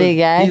said somebody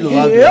gay. He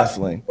loved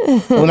wrestling.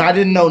 When I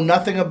didn't know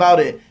nothing about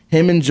it,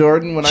 him and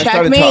Jordan, when I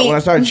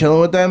started chilling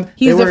with them,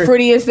 he's the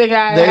fruitiest nigga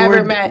I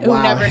ever met who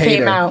never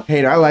came out.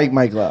 Hater. I like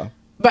Mike Lowe.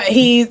 But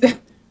he's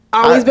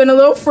always been a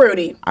little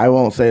fruity. I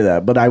won't say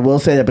that, but I will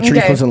say that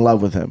Patrice was in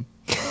love with him.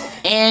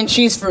 And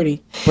she's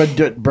fruity.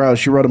 But bro,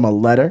 she wrote him a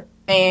letter.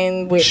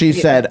 And she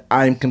said,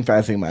 "I'm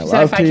confessing my love to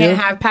you. If I can't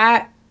have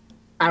Pat,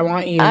 I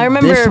want you." I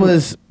remember this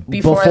was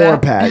before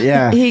Pat.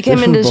 Yeah, he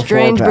came into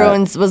Strange Bro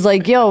and was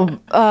like, "Yo,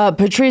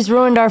 Patrice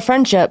ruined our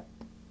friendship."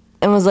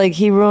 and was like,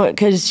 he ruined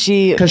because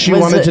she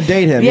wanted to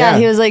date him. Yeah,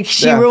 he was like,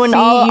 she ruined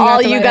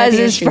all you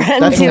guys'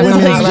 friends. He was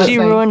like, she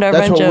ruined our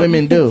friendship. That's what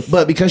women do.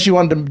 But because she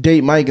wanted to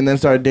date Mike and then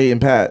started dating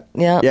Pat,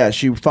 yeah,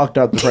 she fucked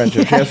up the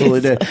friendship. She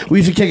absolutely did. We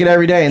used to kick it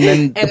every day, and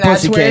then the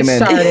pussy came in.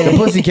 The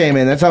pussy came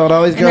in. That's how it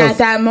always goes. And at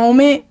that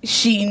moment,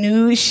 she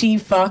knew she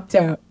fucked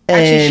up.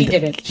 Actually, she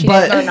didn't. She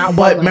didn't learn out.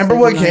 But remember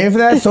what came for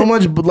that? So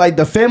much, like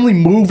the family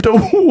moved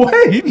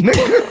away.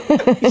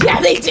 Nigga. Yeah,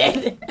 they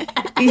did.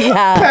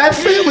 Yeah,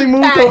 Pat's family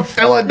moved to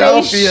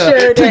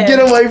Philadelphia to get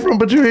away from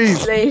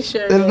Patrice. They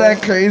sure Isn't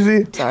that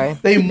crazy? Sorry.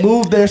 They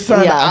moved their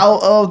son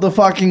out of the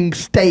fucking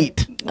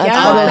state.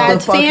 Out of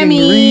the fucking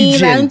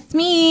region. That's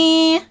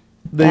me.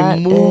 They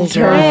moved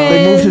her.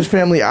 They moved his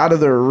family out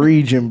of their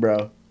region,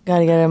 bro.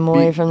 Gotta get him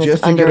away from this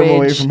just to underage. Get him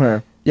away from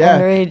her.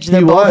 Yeah, underage.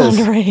 He was.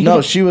 Underage. No,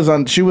 she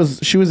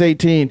was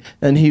 18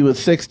 and he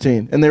was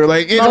 16, and they were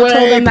like, I told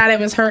him that it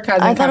was her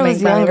cousin. I thought it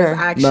was younger.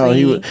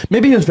 No,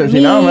 maybe he was 15.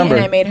 I don't remember.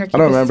 And I made her keep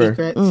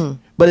secret.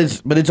 But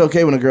it's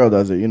okay when a girl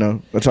does it. You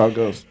know, that's how it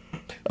goes.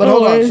 But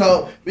hold on.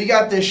 So we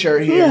got this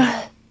shirt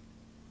here.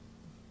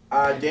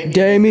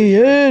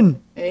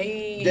 Damien.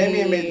 Hey.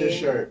 Damien made this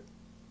shirt.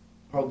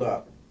 Hold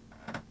up.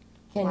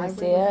 Can you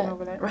see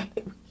it?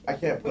 I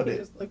can't put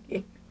it.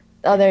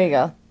 Oh, there you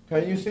go.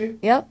 Can you see?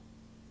 Yep.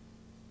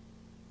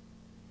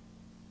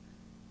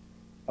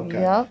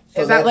 Okay. Yep.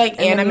 So is that like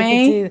anime?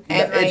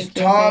 It's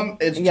Tom.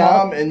 It's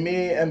Tom and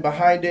me, and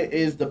behind it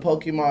is the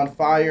Pokemon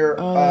Fire.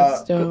 Oh,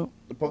 that's dope.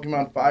 The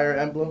Pokemon Fire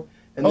emblem.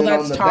 And then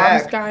that's on the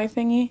Tom's back, guy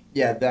thingy.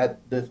 Yeah,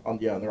 this on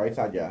the right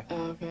side. Yeah.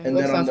 Oh, okay. And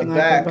then on the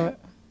back.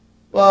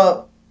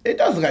 Well, it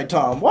does look like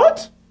Tom.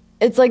 What?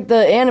 It's like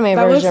the anime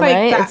version, like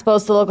right? It's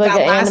supposed to look like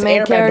an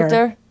anime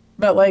character.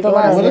 But like,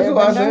 what is the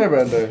last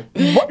Airbender?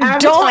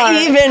 Don't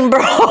even,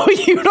 bro.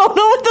 You don't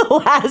know what the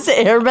last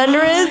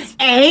Airbender is?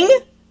 Aang?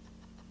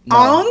 No.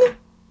 Ong?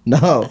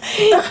 No.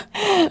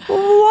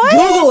 What?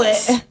 Google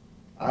it.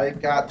 I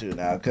got to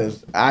now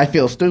because I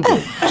feel stupid.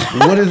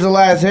 What is the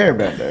last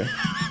Airbender?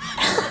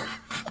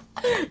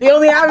 The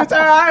only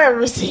Avatar I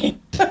ever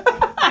seen.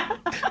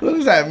 What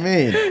does that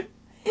mean?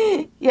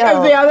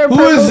 Yeah.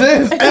 Who is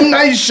this? M.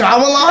 Night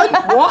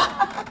Shyamalan?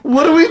 What?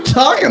 What are we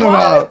talking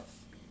about?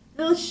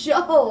 The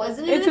show,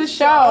 isn't it? It's a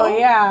show,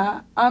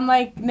 yeah. On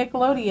like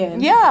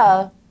Nickelodeon.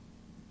 Yeah.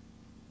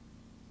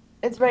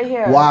 It's right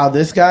here. Wow,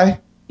 this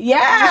guy?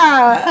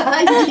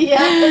 Yeah.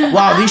 Yeah.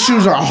 Wow, these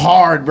shoes are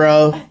hard,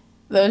 bro.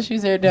 Those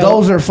shoes are dope.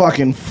 Those are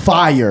fucking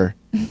fire.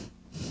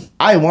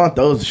 I want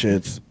those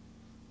shits.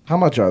 How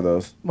much are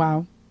those?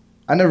 Wow.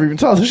 I never even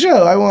saw the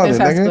show. I want this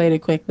it, nigga.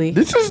 escalated quickly.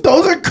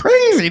 Those are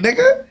crazy,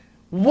 nigga.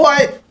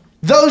 What?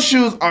 Those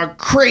shoes are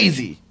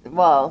crazy.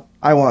 Whoa.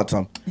 I want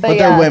some. But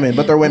they're women.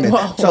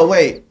 Whoa. So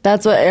wait.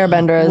 That's what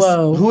Airbender is.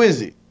 Whoa. Who is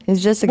he?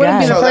 He's just a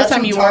Wouldn't guy. be the first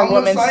time you wore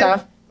women's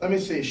stuff. Let me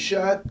see.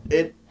 No,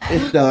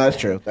 that's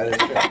true. That is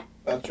true.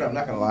 That's true. I'm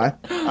not gonna lie.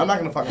 I'm not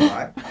gonna fucking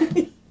lie.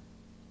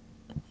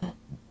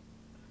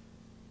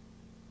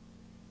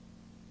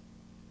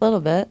 A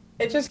little bit.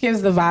 It just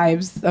gives the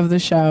vibes of the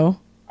show.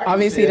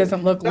 Obviously, it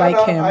doesn't look like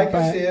him. I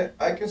can see it.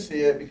 I can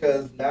see it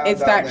because now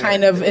it's that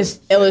kind of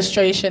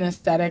illustration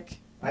aesthetic.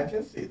 I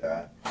can see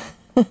that.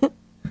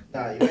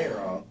 Nah, you ain't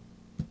wrong.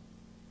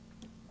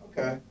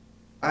 Okay.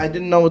 I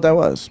didn't know what that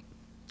was.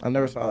 I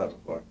never saw that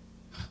before.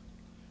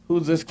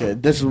 Who's this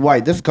kid? This is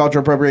white. This is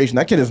cultural appropriation.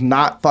 That kid is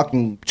not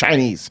fucking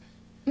Chinese.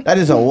 That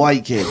is a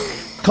white kid.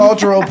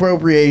 Cultural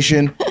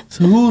appropriation.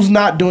 So who's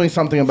not doing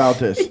something about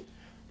this?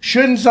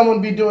 Shouldn't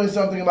someone be doing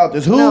something about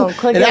this? Who? No,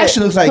 it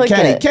actually looks like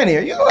Kenny. Kenny,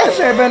 are you the last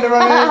Airbender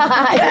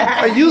right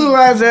here? Are you the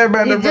last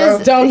Airbender, bro?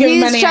 Just don't give him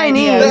He's any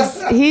Chinese.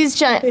 ideas. He's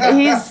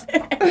Chinese.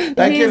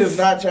 That kid is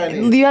not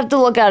Chinese. You have to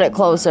look at it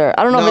closer.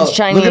 I don't know if it's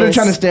Chinese. Look at her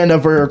trying to stand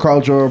up for her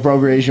cultural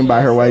appropriation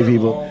by her white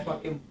people. All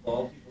fucking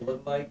bald people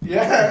look like.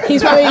 Yeah.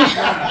 He's probably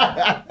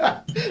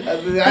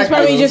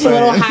just a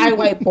little high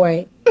white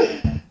boy.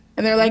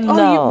 And they're like,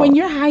 oh, when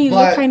you're high, you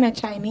look kind of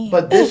Chinese.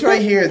 But this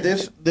right here,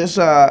 this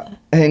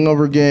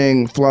Hangover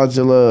Gang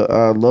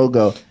Flawdzilla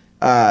logo,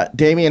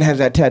 Damien has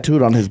that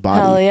tattooed on his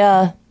body. Hell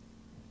yeah.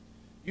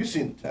 You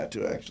seen the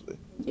tattoo, actually.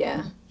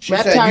 Yeah. She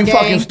said, you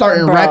fucking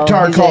starting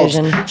Reptar cults.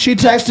 She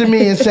texted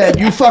me and said,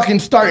 you fucking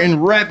starting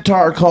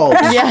Reptar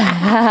cults.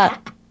 Yeah.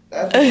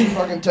 That's what she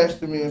fucking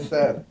texted me and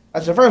said. I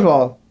said, first of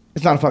all,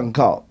 it's not a fucking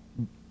cult.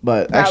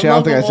 But actually, I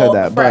don't think I said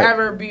that.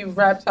 Forever be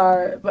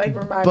Reptar, like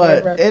remind me but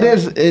of Reptar. it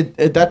is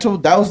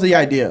that was the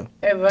idea.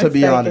 To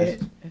be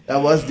honest, that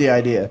was the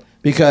idea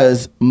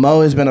because Mo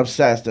has been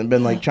obsessed and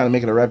been like trying to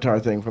make it a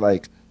Reptar thing for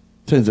like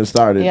since it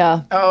started.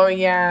 Yeah. Oh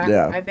yeah.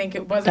 Yeah. I think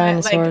it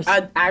wasn't like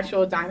an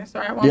actual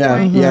dinosaur at one point.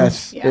 Mm-hmm.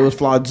 Yes. Yeah. It was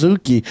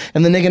Flawdzuki,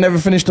 and the nigga never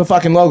finished the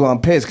fucking logo.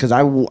 I'm pissed because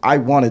I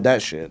wanted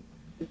that shit.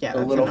 Yeah.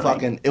 The little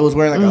fucking. It was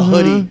wearing like a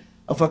hoodie,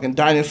 a fucking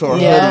dinosaur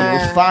hoodie.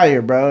 It was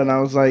fire, bro. And I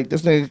was like,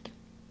 this nigga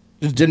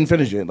just didn't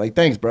finish it. Like,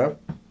 thanks, bro.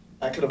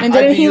 And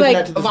didn't he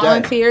like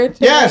volunteer to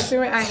do it?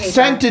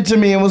 Sent it to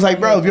me and was like,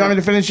 bro, if you want me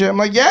to finish it, I'm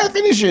like, yeah,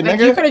 finish it, like,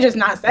 nigga. You could have just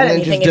not said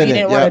anything if you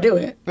didn't want to do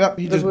it. Yep,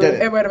 he just did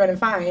it. It would have been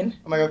fine.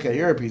 I'm like, okay,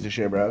 you're a piece of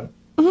shit, bro.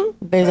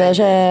 Piece of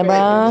shit,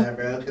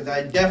 bro. Because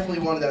I definitely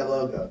wanted that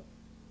logo.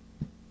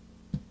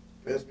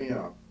 pissed me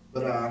off.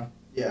 But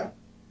yeah.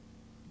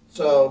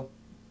 So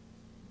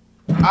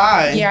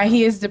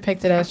he is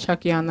depicted as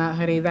Chucky on that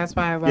hoodie. That's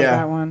why I love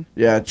that one.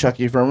 Yeah,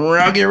 Chucky from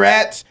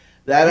Rugrats.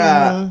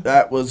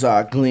 That was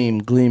Gleam.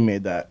 Gleam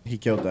made that. He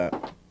killed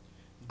that.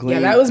 Gleam.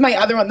 Yeah, that was my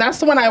other one. That's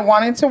the one I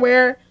wanted to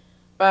wear,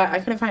 but I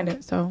couldn't find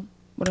it. So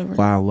whatever.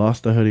 Wow,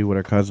 lost the hoodie with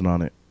her cousin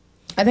on it.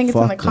 I think it's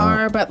in the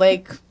car, but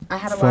like I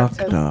had a lot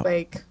to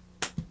like,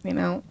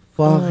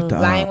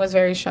 lying was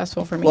very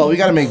stressful for me. Well, we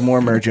got to make more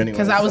merch anyway.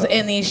 Because I was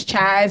in these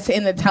chats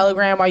in the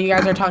Telegram while you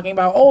guys are talking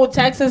about,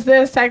 Texas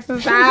this,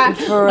 Texas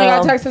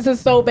that. Texas is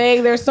so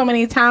big. There's so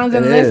many towns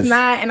and this and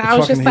that. And I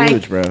was just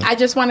like, bro. I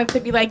just wanted to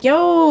be like,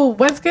 yo,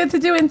 what's good to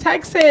do in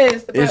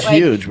Texas? But it's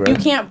huge, bro. You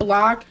can't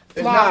block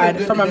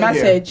Flawd from a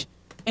message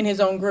in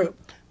his own group.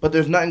 But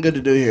there's nothing good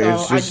to do here.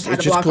 So it's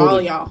just block cool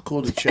all y'all.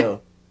 Cool to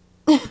chill.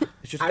 It's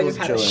just I just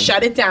had to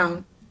shut it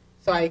down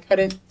so I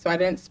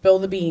didn't spill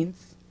the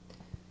beans.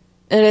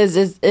 It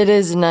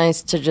is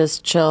nice to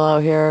just chill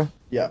out here.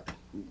 Yeah.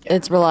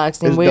 It's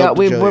relaxing.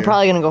 We're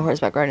probably gonna go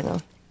horseback riding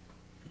though.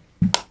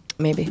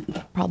 Maybe.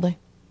 Probably.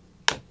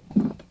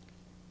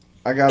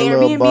 I got a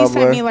Airbnb little bubbler.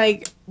 sent me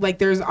like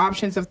there's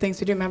options of things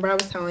to do. Remember I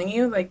was telling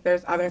you like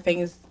there's other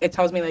things. It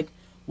tells me like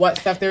what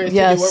stuff there is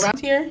to do around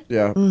here.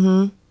 Yeah.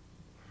 Mm-hmm.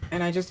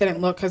 And I just didn't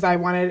look because I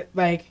wanted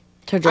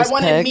I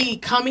wanted me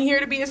coming here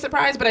to be a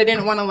surprise, but I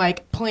didn't want to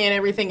like plan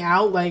everything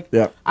out. Like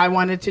I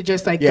wanted to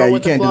just like go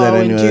with the flow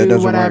and do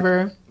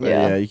whatever.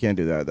 Yeah, you can't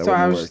do that. So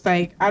I was just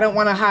like, I don't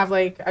want to have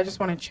I just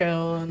want to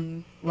chill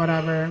and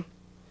whatever.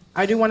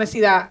 I do want to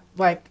see that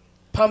like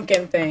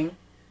pumpkin thing.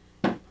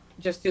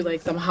 Just do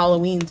like some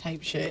Halloween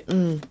type shit.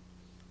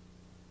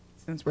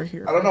 Since we're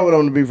here. I don't know what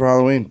I'm gonna be for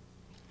Halloween.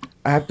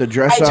 I have to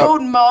dress up. I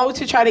told Mo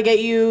to try to get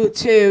you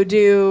to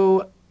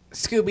do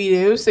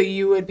Scooby-Doo, so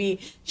you would be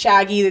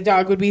Shaggy, the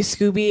dog would be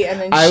Scooby,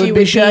 and then she would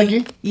be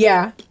Shaggy?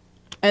 Yeah.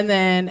 And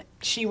then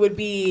she would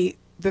be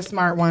the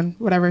smart one,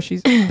 whatever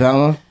she's...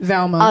 Velma?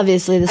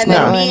 Obviously the smart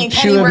one. And then me and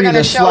Kenny were going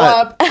to show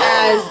up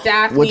as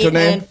Daphne What's her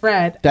name? and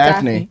Fred.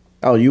 Daphne.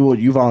 Oh,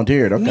 you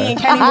volunteered, okay. Me and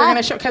Kenny were going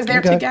to show... Because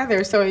they're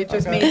together, so it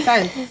just made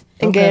sense.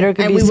 And Gator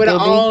could be Scooby. And we would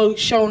have all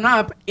shown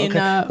up in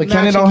a But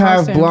Kenny don't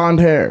have blonde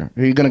hair.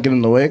 Are you going to get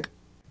in the wig?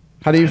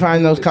 How do you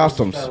find those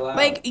costumes?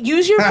 Like,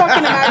 use your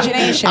fucking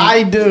imagination.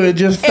 I do. It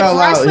just fell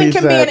out. If wrestling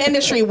can be an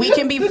industry, we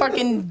can be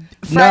fucking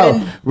Fred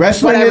No,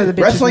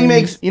 wrestling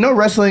makes... You know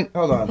wrestling...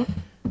 Hold on.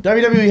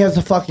 WWE has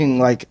the fucking,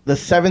 the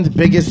 7th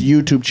biggest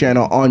YouTube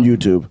channel on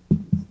YouTube.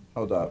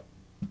 Hold up.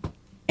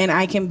 And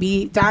I can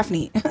be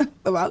Daphne.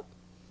 Hello?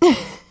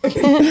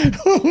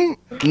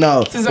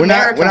 No, we're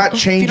not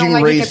changing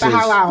races. Get the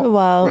hell out.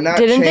 Wow. We're not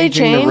Didn't they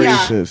change? the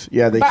races.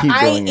 Yeah, they keep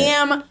doing it. I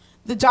am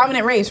the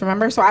dominant race,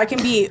 remember? So I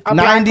can be a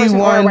black person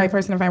or a white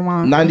person if I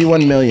want.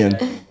 91 million.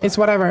 It's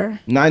whatever.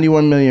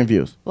 91 million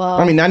views. Wow.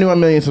 I mean,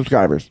 91 million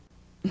subscribers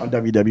on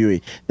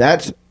WWE.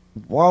 That's...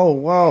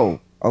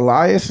 Whoa.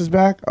 Elias is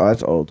back? Oh,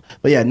 that's old.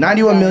 But yeah,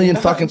 91 million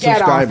fucking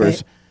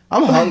subscribers.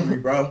 I'm hungry,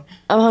 bro.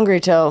 I'm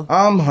hungry, too.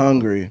 I'm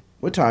hungry.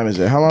 What time is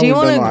it? How long have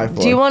we been live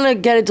for? Do you want to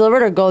get it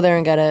delivered or go there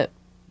and get it?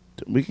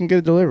 We can get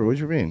it delivered. What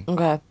you mean?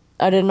 Okay.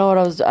 I didn't know if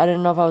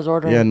I was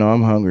ordering. Yeah, no,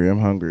 I'm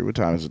hungry. What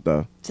time is it,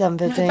 though?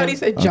 7:15. I thought he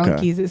said junkies.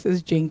 Okay. This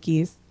is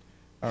jinkies.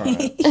 All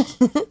right.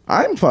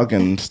 I'm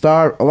fucking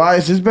starved.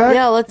 Elias is back?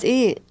 Yeah, let's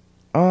eat.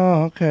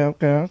 Oh, okay.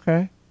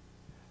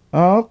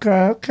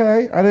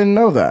 I didn't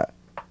know that.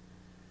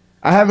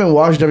 I haven't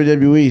watched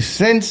WWE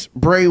since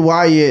Bray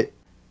Wyatt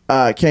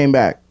came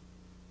back.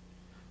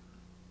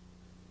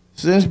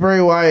 Since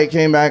Bray Wyatt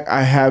came back,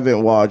 I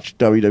haven't watched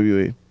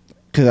WWE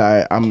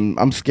because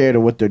I'm scared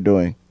of what they're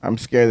doing. I'm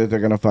scared that they're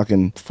gonna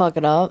fucking fuck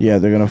it up. Yeah,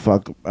 they're gonna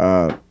fuck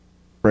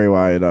Bray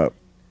Wyatt up.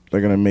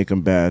 They're gonna make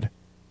him bad.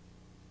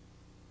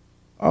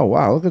 Oh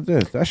wow, look at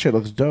this. That shit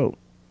looks dope.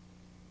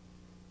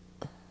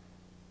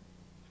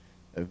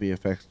 The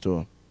VFX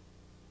tool.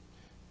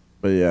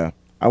 But yeah,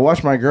 I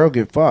watched my girl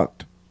get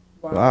fucked.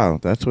 Wow,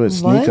 that's what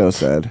Sneeko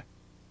said.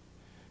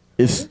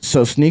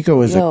 So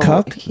Sneeko is a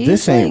cuck?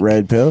 This ain't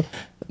red pill.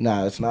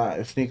 Nah, it's not.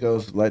 If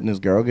Sneeko's letting his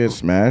girl get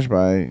smashed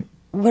by...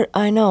 What?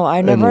 I know.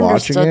 I never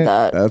understood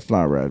that. That's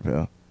not red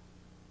pill.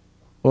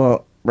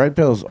 Well, red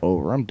pill's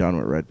over. I'm done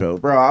with red pill.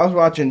 Bro, I was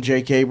watching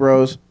JK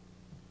Bros.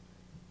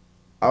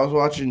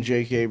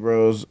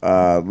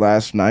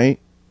 Last night.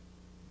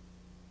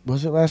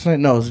 Was it last night?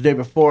 No, it was the day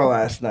before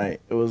last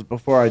night. It was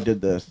before I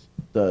did this,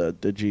 the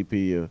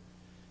GPU.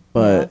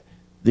 But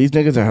these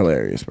niggas are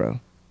hilarious,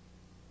 bro.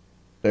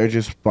 They're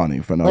just funny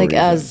for no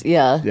reason.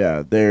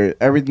 Yeah,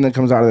 everything that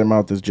comes out of their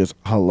mouth is just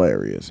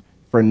hilarious.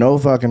 For no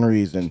fucking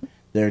reason,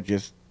 they're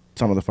just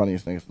some of the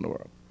funniest things in the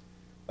world.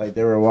 Like,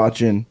 they were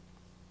watching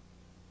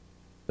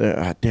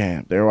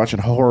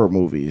horror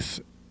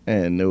movies.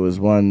 And there was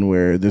one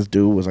where this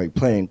dude was,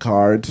 playing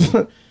cards.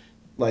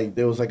 Like,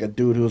 there was, a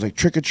dude who was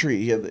trick or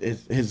treat. He had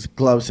his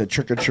glove said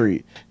trick or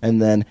treat.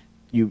 And then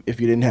if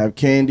you didn't have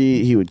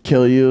candy, he would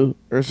kill you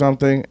or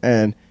something.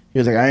 And he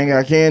was like, I ain't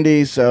got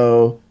candy,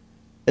 so...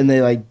 And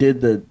they,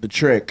 did the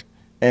trick.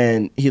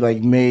 and he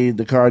like made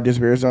the car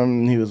disappear or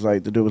something. And he was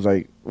like, the dude was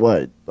like,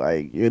 "What?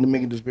 Like you're gonna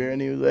make it disappear?"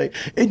 And he was like,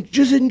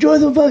 "Just enjoy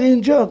the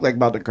fucking joke," like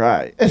about to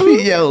cry. And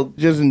he yelled,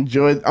 just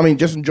enjoy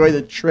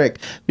the trick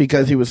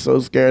because he was so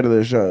scared of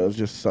the show. It was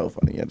just so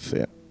funny. You had to see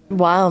it.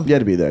 Wow. You had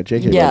to be there.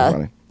 JK was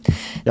funny.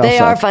 They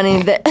are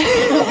funny.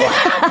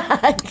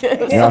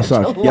 Y'all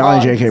suck. Y'all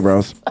ain't JK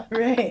bros.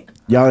 Right.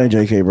 Y'all ain't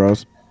JK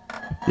bros.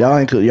 Y'all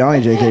ain't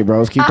JK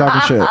bros. Keep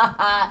talking shit.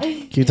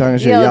 Keep talking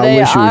shit. Yo, y'all they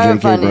wish you were are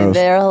JK funny. bros.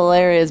 They're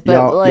hilarious. But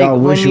y'all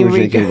wish you were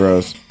JK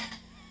bros.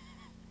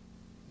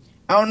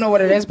 I don't know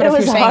what it is, but if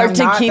you're saying I'm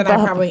not, then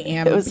I probably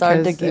am. It was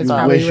hard to keep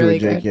up. Wish you were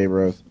JK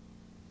bros.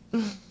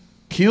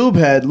 Cube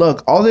head.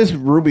 Look, all this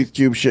Rubik's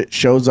Cube shit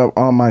shows up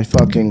on my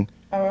fucking.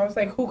 Oh, I was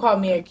like, who called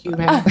me a cube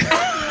head?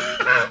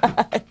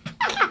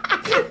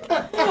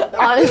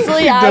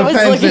 Honestly, I was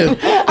looking Who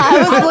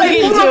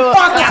the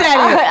fuck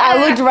said it?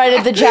 I looked right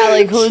at the chat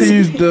like,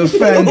 She's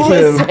defensive.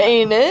 who's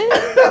saying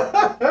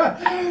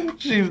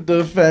it? She's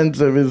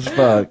defensive as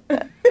fuck.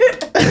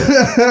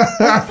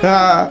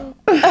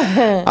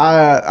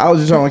 I was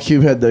just talking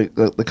about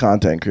Cubehead, the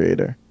content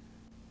creator.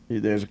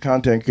 There's a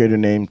content creator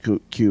named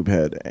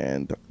Cubehead,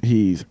 and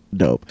he's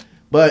dope.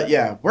 But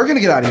yeah, we're gonna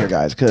get out of here,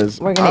 guys,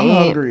 because I'm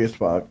hungry as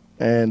fuck,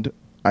 and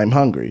I'm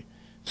hungry.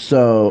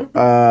 So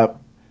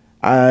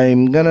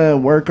I'm gonna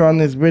work on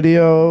this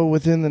video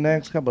within the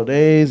next couple of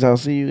days. I'll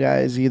see you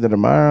guys either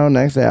tomorrow,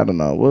 next day. I don't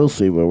know. We'll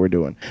see what we're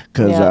doing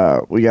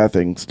because we got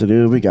things to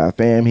do. We got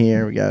fam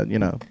here. We got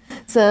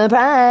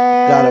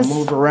surprise. Gotta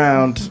move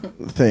around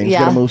things.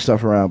 Gotta move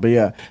stuff around. But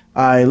yeah,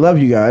 I love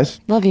you guys.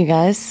 Love you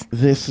guys.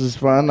 This is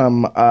fun.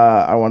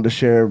 I wanted to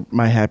share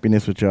my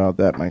happiness with y'all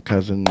that my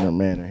cousin and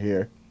man are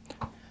here.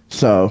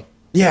 So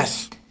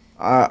yes.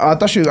 I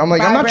thought I'm like,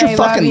 I'm not your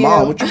fucking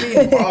mom. What you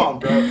mean, mom,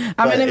 bro?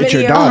 I'm in a it's video.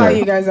 your daughter. I'll call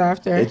you guys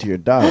after. It's your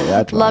daughter.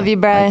 That's love you,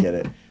 Bray. I get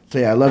it. So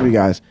yeah, I love you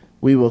guys.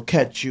 We will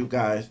catch you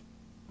guys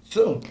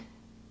soon.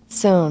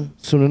 Soon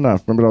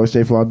enough. Remember to always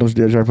stay flawed. Don't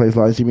try to play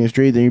flawed. See me in the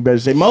street. Then you better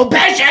say Mo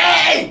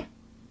Pesci.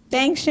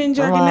 Thanks,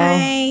 Ginger. Good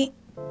night.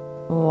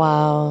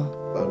 Wow.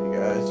 Love you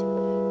guys.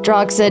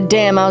 Drock said,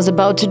 "Damn, I was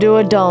about to do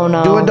a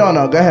dono." Do a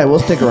dono. Go ahead. We'll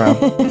stick around.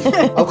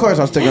 Of course,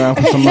 I'll stick around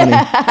for some money.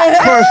 Of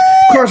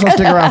course, I'll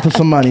stick around for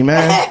some money,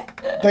 man.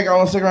 Think I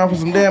want to stick around for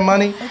some damn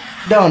money?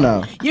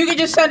 Dono. You can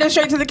just send it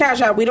straight to the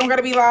Cashapp. We don't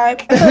gotta be live.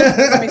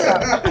 Let me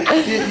stop.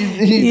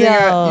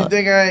 You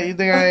think I ain't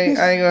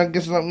gonna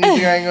get some? You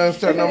think I ain't gonna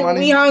accept no money?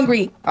 We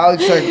hungry. I'll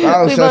accept we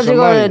about some to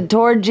money. Go to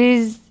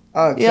Torgy's.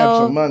 I'll accept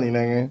some money,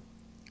 nigga.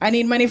 I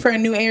need money for a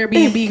new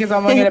Airbnb because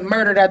I'm gonna get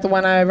murdered at the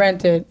one I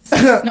rented.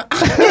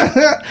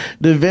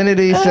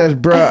 Divinity says,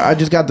 "Bruh, I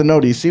just got the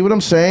notice. See what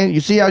I'm saying? You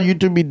see how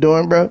YouTube be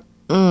doing, bro?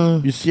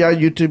 You see how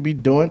YouTube be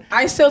doing?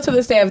 I still to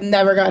this day have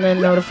never gotten a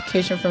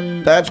notification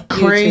from. That's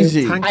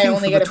crazy. Thank you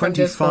for the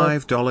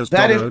 $25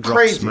 that is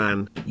crazy, drops,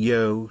 man.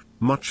 Yo,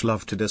 much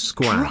love to the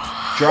squad.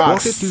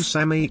 Drops. What it do,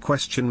 Sammy?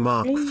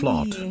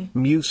 Flawd.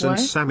 Muse and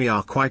Sammy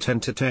are quite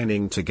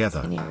entertaining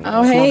together.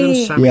 Oh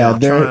hey. And Sammy are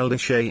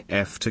childish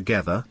AF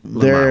together.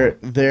 They're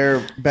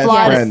best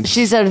friends.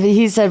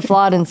 He said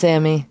Flawd and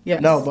Sammy.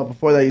 Yes. No, but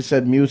before that, he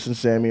said Muse and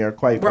Sammy are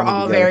quite. We're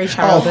all together. very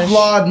childish. Oh,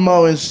 Flawd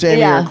Meaux and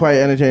Sammy are quite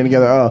entertaining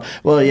together. Oh,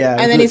 well, yeah.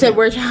 And then he said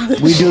we're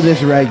childish. We do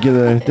this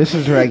regular. This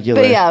is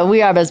regular. But yeah,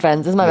 we are best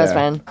friends. This is my best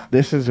friend.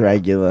 This is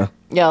regular.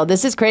 Yo,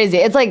 this is crazy.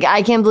 It's like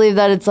I can't believe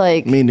that it's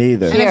like me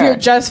neither. And if you're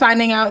just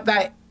finding out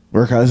that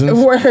we're cousins,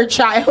 we're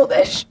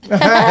childish.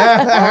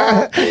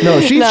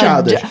 No, she's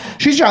childish.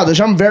 She's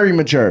childish. I'm very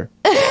mature.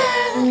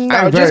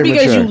 No, just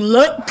because mature. You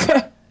look.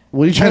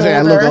 What are you trying to say?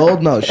 I look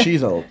old? No,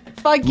 she's old.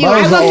 Fuck you.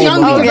 I look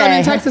young because I'm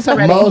in Texas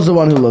already. Mo's the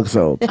one who looks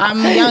old. I'm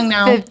young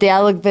now. 50.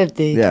 I look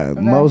 50. Yeah,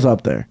 okay. Mo's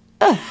up there.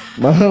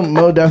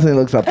 Mo definitely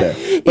looks up there.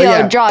 But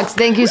yo, Drox,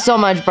 thank you so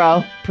much,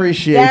 bro.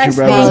 Appreciate you,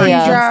 brother.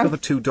 Thank you for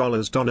the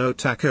 $2 Dono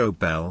Taco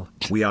Bell.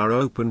 We are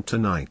open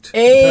tonight.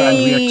 Hey. And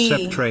we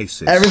accept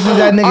traces. Ever since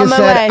that nigga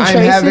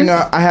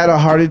said I had a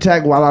heart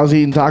attack while I was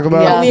eating Taco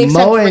Bell,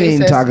 Mo ain't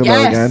eating Taco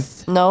Bell again.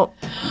 Nope.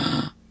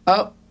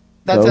 Oh,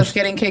 that's us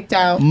getting kicked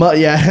out.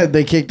 Yeah,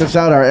 they kicked us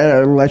out.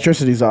 Our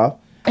electricity's off.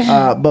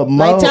 But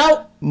Mo, lights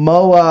out.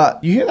 Mo,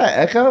 you hear that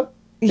echo?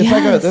 It's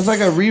there's like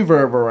a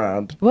reverb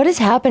around. What is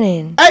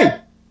happening? Hey,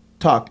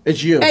 talk.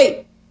 It's you.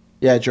 Hey.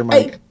 Yeah, it's your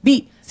mic.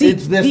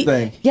 It's this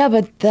thing. Yeah,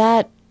 but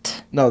that.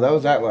 No, that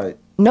was that light.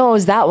 No, it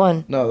was that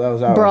one. No, that was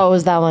that one. Bro, it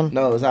was that one.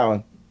 No, it was that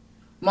one.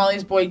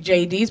 Molly's boy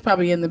JD's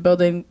probably in the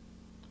building.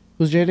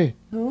 Who's JD?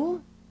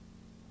 Who?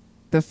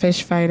 The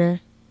fish fighter.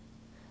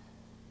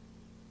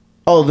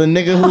 Oh, the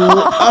nigga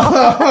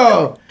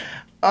who.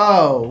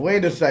 Oh,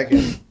 wait a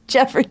second.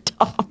 Jeffrey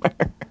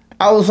Dahmer.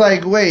 I was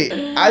like, wait.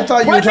 I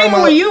thought you were talking about.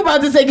 What were you about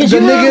to say? The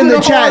nigga in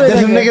the chat.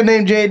 There's a nigga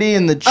named JD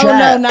in the chat. Oh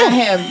no, not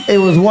him. It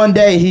was one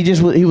day. He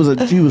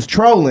was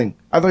trolling.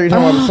 I thought you were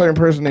talking about a certain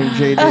person named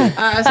JD.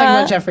 I was talking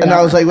about Jeffrey. And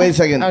I was like, wait a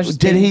second. I was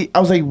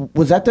like,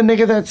 was that the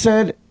nigga that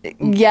said?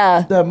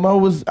 Yeah. That Mo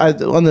was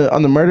on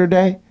the murder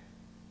day?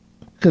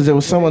 Because there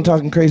was someone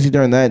talking crazy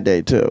during that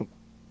day too.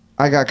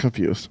 I got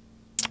confused.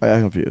 I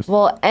got confused.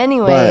 Well,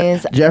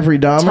 anyways, but Jeffrey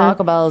Dahmer. Talk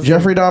about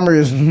Jeffrey Dahmer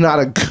is not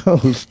a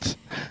ghost.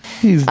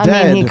 He's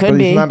dead, he could but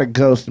be. He's not a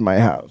ghost in my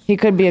house. He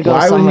could be a ghost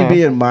Why somewhere. would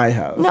he be in my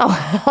house? No.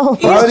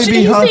 Why would he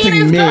be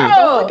hunting me?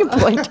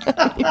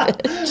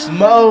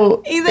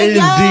 Mo is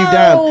deep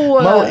down.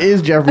 Mo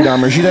is Jeffrey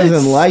Dahmer. She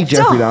doesn't like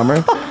Jeffrey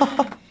Dahmer.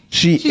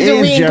 She's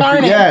is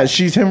Jeffrey. Yeah,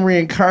 she's him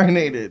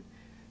reincarnated.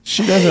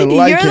 She doesn't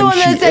like him. You're the one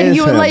that said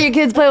you would let your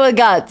kids play with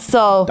guts.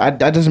 So that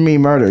doesn't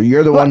mean murder.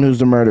 You're the one who's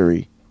the murderer.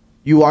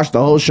 You watched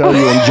the whole show.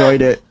 You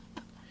enjoyed it.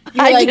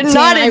 I did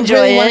not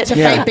enjoy it.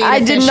 I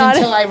did not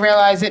until I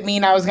realized it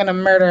mean I was gonna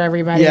murder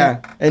everybody.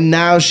 Yeah, and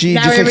now she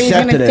just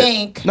accepted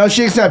it. No,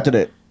 she accepted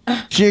it.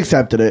 She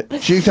accepted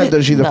it. She accepted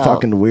that she's a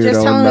fucking weirdo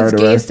just and murderer.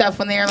 Just gay stuff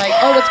when they're like,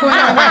 "Oh, what's going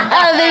on?"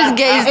 There's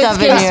gay stuff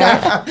in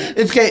here.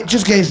 It's gay.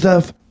 Just gay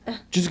stuff.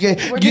 Just gay.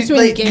 You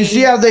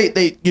see how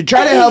you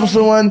try to help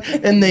someone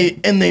and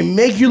they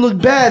make you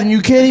look bad and you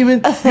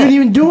didn't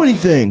even do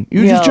anything.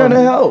 You're just trying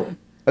to help.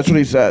 That's what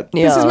he said.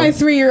 This is my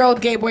 3-year-old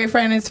gay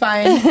boyfriend. It's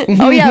fine.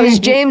 Oh yeah, it was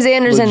James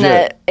Anderson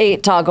that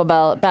ate Taco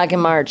Bell back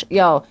in March.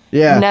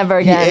 Never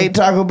again. He ate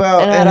Taco Bell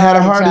and had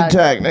a heart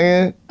attack,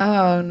 nigga.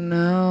 Oh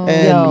no.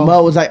 And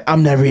Mo was like,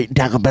 "I'm never eating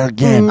Taco Bell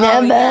again."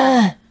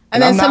 Never.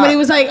 And then somebody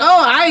was like,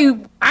 "Oh,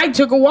 I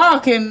took a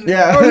walk and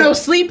or no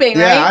sleeping,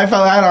 right?" Yeah, I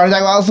felt like I had a heart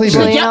attack while I was sleeping.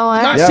 Well, you know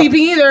what? Not sleeping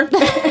either.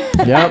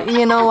 Yep.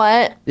 You know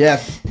what?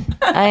 Yes.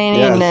 I ain't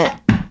eating it.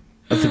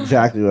 That's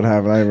exactly what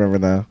happened. I remember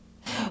now.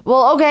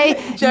 Well, okay,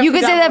 you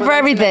could say that for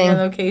everything.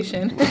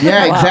 Location.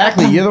 Yeah,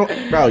 exactly. You're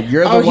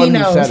the one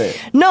who said it.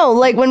 No,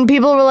 like when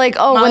people were like,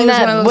 "Oh, Molly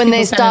when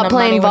they stopped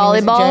playing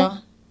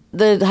volleyball,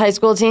 the high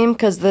school team,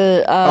 because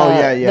the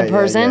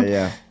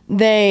person."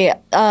 They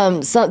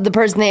the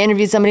person they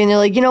interviewed somebody and they're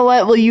like, you know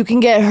what? Well, you can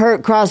get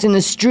hurt crossing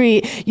the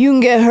street. You can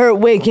get hurt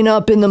waking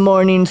up in the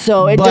morning,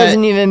 so it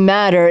doesn't even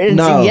matter.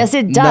 Yes,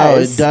 it does. No,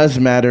 it does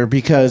matter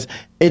because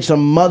it's a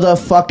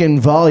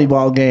motherfucking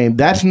volleyball game.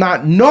 That's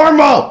not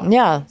normal.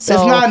 Yeah, so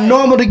it's not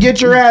normal to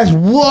get your ass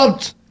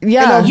whooped.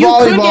 Yeah, in a you could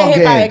volleyball get hit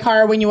game. by a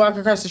car when you walk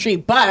across the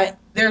street, but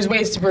there's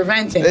ways to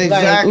prevent it.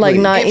 Exactly. Like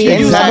not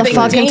eating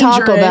motherfucking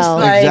Taco Bell.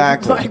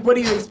 Like, what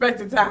do you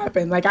expect it to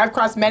happen? Like, I've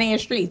crossed many a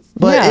streets.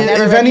 But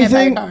if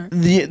anything,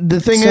 the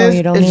thing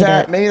is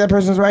that maybe that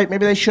person's right.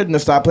 Maybe they shouldn't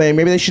have stopped playing.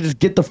 Maybe they should just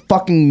get the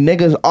fucking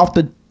niggas off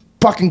the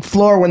fucking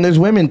floor when there's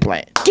women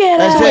playing. Get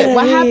out of here.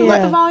 What happened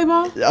with the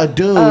volleyball? A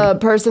dude. A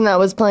person that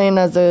was playing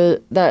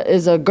that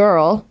is a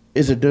girl.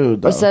 Is a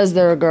dude, though. Or says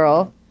they're a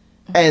girl.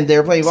 And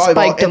they're playing volleyball, they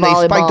spiked the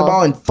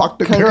ball and fucked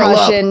the girl up.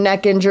 Concussion,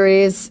 neck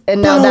injuries,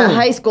 and now that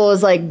high school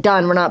is like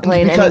done. We're not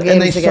playing any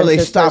games against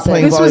this stopped person.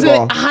 playing volleyball. This was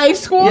at high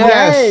school?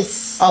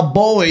 Yes. A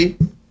boy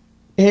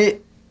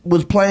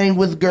was playing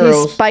with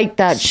girls. He spiked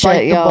that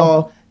shit, the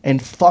ball and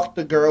fucked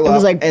the girl up. It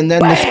was like, and then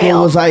the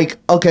school was like,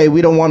 okay,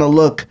 we don't want to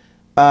look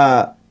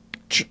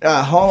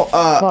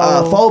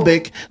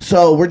phobic,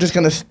 so we're just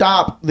going to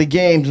stop the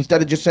games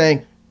instead of just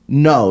saying,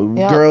 no,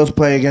 girls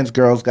play against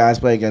girls, guys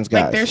play against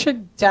guys. Like, there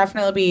should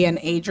definitely be an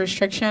age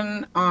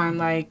restriction on,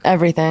 like...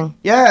 everything.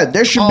 Yeah,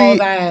 there should be...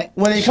 that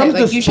when it comes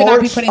to sports... you should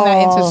not be putting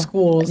that into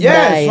schools.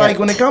 Yes, like,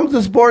 when it comes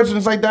to sports and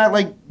it's like that,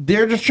 like,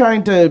 they're just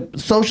trying to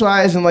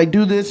socialize and, like,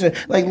 do this. And,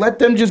 like, let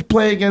them just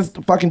play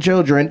against fucking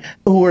children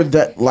who are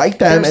like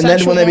them. And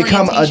then when they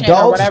become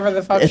adults,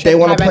 if they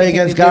want to play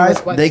against guys,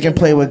 they can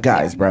play with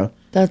guys, bro.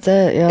 That's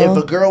it, yo. If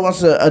a girl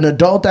an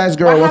adult ass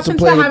girl wants to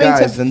play with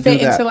guys, then do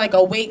that. Into like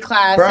a weight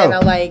class Bro, and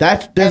a like.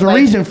 There's a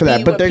reason for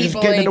that, but they're just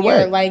getting it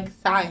away. Like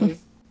size.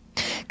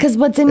 Because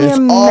what's in it's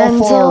your all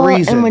mental for a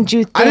reason. and what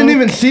you think. I didn't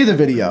even see the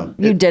video.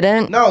 You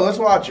didn't? No, let's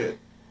watch it.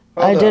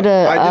 I didn't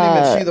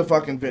even see the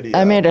fucking video.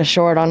 I made a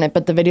short on it,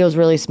 but the video is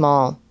really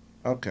small.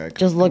 Okay.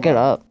 Just look it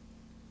up.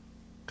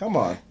 Come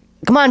on.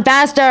 Come on,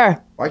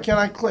 faster. Why can't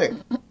I click?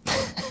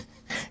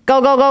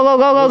 Go.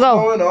 What's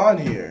going on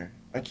here?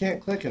 I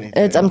can't click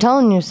anything. I'm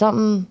telling you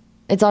something.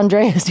 It's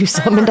Andreas. You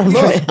summoned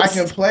Andreas. Look, I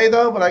can play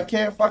though, but I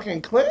can't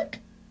fucking click.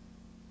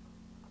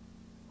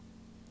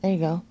 There you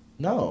go.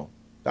 No,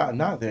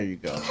 not there you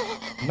go.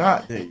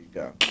 Not there you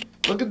go.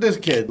 Look at this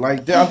kid.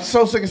 Like, I'm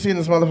so sick of seeing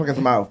this motherfucker's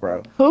mouth,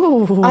 bro.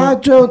 Ooh. I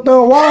don't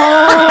know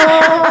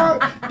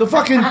why. The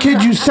fucking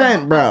kid you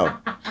sent, bro.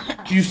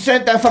 You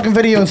sent that fucking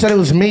video and said it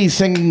was me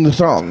singing the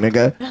song,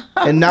 nigga.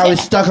 And now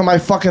it's stuck on my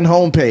fucking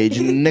homepage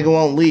and the nigga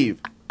won't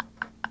leave.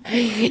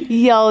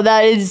 Yo,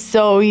 that is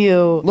so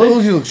you.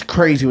 Lil Uzi looks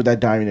crazy with that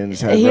diamond in his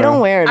head. He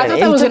don't wear it. I thought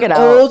that was an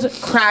old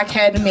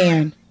crackhead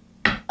man.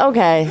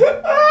 Okay.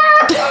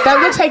 That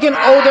looks like an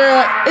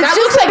older. It's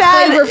just like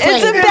Flavor Flav.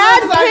 It's a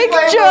bad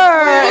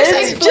picture. It's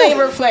like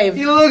Flavor Flav.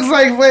 He looks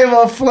like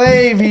Flavor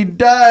Flav. He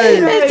does.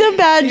 It's a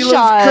bad shot. He looks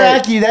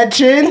cracky. That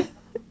chin.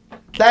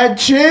 That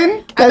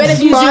chin. That I bet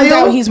if you smile, zoom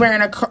out, he's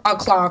wearing a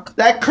clock.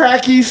 That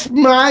cracky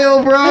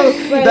smile, bro.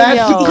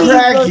 That's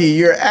cracky.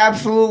 You're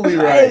absolutely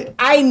right.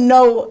 I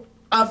know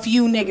a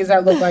few niggas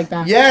that look like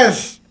that.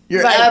 Yes,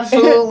 you're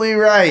absolutely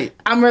right.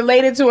 I'm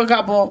related to a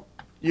couple.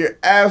 You're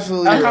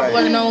absolutely right. A couple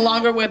are no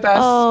longer with us.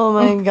 Oh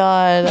my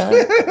god.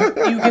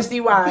 You can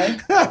see why.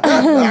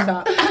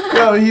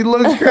 Yo, he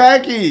looks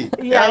cracky.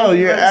 Yo,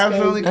 you're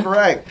absolutely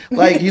correct.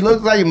 Like, he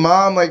looks like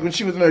mom, like when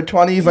she was in her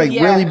 20s, like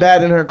really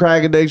bad in her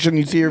crack addiction.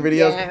 You see her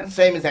videos,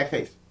 same exact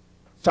face.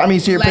 So, I mean, you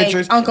see her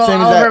pictures. Uncle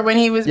Oliver when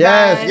he was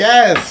bad.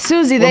 Yes.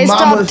 Susie, they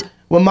stopped.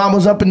 When mom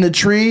was up in the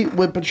tree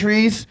with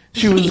Patrice,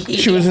 she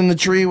was in the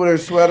tree with her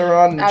sweater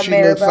on, and she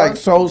looks like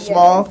so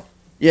small.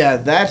 Yeah,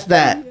 that's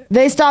that.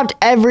 They stopped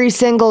every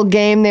single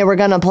game they were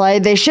going to play.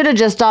 They should have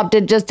just stopped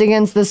it just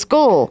against the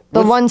school.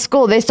 One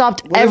school. They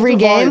stopped every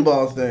game.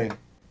 Volleyball thing?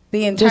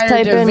 The entire just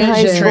type division. in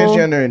high school.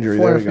 Transgender injury.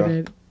 Forfeited. There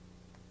we go.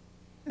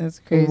 That's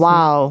crazy.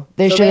 Wow.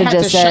 They should have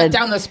just said. Shut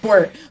down the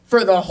sport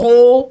for the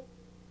whole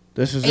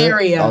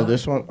area. Oh,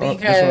 this one? Oh,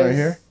 this one right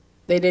here?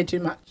 They did too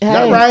much. Hey,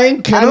 not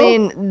Ryan Kittle? I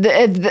mean,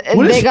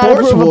 they got to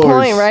prove a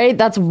point, right?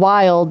 That's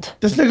wild.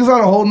 This nigga's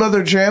on a whole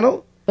nother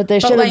channel? But they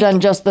should have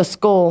done just the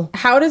school.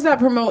 How does that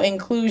promote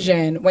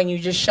inclusion when you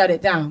just shut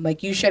it down?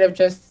 Like, you should have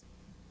just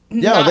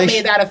not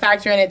made that a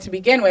factor in it to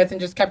begin with and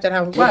just kept it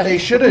how it was. What they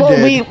should have did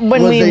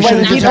they should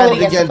have just had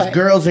it against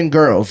girls and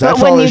girls.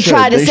 That's but when you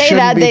try to say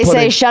that, they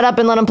say, shut up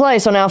and let them play.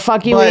 So now,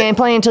 fuck you, we ain't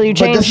playing until you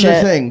change shit. But this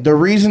is the thing. The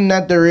reason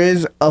that there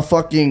is a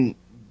fucking...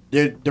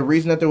 The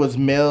reason that there was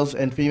males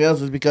and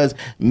females is because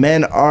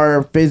men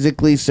are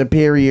physically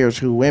superior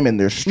to women.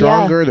 They're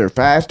stronger, they're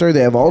faster,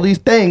 they have all these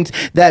things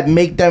that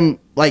make them,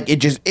 like, it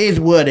just is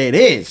what it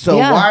is. So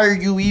why are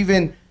you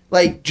even,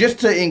 like, just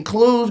to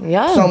include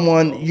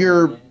someone,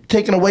 you're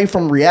taken away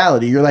from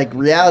reality. You're like,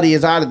 reality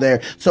is out of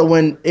there. So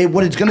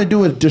what it's going to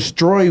do is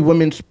destroy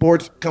women's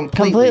sports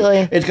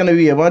completely. It's going to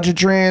be a bunch of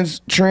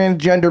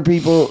transgender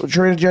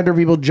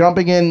people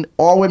jumping in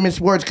all women's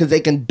sports because they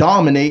can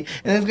dominate,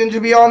 and it's going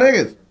to be all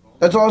niggas.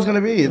 That's all it's going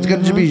to be. It's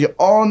going to be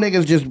all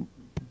niggas just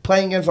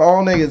playing against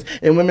all niggas.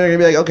 And women are going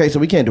to be like, okay, so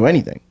we can't do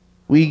anything.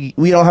 We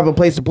don't have a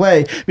place to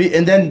play.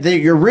 And then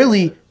you're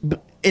really,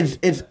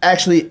 it's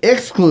actually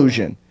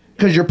exclusion.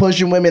 Because you're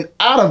pushing women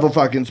out of a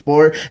fucking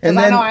sport, and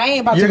then I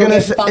ain't about you're to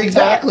gonna say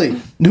exactly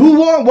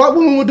what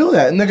women will do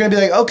that, and they're gonna be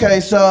like, okay,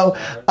 so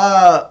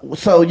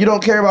you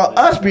don't care about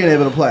us being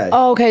able to play?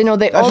 Oh, okay, no,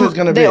 they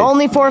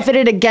only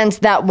forfeited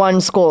against that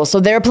one school, so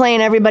they're playing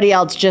everybody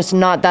else, just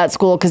not that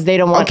school, because they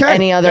don't want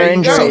any other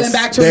injuries. So then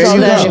back to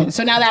exclusion.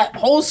 So now that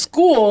whole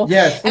school and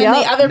the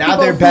other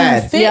people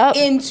who fit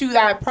into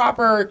that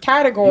proper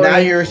category, now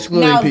you're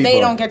excluding people. Now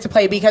they don't get to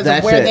play because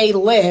of where they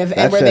live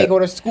and where they go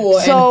to school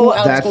and who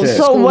else goes to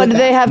school. So what do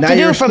they have to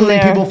do from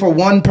there? People for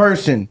one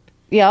person.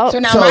 Yeah. So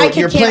now my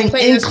kid can't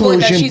play the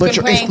sport that she's been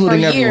playing for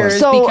years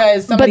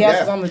because somebody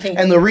else is on the team.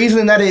 And the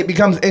reason that it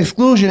becomes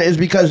exclusion is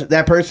because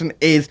that person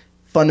is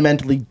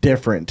fundamentally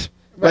different.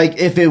 Right. Like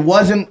if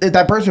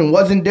that person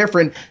wasn't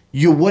different,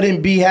 you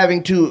wouldn't be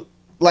having to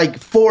like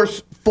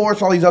force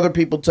all these other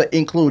people to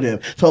include him.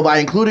 So by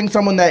including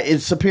someone that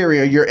is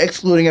superior, you're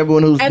excluding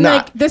everyone who's and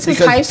not. Like, this is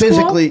high school?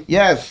 Physically,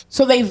 yes.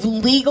 So they've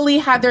legally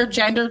had their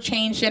gender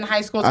changed in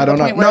high school to I don't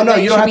the point know. where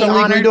you don't have to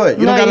legally do it.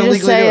 You don't got to legally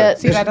do it.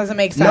 See, that doesn't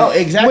make sense. No,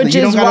 exactly. Which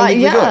you don't is got to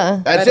legally do yeah.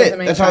 it. That's it.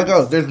 That's how it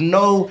goes. There's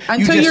no...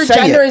 Until your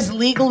gender is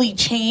legally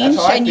changed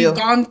and you've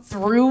gone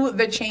through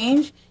the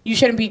change, you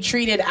shouldn't be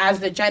treated as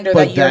the gender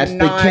that you're not. But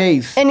that's the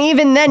case. And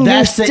even then,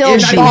 you're still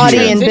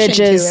bodying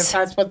bitches.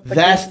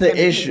 That's the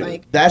issue.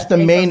 That's the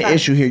main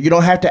issue here. You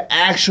don't have to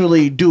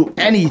actually do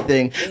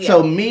anything. Yeah.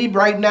 So me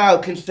right now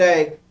can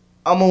say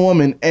I'm a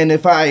woman, and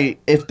if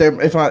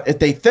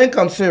they think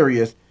I'm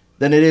serious,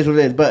 then it is what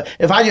it is. But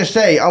if I just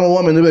say I'm a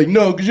woman, they're like,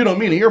 no, because you don't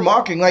mean it. You're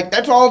mocking. Like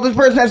that's all this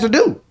person has to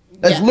do.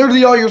 That's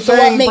literally all you're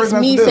saying. So what makes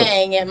me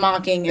saying it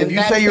mocking? If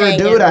you say you're a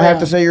dude, I have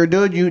to say you're a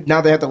dude. Now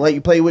they have to let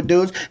you play with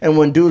dudes, and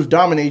when dudes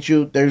dominate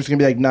you, they're just gonna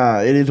be like, nah,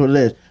 it is what it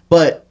is.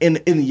 But in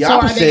the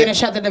opposite, so are they gonna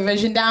shut the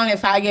division down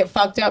if I get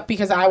fucked up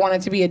because I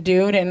wanted to be a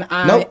dude and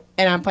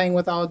I'm playing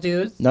with all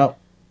dudes? No,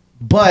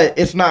 but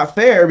it's not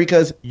fair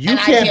because you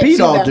can't beat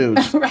all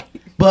dudes. Right.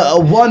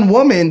 But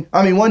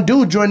one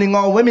dude joining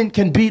all women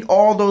can beat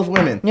all those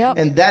women. Yep.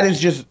 And that is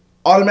just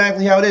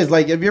automatically how it is.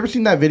 Like, have you ever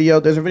seen that video?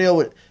 There's a video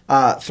with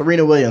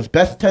Serena Williams,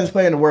 best tennis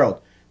player in the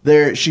world.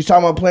 She's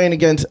talking about playing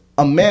against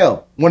a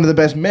male, one of the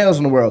best males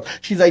in the world.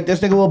 She's like, this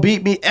nigga will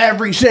beat me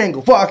every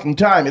single fucking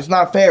time. It's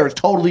not fair. It's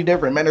totally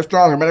different. Men are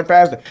stronger. Men are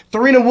faster.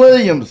 Serena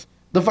Williams,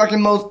 the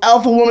fucking most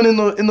alpha woman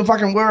in the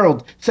fucking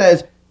world,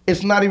 says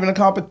it's not even a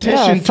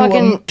competition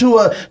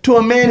to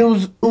a man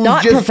who's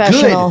not just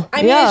professional. Good.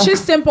 I mean, it's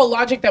just simple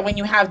logic that when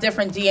you have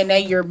different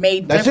DNA, you're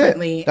made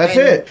differently. That's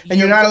it. And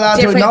you're not allowed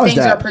to acknowledge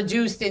that. Different things are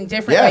produced in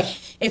different. Yes.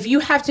 Like, if you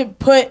have to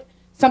put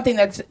something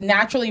that's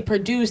naturally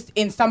produced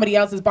in somebody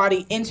else's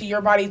body into your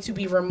body to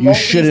be remotely you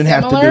shouldn't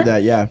similar, have to do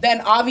that, yeah. Then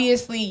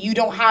obviously you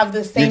don't have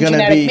the same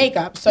genetic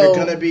makeup. So you're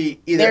going to be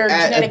either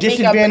at a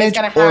disadvantage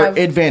or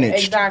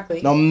advantage.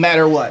 Exactly. No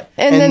matter what.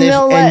 And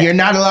you're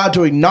not allowed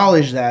to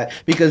acknowledge that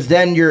because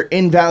then you're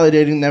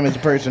invalidating them as a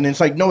person. And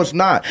it's like, no, it's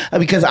not.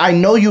 Because I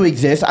know you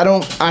exist.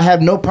 I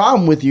have no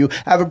problem with you.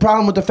 I have a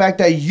problem with the fact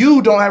that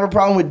you don't have a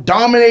problem with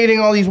dominating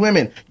all these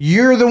women.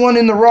 You're the one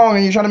in the wrong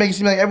and you're trying to make it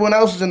seem like everyone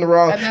else is in the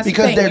wrong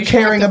because they're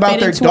caring about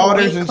their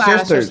daughters and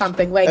sisters or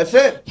something. Like, that's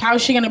it. How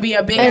is she gonna be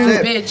a big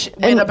ass bitch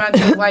with a bunch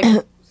of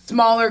like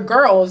smaller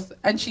girls?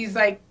 And she's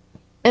like,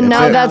 And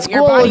now that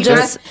school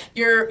just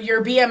your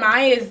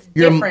BMI is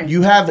different.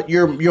 You have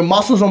your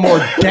muscles are more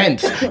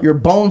dense. Your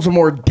bones are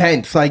more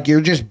dense. Like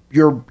you're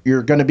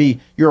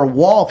a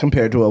wall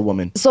compared to a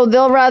woman. So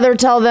they'll rather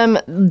tell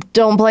them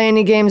don't play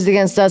any games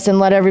against us and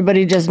let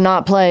everybody just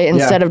not play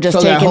instead of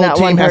just taking that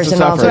one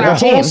person off their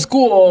team. Whole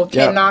school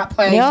cannot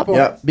play sports.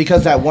 Yep.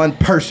 Because that one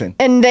person.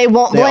 And they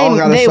won't blame.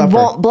 They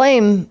won't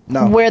blame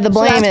where the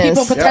blame is.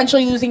 People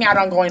potentially losing out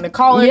on going to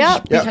college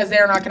because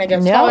they're not going to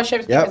get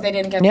scholarships because they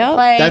didn't get to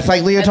play. That's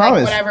like Leah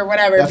Thomas.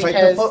 Whatever. That's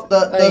because like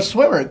the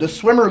swimmer. The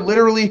swimmer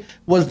literally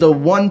was the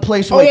one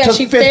place where took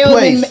she fifth failed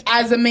place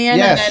as a man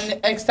and then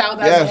excelled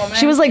as a woman.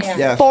 She was like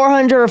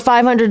 400 or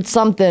 500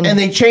 something. And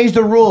they changed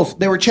the rules.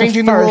 They were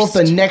changing the rules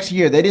the next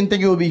year. They didn't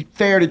think it would be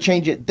fair to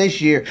change it this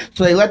year,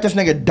 so they let this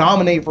nigga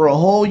dominate for a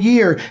whole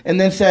year, and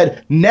then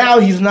said now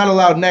he's not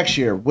allowed next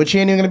year, which he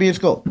ain't even gonna be in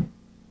school.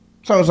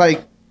 So it's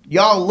like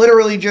y'all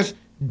literally just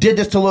did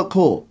this to look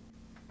cool.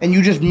 And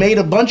you just made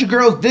a bunch of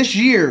girls this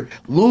year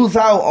lose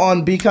out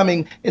on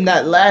becoming in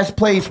that last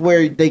place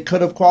where they could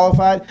have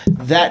qualified.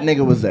 That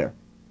nigga was there.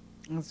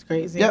 That's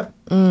crazy. Yep.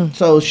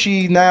 So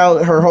she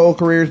now, her whole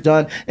career is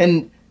done.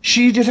 And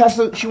she just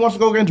she wants to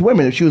go against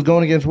women. If she was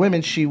going against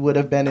women, she would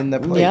have been in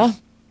that place. Yeah.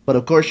 But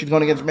of course, she's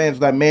going against men.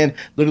 So that man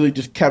literally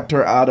just kept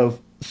her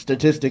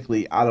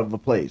statistically out of the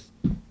place.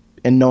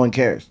 And no one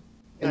cares.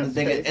 And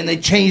they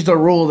changed the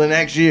rule the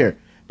next year.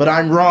 But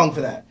I'm wrong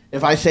for that.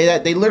 If I say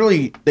that,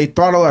 they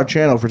throttle our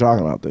channel for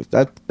talking about this.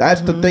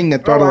 That's the thing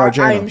that throttle our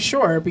channel. I'm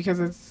sure because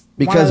it's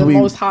one of the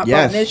most hot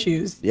button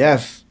issues.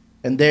 Yes,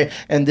 and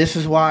this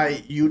is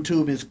why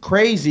YouTube is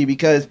crazy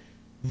because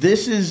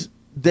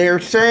they're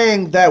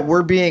saying that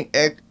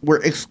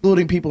we're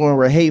excluding people and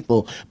we're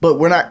hateful, but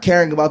we're not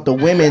caring about the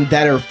women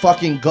that are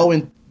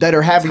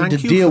having to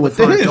deal with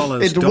this.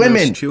 It's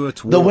women,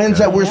 the ones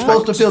that we're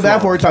supposed to feel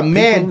bad for. It's a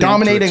man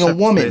dominating a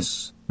woman.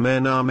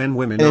 Men are men,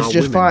 women and are it's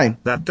just women. Fine.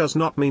 That does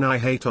not mean I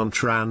hate on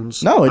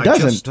trans. No, it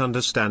doesn't. I just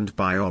understand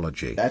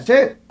biology. That's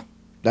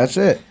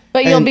it.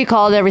 But you'll be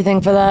called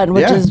everything for that,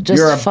 which is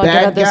just fucking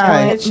at this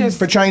point. It's just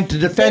for trying to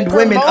defend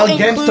women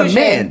against a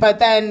man. But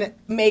then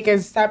make a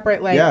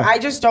separate, I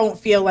just don't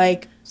feel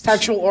like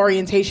sexual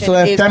orientation so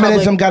is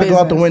feminism got to go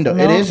out the window.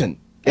 No. It isn't.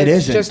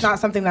 It's just not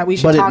something that we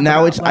should talk about. But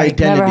now it's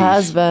identity. Never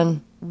has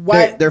been.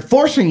 They're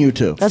forcing you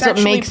to. That's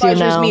what makes you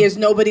now. Me is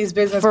nobody's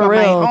business for but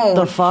real. my own.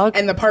 The fuck?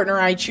 And the partner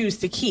I choose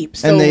to keep.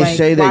 So and they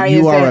say that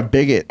you are a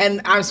bigot.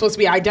 And I'm supposed to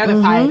be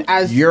identified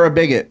as you're a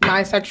bigot.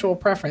 My sexual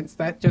preference.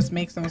 That just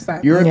makes no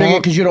sense. You're a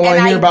bigot because you don't want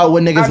to hear about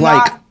what niggas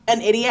like. I'm not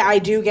an idiot. I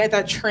do get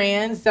that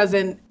trans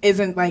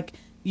isn't like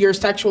your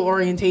sexual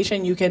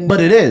orientation. You can,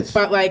 but it is.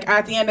 But like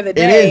at the end of the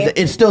day, it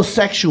is. It's still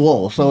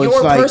sexual. So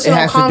it's like it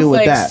has to do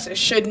with that.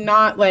 Should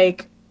not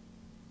like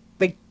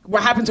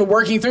what happened to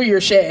working through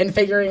your shit and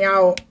figuring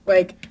out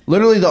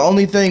literally the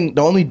only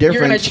difference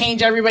you're gonna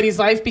change everybody's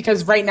life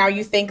because right now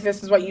you think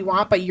this is what you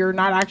want but you're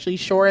not actually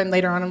sure and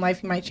later on in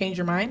life you might change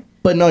your mind.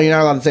 But no, you're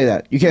not allowed to say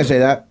that. You can't say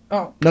that.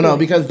 No,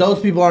 because those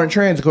people aren't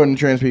trans according to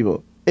trans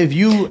people. If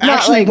you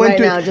actually went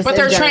through, but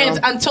they're trans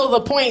until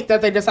the point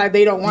that they decide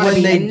they don't want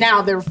to be, and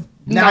now they're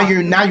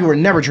you were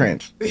never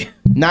trans.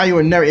 Now you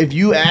were never. If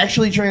you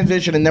actually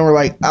transition and then we're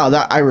like, oh,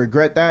 I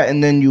regret that,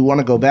 and then you want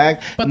to go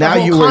back. But now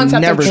you were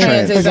never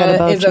trans. Is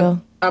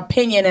an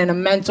opinion and a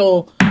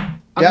mental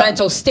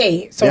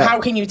state. So how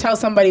can you tell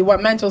somebody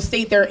what mental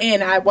state they're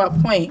in at what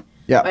point?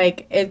 Yeah,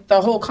 the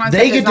whole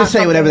concept. They get to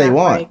say whatever they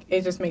want.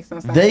 It just makes no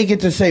sense. They get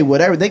to say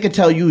whatever. They could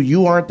tell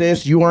you aren't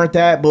this, you aren't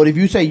that. But if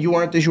you say you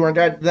aren't this, you aren't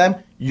that to them,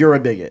 you're a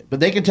bigot.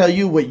 But they can tell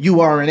you what you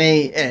are and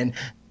ain't, and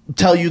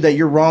tell you that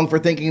you're wrong for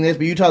thinking this.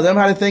 But you tell them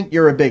how to think,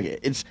 you're a bigot.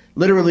 It's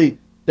literally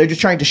they're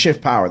just trying to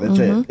shift power. That's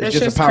it. It's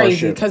just a power crazy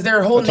shift. Because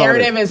their whole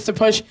narrative is to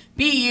push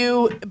be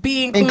you,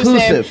 be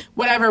inclusive,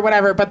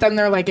 whatever. But then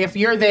they're like, if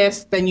you're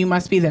this, then you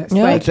must be this.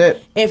 Yeah. Like, that's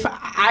it.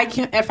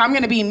 If I'm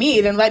gonna be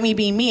me, then let me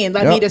be me and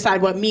let me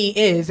decide what me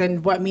is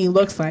and what me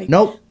looks like.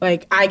 Nope.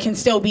 Like I can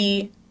still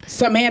be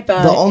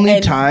Samantha. The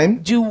only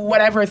time do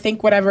whatever,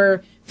 think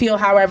whatever, feel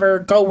however,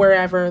 go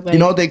wherever. You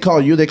know what they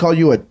call you? They call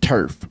you a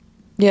TERF.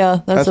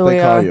 Yeah, that's what they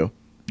call you.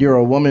 You're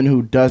a woman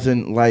who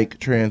doesn't like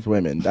trans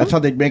women. That's how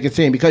they make it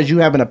seem. Because you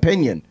have an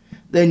opinion,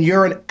 then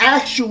you're an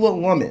actual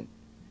woman.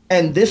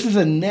 And this is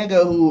a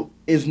nigga who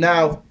is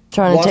now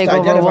trying to take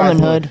over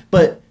womanhood.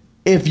 But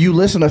if you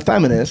listen to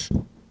feminists,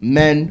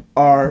 men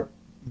are,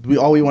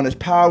 all we want is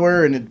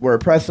power and we're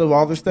oppressive,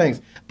 all these things.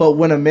 But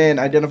when a man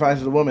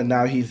identifies as a woman,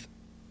 now he's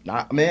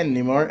not a man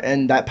anymore,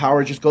 and that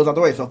power just goes out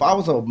the way. So if I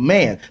was a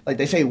man, like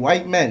they say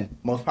white men,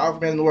 most powerful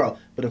man in the world,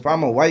 but if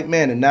I'm a white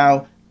man and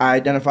now I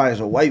identify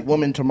as a white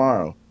woman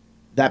tomorrow,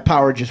 that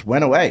power just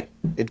went away.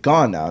 It's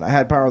gone now. And I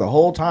had power the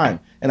whole time.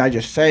 And I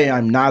just say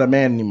I'm not a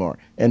man anymore.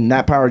 And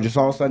that power just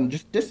all of a sudden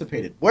just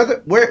dissipated. Was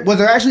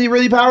there actually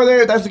really power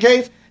there if that's the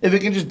case? If it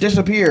can just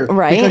disappear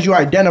because you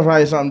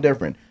identify as something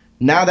different.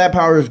 Now that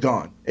power is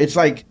gone. It's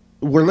like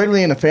we're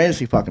literally in a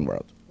fantasy fucking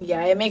world.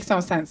 Yeah, it makes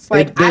no sense.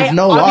 Like, there's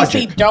no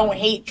obviously logic. don't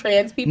hate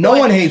trans people. No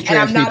one hates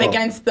trans people. And I'm not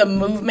against the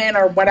movement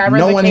or whatever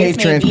No the one case hates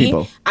may trans be.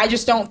 people. I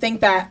just don't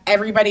think that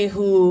everybody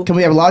who Can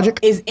we have logic?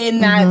 is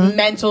in that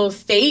mental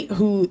state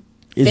who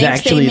Is thinks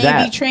actually they may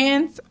that. be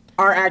trans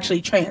are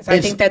actually trans. I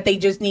think that they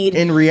just need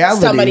in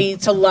reality, somebody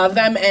to love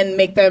them and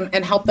make them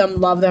and help them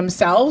love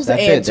themselves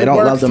That's and it. They to don't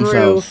work love through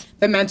themselves.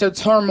 the mental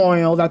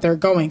turmoil that they're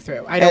going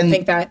through. I don't And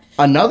think that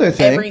another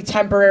thing, every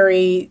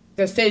temporary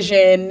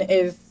decision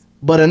is.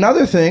 But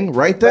another thing,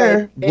 right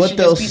there, Right. what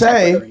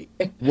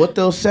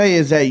they'll say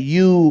is that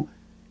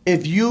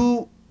if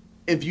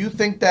you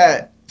think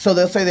that, so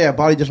they'll say they have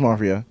body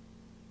dysmorphia,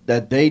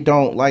 that they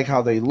don't like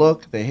how they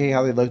look, they hate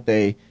how they look,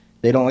 they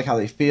don't like how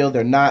they feel,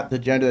 they're not the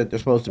gender that they're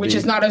supposed to be. Which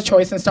is not a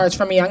choice and starts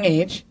from a young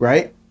age.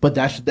 Right? But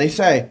that's what they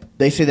say.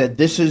 They say that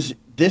this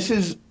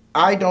is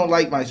I don't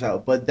like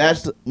myself, but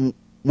that's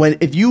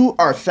if you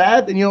are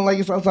sad and you don't like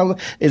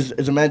yourself, it's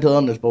a mental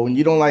illness. But when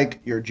you don't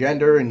like your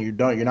gender and you're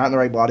not in the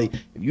right body,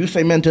 if you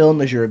say mental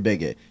illness, you're a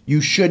bigot.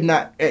 You should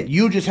not.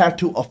 You just have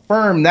to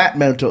affirm that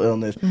mental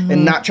illness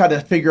and not try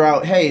to figure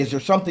out, hey, is there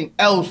something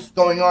else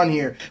going on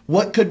here?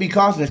 What could be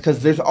causing this?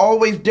 Because there's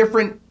always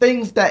different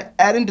things that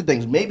add into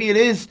things. Maybe it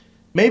is.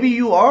 Maybe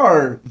you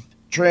are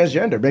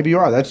transgender. Maybe you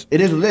are. It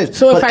is what it is.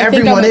 So but if I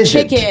think I'm a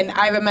isn't. chicken,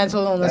 I have a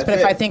mental illness. But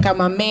if I think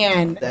I'm a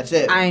man, that's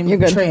it.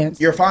 You're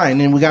trans. You're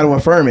fine, and we got to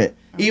affirm it.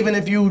 Even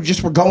if you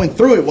just were going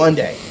through it one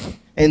day.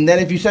 And then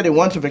if you said it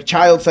once, if a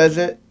child says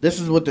it, this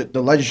is what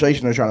the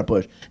legislation they're trying to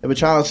push. If a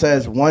child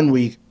says 1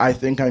 week, I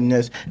think I'm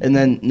this, and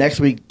then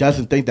next week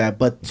doesn't think that,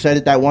 but said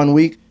it that 1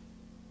 week,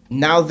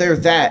 now they're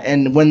that.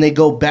 And when they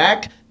go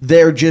back,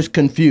 they're just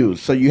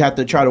confused. So you have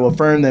to try to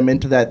affirm them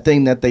into that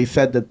thing that they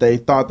said that they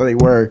thought that they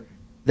were.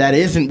 That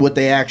isn't what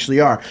they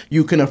actually are.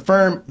 You can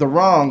affirm the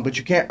wrong, but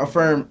you can't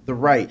affirm the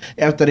right.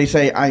 After they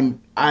say,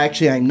 I'm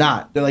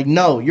not. They're like,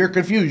 no, you're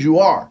confused. You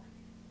are.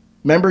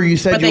 Remember, you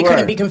said but you were. But they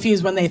couldn't be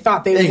confused when they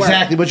thought they were.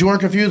 Exactly, but you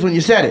weren't confused when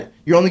you said it.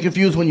 You're only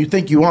confused when you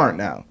think you aren't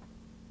now.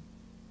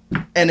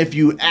 And if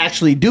you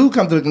actually do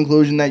come to the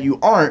conclusion that you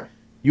aren't,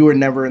 you were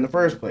never in the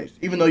first place.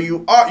 Even though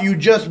you are, you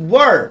just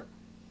were.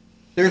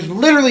 There's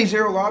literally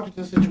zero logic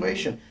to the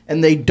situation.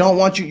 And they don't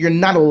want you, you're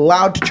not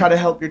allowed to try to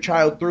help your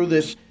child through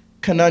this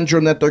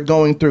conundrum that they're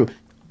going through.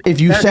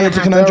 If you say it's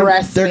a conundrum,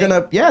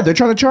 they're they're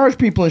trying to charge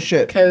people and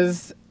shit.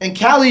 Because in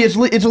Cali, it's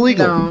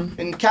illegal. No.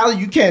 In Cali,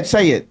 you can't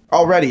say it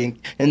already,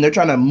 and they're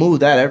trying to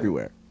move that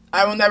everywhere.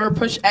 I will never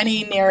push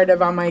any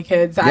narrative on my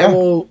kids. Yeah. I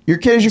will your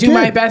kid is your do kid.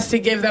 my best to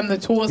give them the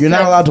tools. You're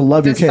not allowed to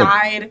love your kid.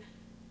 Decide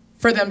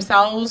for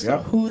themselves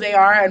who they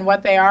are and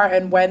what they are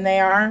and when they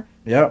are.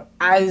 Yep.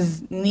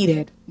 As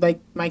needed. Like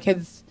my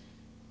kids,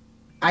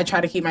 I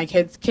try to keep my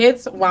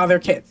kids while they're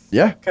kids.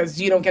 Yeah.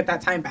 Because you don't get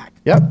that time back.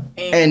 Yep.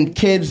 And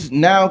kids,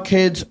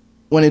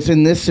 when it's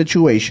in this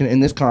situation, in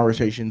this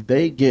conversation,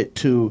 they get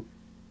to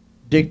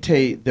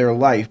dictate their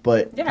life,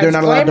 but they're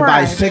not allowed to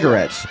buy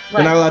cigarettes. Right.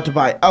 They're not allowed to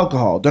buy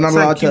alcohol. They're not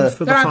allowed to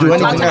do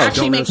anything else.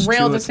 Actually make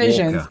real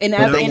decisions in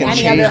any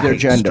change other their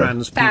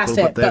gender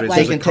facet, but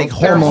like they can take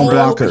hormone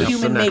blockers.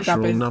 Human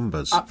makeup is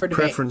numbers. Up for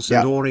debate. Preference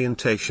and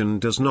orientation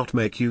does not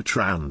make you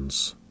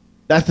trans.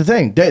 That's the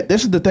thing.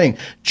 This is the thing.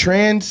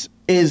 Trans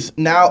is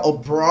now a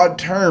broad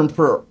term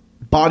for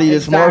body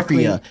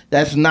dysmorphia.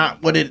 That's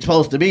not what it's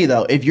supposed to be,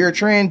 though. If you're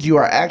trans,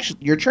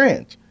 you're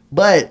trans.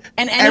 But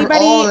and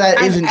anybody all that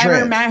I've isn't ever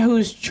trans. met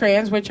who's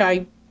trans, which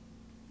I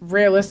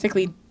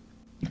realistically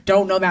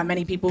don't know that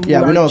many people who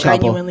we know are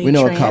genuinely we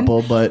know trans, a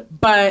couple,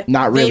 but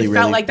not really. They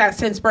felt like that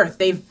since birth.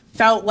 They've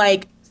felt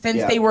like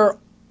since they were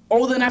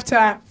old enough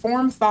to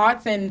form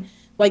thoughts and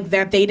like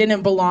that they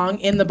didn't belong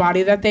in the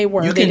body that they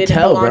were. They didn't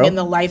belong in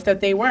the life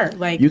that they were.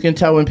 Like you can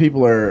tell when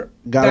people are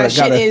got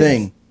a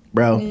thing,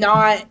 bro.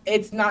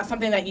 It's not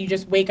something that you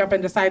just wake up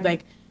and decide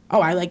like, oh,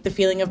 I like the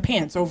feeling of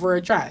pants over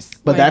a dress.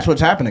 But that's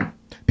what's happening.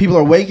 People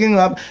are waking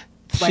up,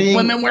 seeing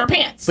women wear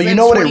pants. But you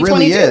know what it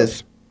really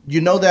is? You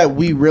know that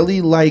we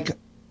really like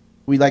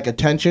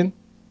attention.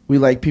 We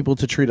like people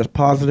to treat us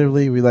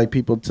positively. We like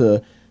people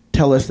to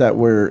tell us that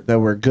we're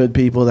good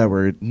people, that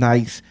we're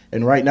nice.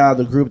 And right now,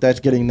 the group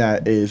that's getting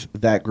that is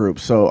that group.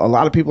 So a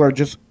lot of people are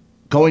just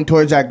going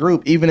towards that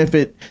group, even if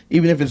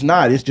it's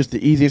not. It's just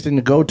the easiest thing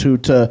to go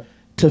to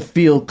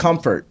feel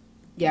comfort.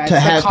 Yeah, to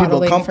have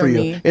people comfort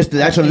you.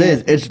 That's what it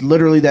is. It's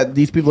literally that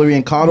these people are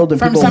being coddled and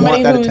people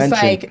want that attention.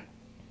 Like,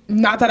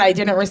 not that I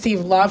didn't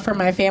receive love from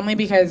my family,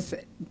 because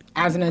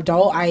as an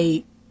adult,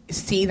 I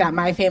see that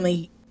my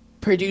family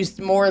produced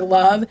more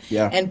love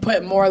and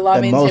put more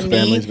love into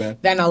me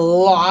than a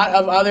lot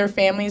of other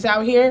families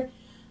out here.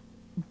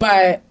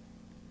 But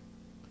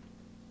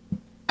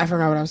I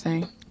forgot what I was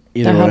saying.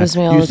 That happens to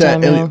me all the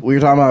time. We were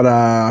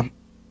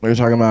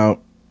talking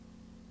about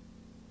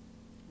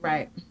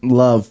right.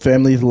 Love,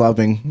 families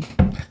loving.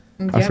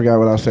 Yep. I forgot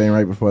what I was saying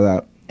right before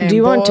that. And do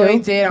you want to?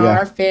 Did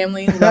our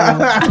family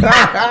love?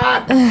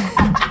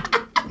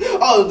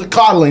 Oh, the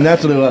coddling.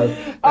 That's what it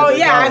was. Oh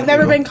yeah, I've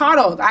never been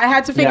coddled. I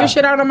had to figure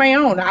shit out on my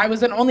own. I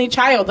was an only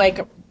child,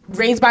 like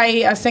raised by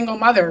a single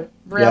mother,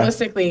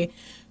 realistically,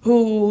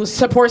 whose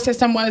support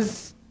system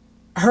was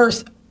her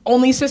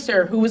only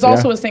sister who was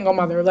also a single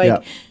mother.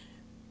 Like,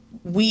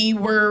 we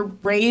were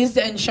raised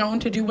and shown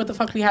to do what the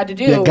fuck we had to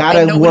do. You gotta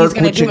and nobody's work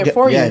gonna do it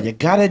for you. Yeah, you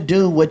gotta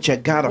do what you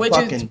gotta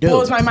fucking do. Which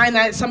blows my mind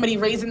that somebody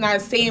raised in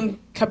that same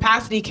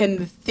capacity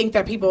can think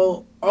that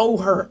people owe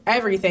her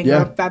everything.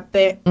 Or that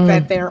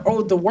they're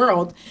owed the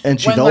world. And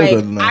she's older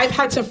than that. I've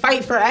had to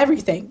fight for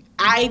everything.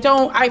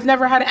 I've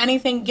never had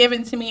anything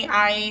given to me.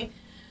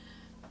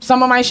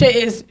 Some of my shit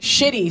is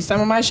shitty. Some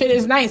of my shit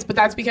is nice, but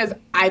that's because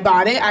I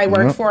bought it. I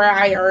worked for it.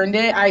 I earned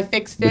it. I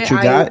fixed it. What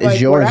you got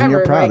is yours, and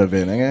you're proud of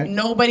it. Okay?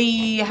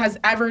 Nobody has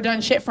ever done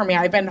shit for me.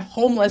 I've been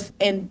homeless,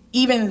 and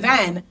even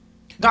then,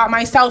 got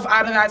myself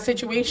out of that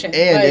situation.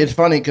 And it's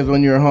funny because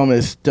when you're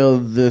homeless, still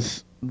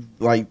this,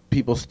 like,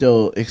 people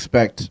still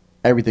expect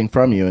everything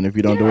from you, and if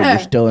you don't do it, you're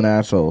still an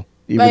asshole.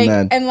 Even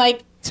then, and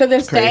like to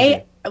this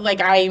day,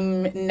 like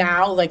I'm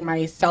now like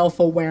my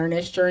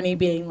self-awareness journey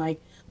being like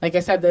I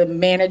said, the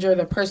manager,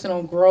 the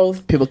personal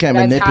growth. People can't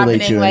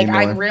manipulate you like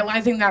anymore. I'm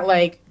realizing that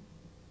like,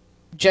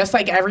 just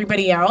like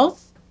everybody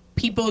else,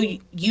 people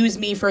use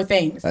me for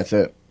things. That's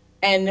it.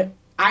 And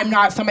I'm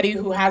not somebody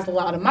who has a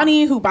lot of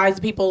money, who buys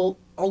people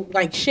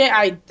like shit.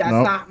 That's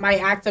not my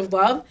act of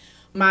love.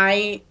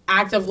 My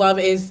act of love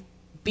is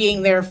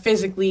being there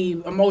physically,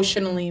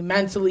 emotionally,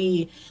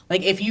 mentally.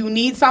 Like if you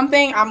need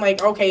something, I'm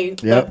like, okay,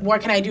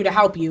 what can I do to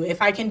help you?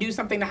 If I can do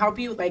something to help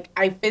you, like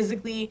I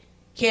physically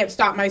can't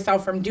stop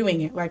myself from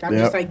doing it. Like I'm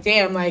just like,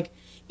 damn, like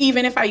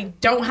even if I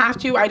don't have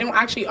to, I don't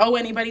actually owe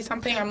anybody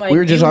something. I'm like, we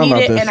were just talking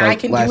about this and I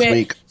can do it.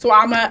 Week. So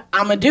I'ma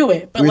do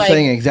it. But we were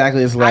saying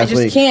exactly this last week.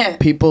 I just can't.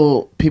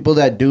 People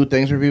that do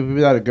things for people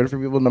that are good for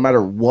people, no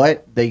matter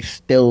what, they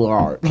still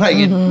are. Like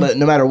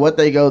no matter what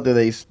they go through,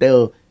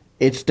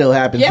 it still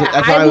happens. Yeah,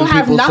 that's I will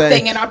have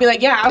nothing, and I'll be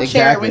like, I'll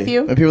share it with you.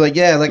 And people are like,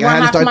 like I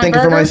had to start thinking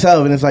for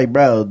myself, and it's like,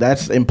 bro,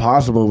 that's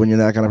impossible when you're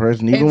that kind of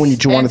person. Even when you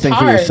want to think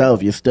for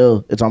yourself,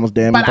 it's almost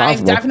damn impossible. But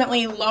I've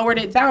definitely lowered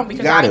it down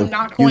because I'm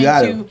not going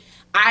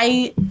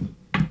to.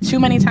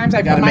 Too many times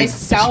I put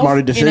myself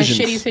in a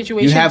shitty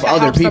situation. You have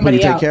other people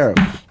you take care of,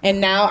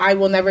 and now I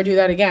will never do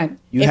that again.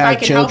 If I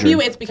can help you,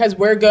 it's because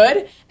we're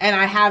good, and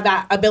I have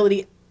that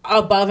ability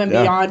above and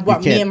beyond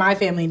what me and my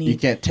family need. You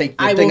can't take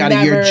the thing out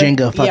of your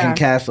Jenga fucking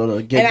castle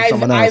to give to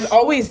someone else. I've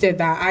always did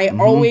that. I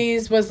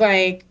always was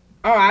like,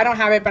 oh, I don't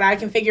have it, but I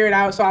can figure it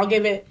out. So I'll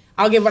give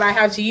what I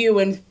have to you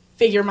and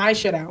figure my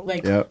shit out.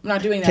 Like I'm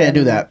not doing that. Can't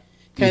do that.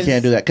 You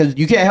can't do that because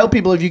you can't help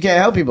people if you can't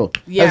help people.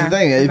 Yeah,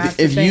 that's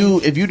the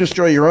thing. If you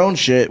destroy your own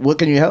shit, what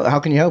can you help?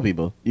 How can you help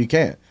people? You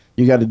can't.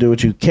 You got to do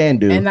what you can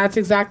do. And that's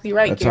exactly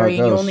right, Gary.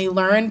 You only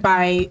learn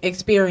by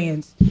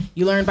experience.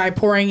 You learn by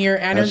pouring your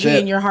energy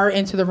and your heart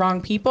into the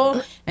wrong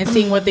people and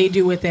seeing what they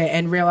do with it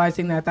and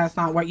realizing that that's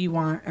not what you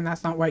want and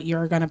that's not what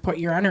you're going to put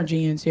your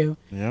energy into.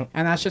 Yep.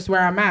 And that's just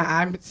where I'm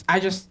at. I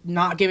just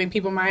not giving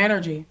people my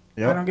energy.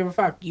 Yep. I don't give a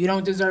fuck. You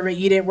don't deserve it.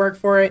 You didn't work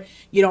for it.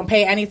 You don't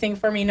pay anything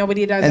for me.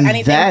 Nobody does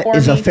anything for me. That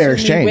is a fair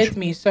exchange. With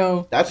me.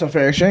 So that's a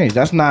fair exchange.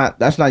 That's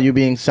not you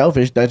being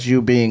selfish. That's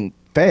you being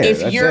fair.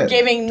 If you're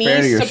giving me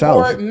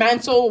support,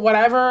 mental,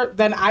 whatever,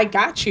 then I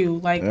got you.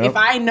 Like if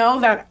I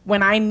know that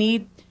when I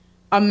need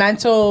a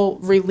mental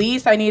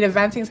release, I need a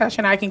venting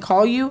session, I can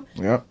call you.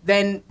 Yep.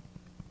 Then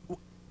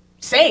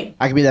same.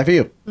 I can be that for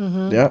you.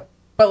 Mm-hmm. Yep.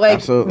 But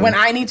like when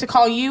I need to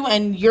call you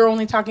and you're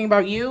only talking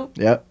about you,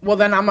 well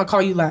then I'm gonna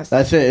call you less.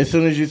 That's it. As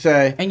soon as you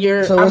say, and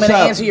I'm gonna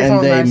answer your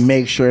phone less. And they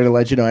make sure to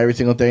let you know every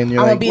single thing. And you're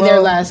I'm like, gonna be there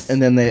less.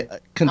 And then they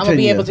continue. I'm gonna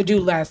be able to do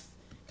less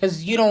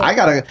because you don't. I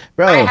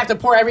have to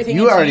pour everything.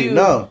 You into already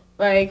know.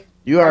 Like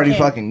you already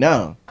fucking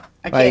know.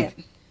 I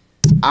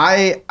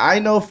can't. I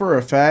know for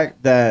a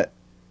fact that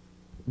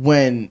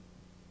when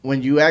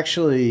you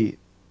actually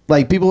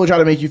like people will try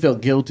to make you feel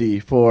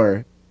guilty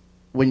for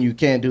when you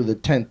can't do the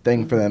 10th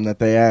thing for them that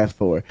they asked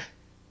for.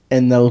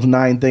 And those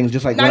 9 things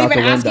just like not even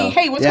asking,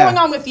 hey, what's going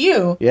on with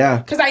you? Yeah.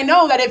 Because I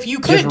know that if you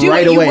could do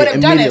it, you would have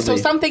done it. So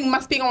something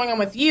must be going on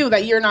with you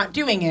that you're not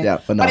doing it.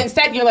 Yeah, but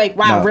instead you're like,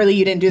 wow, really,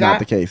 you didn't do that? Not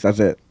the case. That's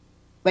it.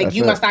 Like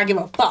you must not give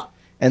a fuck.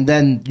 And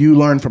then you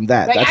learn from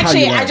that. Like that's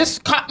actually, how you learn. I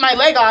just cut my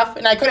leg off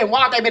and I couldn't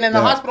walk. I've been in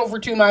the hospital for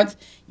 2 months.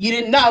 You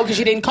didn't know because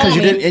you didn't call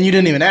me. And you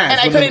didn't even ask.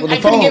 And I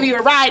couldn't give you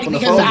a ride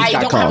because I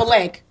don't have a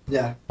leg.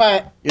 Yeah.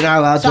 But you're not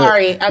allowed to.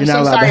 Sorry, I'm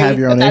so sorry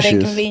that issues.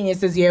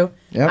 inconveniences you.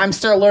 Yep. I'm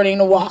still learning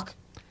to walk.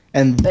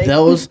 And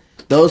those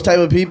type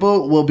of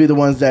people will be the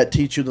ones that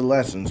teach you the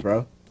lessons,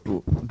 bro.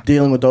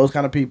 Dealing with those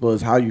kind of people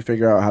is how you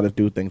figure out how to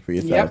do things for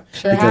yourself. Yep,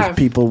 sure because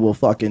people will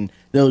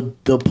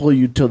they'll pull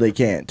you till they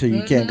can't, till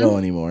you can't go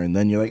anymore, and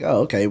then you're like,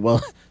 oh, okay,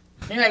 well.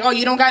 You're like, oh,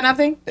 you don't got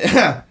nothing?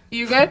 Yeah.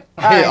 You good?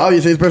 Hey,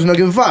 obviously this person don't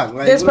give a fuck.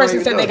 Like, this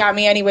person said they got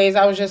me anyways.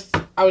 I was just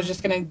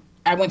gonna.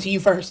 I went to you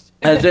first.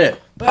 That's it.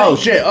 Oh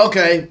shit.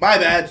 Okay, my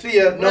bad. See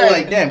ya. No,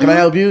 like, damn. Can I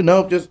help you?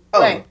 Nope. Just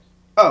Oh,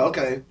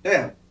 okay.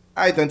 Damn.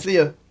 All right then. See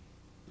ya.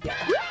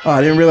 Oh,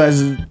 I didn't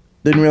realize you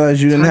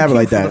didn't have it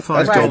like that.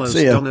 That's good.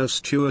 See ya. Donna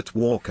Stewart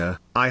Walker.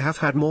 I have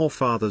had more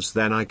fathers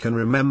than I can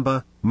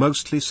remember,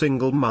 mostly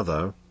single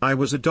mother. I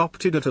was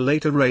adopted at a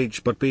later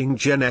age, but being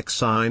Gen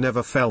X I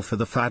never fell for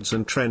the fads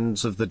and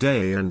trends of the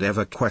day and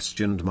ever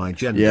questioned my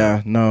gender.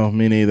 Yeah, no,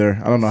 me neither.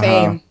 I don't know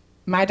how.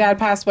 My dad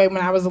passed away when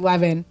I was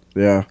 11.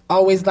 Yeah.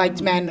 Always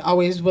liked men.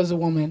 Always was a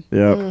woman.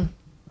 Yeah.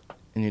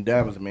 And your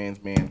dad was a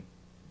man's man.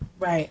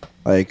 Right.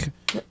 Like,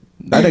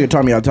 that nigga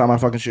taught me how to tie my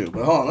fucking shoe.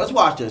 But hold on, let's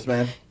watch this,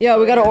 man. Yeah,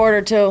 we gotta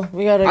order too.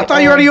 I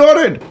thought you already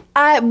ordered.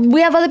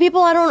 We have other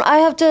people. I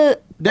have to.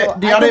 Y'all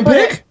didn't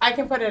pick? I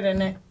can put it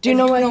in it. Do you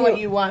know what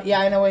you want? Yeah,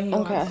 I know what he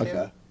wants.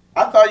 Okay.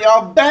 I thought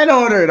y'all been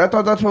ordered. I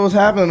thought that's what was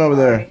happening over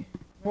there.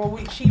 Well,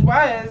 she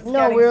was.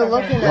 No, we were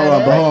looking at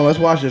it. Hold on, let's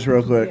watch this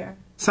real quick. Yeah.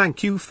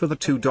 Thank you for the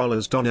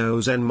 $2 Dono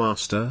Zen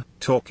Master.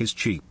 Talk is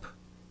cheap.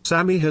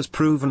 Sammy has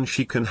proven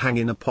she can hang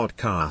in a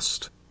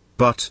podcast.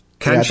 But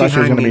can she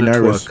hang in a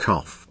twerk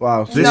off?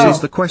 Wow. This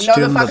is the question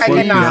that won't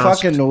be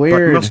asked, fucking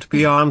weird. but must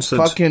be answered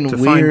fucking to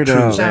weirdo. find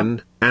true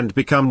Zen and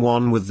become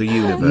one with the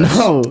universe.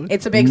 No.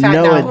 It's a big fat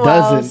no. no. It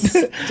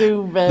doesn't. Wow,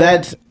 stupid.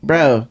 That's,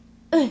 bro.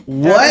 What?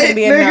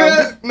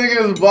 Nigga?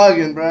 Nigga's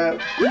bugging, bro.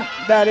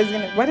 That is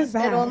gonna. What is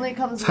that? It only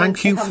comes.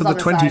 Thank you for the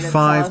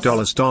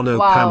 $25 Dono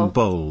Pam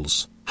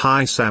Bowls.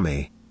 Hi,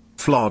 Sammy.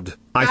 Flawd.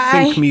 I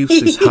think Muse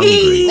is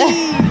hungry.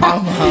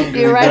 I'm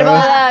hungry. You're right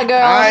about that,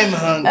 girl. I'm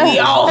hungry. We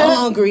all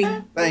hungry.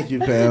 Thank you,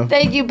 Pam.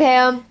 Thank you,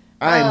 Pam.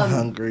 I'm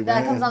hungry,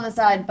 That man. comes on the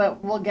side,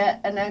 but we'll get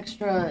an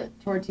extra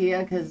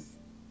tortilla because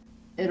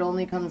it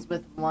only comes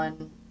with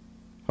one.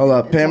 Hold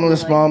up. Pamela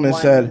Smallman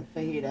said,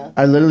 fajita.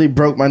 I literally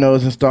broke my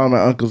nose installing my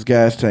uncle's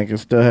gas tank and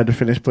still had to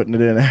finish putting it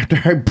in after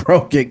I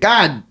broke it.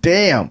 God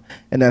damn.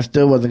 And that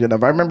still wasn't good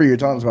enough. I remember you were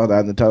talking about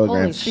that in the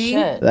Telegram. Holy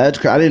shit.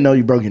 That's I didn't know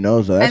you broke your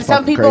nose, though. That's And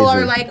some people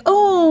crazy. are like,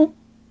 oh,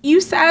 you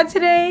sad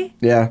today?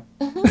 Yeah.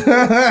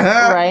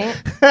 Right?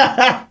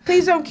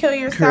 Please don't kill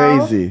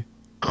yourself.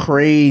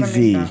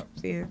 Crazy. Let me stop.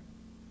 See,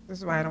 this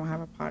is why I don't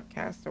have a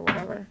podcast or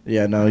whatever.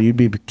 Yeah, no, you'd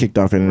be kicked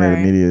off internet Right.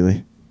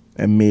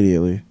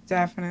 immediately.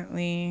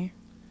 Definitely.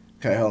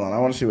 Okay, hold on. I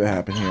want to see what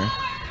happened here.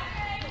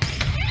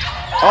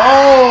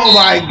 Oh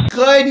my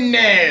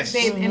goodness!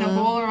 Babe, in a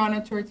bowl or on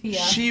a tortilla?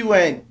 She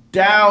went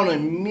down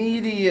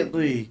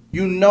immediately.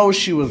 You know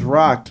she was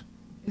rocked.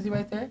 Is he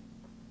right there?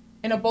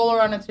 In a bowl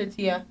or on a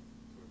tortilla?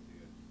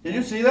 Did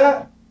you see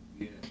that?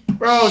 Yeah.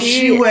 Bro,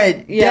 she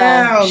went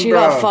down, she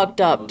bro. got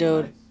fucked up,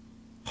 dude.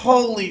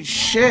 Holy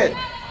shit.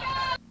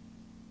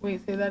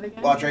 Wait, say that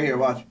again? Watch right here,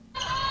 watch.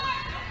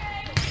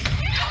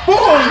 Boom,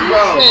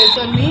 bro.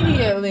 Shit,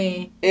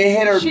 immediately. It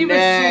hit her She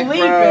neck, was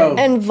sleeping. bro.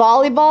 And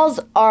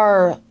volleyballs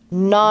are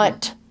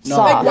not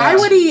soft. Like, why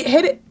would he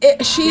hit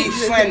it? He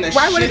slammed the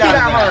why would he shit hit out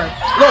of that that.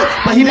 hard?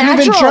 Look, but he didn't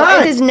even Natural.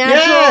 try. It is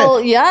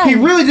natural, yeah. He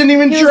really didn't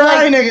even He was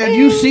try, like, nigga.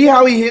 You see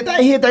how he hit that?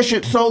 He hit that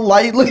shit so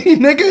lightly,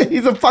 nigga.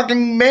 He's a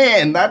fucking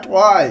man. That's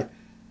why.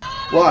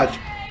 Watch.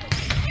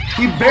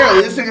 He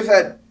barely. This nigga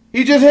said,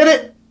 he just hit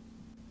it.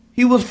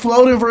 He was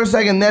floating for a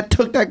second. That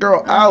took that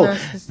girl out.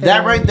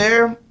 That right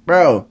there,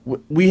 bro.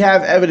 We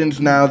have evidence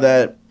now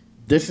that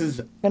this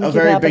is a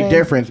very big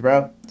difference,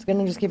 bro. It's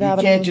gonna just keep You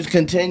happening. can't just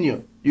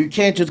continue. You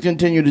can't just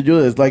continue to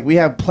do this. Like, we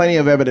have plenty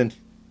of evidence.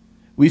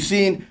 We've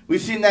seen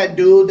that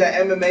dude, that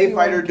MMA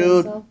fighter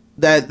dude,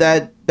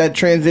 that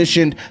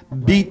transitioned,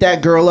 beat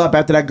that girl up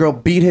after that girl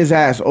beat his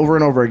ass over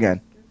and over again.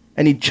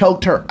 And he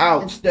choked her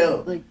out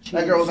still.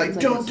 That girl was like,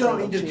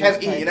 don't. He just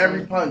kept eating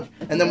every punch.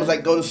 And then was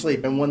like, go to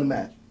sleep, and won the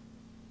match.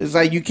 It's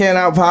like, you can't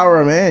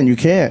outpower a man. You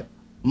can't.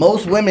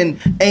 Most women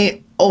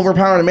ain't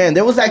overpowering a man.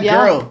 There was that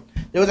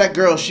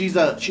girl. She's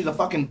a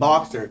fucking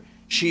boxer.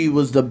 She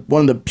was the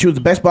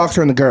best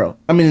boxer in the girl.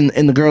 I mean,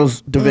 in the girls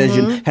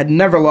division. Had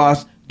never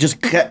lost.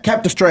 Just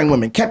kept destroying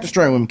women. Kept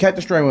destroying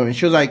women.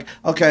 She was like,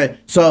 okay,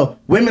 so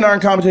women are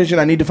in competition.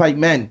 I need to fight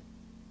men.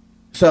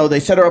 So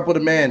they set her up with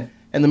a man,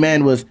 and the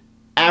man was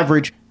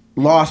average.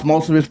 Lost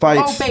most of his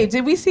fights. Oh, babe,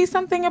 did we see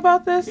something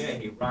about this? Yeah,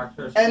 he rocked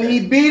her. And he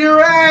beat her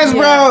ass,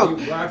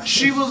 bro.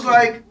 She was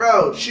like,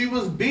 bro, she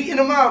was beating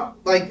him up.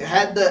 Like,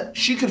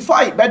 she could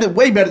fight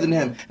way better than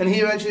him. And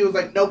he eventually was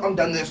like, nope, I'm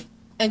done this.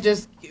 And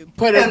just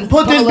put this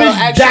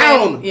bitch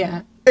down.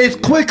 Yeah. As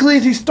quickly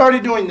as he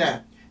started doing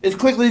that, as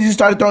quickly as he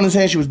started throwing his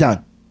hand, she was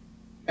done.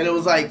 And it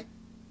was like,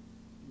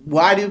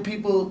 why do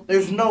people?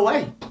 There's no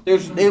way.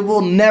 It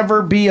will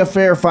never be a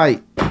fair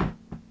fight.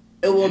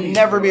 It will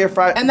never be a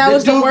fight. And that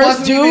was the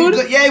worst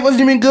dude? Yeah, he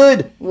wasn't even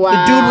good. Wow.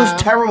 The dude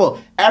was terrible.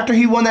 After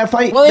he won that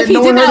fight, well, if he no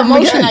did one heard that him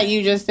motion again. that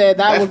you just said,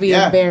 that would be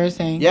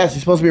embarrassing. Yes,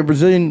 he's supposed to be a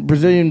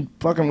Brazilian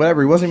fucking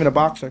whatever. He wasn't even a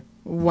boxer.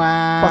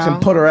 Wow.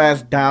 Fucking put her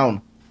ass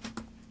down.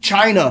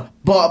 China,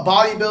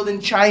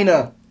 bodybuilding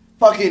China,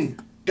 fucking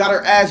got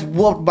her ass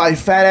whooped by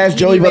fat ass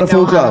Joey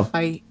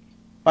Buttafuoco.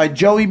 By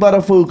Joey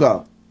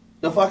Buttafuoco.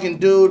 The fucking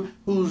dude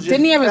who's just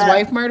Didn't he have his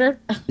wife murdered?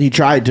 He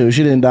tried to.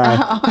 She didn't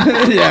die.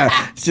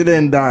 Yeah, she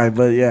didn't die.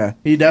 But yeah,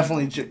 he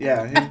definitely.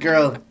 His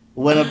girl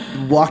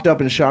walked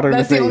up and shot her in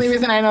the face. That's the only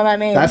reason I know that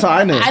name. That's how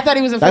I knew. I thought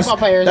he was a football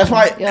player. That's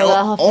why.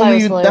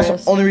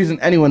 That's the only reason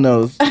anyone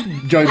knows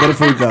Joey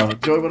Buttafuoco.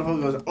 Joey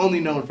Buttafuoco is only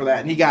known for that,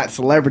 and he got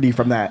celebrity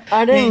from that.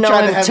 I didn't know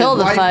him until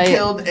the fight.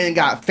 Killed and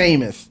got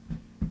famous.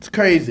 It's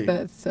crazy.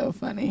 That's so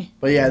funny.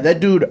 But yeah,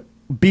 that dude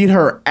beat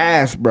her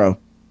ass, bro.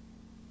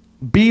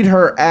 Beat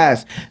her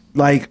ass.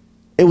 Like,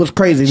 it was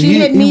crazy. She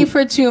hit me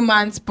for 2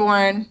 months,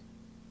 born.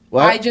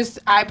 What?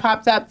 I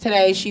popped up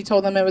today. She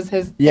told them it was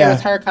his. Yeah. It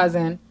was her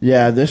cousin.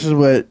 Yeah, this is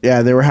what.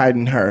 Yeah, they were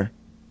hiding her.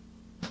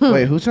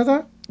 Wait, who said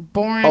that?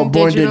 Born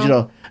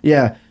Digital.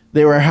 Yeah,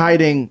 they were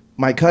hiding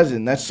my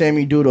cousin. That's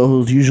Sammy Doodle,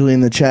 who's usually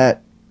in the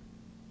chat.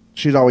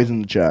 She's always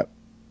in the chat.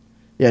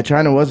 Yeah,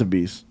 China was a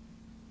beast.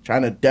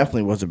 China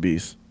definitely was a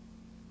beast.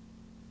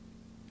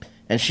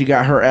 And she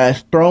got her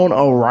ass thrown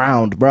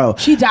around, bro.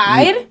 She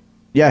died?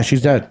 Yeah,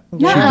 she's dead.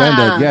 Nah. She been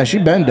dead. Yeah, she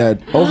been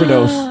dead.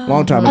 Overdose.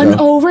 Long time ago. An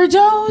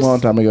overdose? Long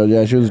time ago.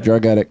 Yeah, she was a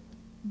drug addict.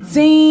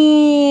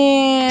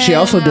 Damn. She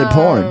also did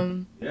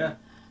porn. Yeah.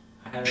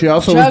 She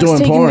also was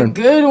doing porn.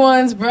 The good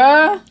ones,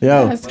 bruh.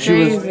 Yo, that's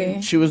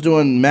crazy. She was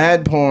doing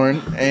mad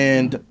porn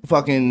and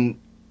fucking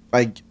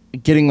like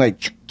getting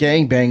like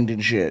gang banged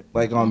and shit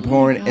like on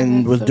porn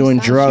and was so doing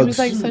drugs. She was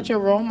like such a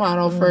role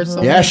model for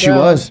so yeah, she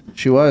girls.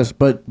 She was.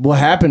 But what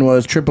happened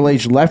was Triple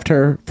H left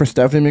her for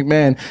Stephanie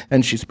McMahon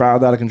and she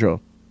spiraled out of control.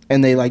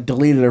 And they like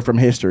deleted her from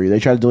history. They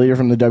tried to delete her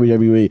from the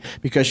WWE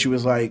because she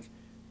was like,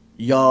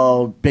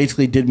 y'all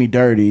basically did me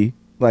dirty.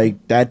 Like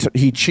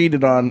he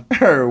cheated on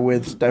her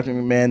with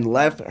Stephanie McMahon,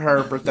 left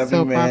her for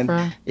Stephanie McMahon.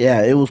 Proper.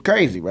 Yeah, it was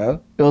crazy,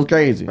 bro. It was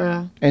crazy.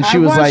 Bro. And she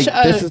was like,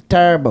 this is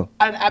terrible.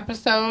 An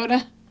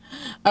episode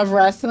of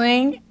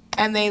wrestling,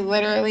 and they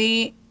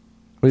literally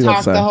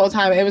talked the whole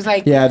time. It was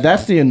like, yeah,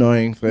 that's the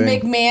annoying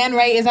thing. McMahon,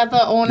 right? Is that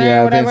the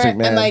owner or whatever?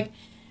 And like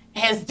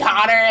his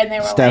daughter, and they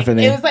were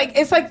Stephanie. Like, it was like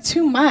it's like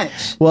too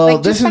much. Well,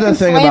 like, this is the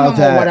thing about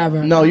that.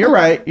 No, you're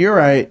right. You're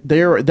right.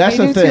 That's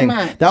the thing.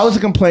 That was a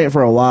complaint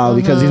for a while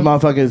because these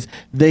motherfuckers,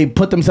 they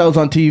put themselves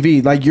on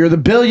TV. Like you're the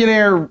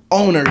billionaire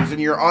owners,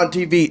 and you're on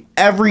TV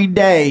every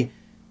day.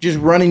 Just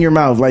running your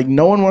mouth. Like,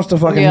 no one wants to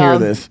fucking hear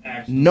this.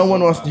 No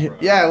one wants to hear.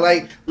 Yeah,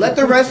 like, let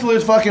the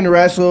wrestlers fucking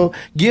wrestle.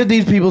 Give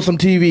these people some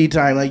TV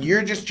time. Like,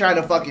 you're just trying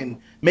to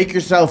fucking make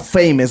yourself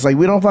famous. Like,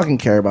 we don't fucking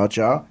care about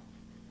y'all.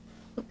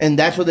 And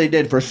that's what they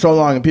did for so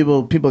long. And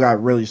people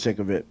got really sick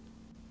of it.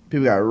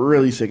 People got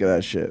really sick of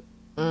that shit.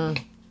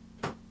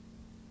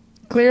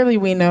 Clearly,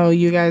 we know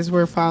you guys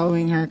were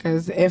following her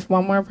because if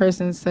one more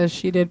person says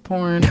she did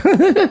porn,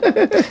 everybody's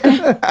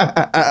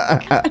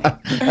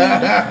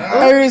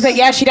like,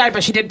 yeah, she died,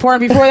 but she did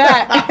porn before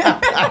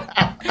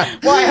that.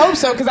 Well, I hope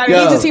so because I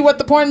need to see what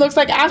the porn looks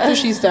like after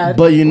she's dead.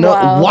 But you know,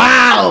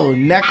 wow,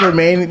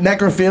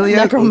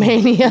 necrophilia.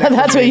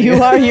 That's what you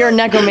are. You're a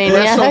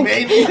necromaniac.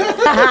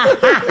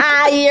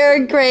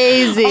 You're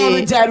crazy. All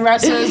the dead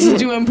wrestlers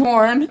doing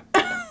porn.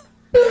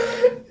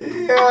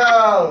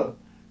 Yo.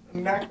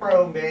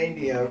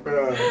 Necromania,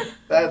 bro.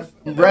 That's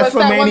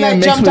WrestleMania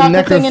mixed with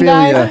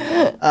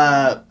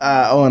necrophilia.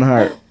 Owen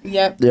Hart.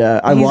 Yep.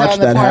 Yeah, I watched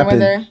that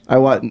happen. I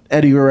watched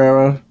Eddie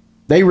Guerrero.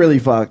 They really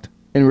fucked.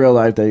 In real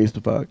life, they used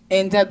to fuck.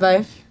 In dead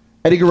life.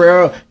 Eddie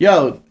Guerrero.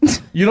 Yo,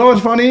 you know what's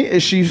funny?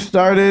 Is she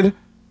started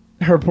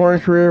her porn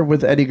career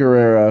with Eddie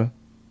Guerrero,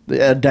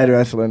 the dead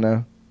wrestler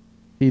now.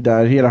 He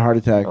died. He had a heart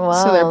attack. Wow.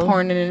 So they're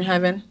porning in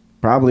heaven?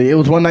 Probably. It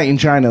was One Night in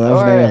China. That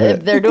was the name of it.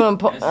 If they're doing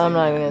I'm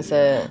not even going to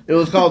say it. It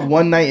was called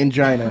One Night in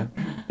China.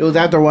 It was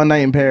after One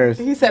Night in Paris.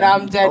 He said,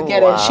 I'm dead,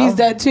 get it. She's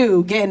dead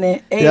too, getting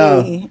it. Hey.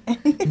 Yo,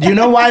 do you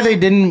know why they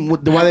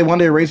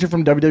wanted to erase her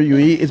from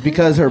WWE? It's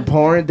because her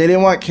porn, they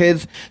didn't want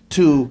kids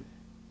to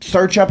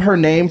search up her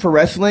name for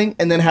wrestling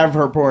and then have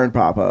her porn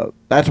pop up.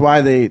 That's why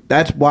they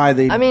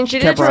I mean, she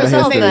did it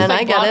herself then.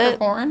 I get it.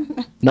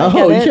 Porn?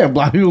 No, you can't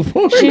block people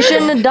porn. She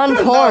shouldn't have done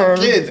porn.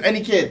 No, kids,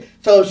 any kid.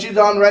 So she's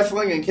on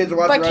wrestling and kids are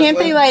watching wrestling. But can't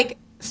they like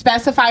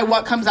specify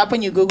what comes up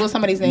when you Google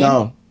somebody's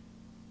name?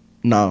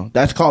 No.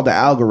 That's called the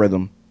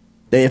algorithm.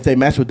 If they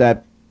mess with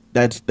that,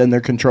 then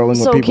they're controlling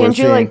what people are seeing. So can't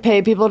you like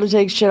pay people to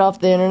take shit off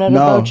the internet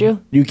about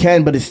you? You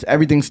can, but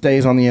everything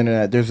stays on the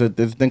internet. There's a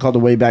thing called the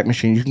Wayback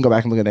Machine. You can go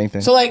back and look at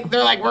anything. So like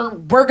they're like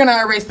we're gonna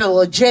erase the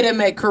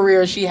legitimate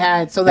career she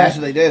had. So that's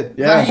what they did.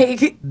 Yeah,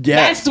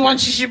 that's the one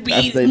she should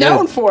be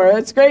known for.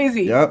 It's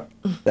crazy. Yep,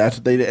 that's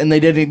what they did, and they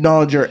didn't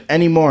acknowledge her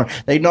anymore.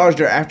 They acknowledged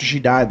her after she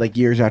died, like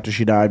years after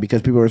she died,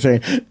 because people were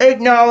saying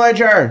acknowledge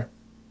her.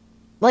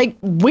 Like,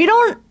 we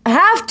don't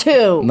have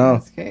to.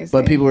 No,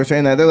 but people were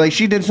saying that. They're like,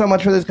 she did so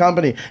much for this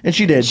company. And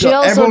she did. She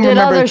also did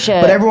other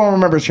shit. But everyone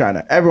remembers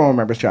China. Everyone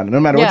remembers China. No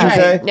matter what you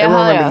say,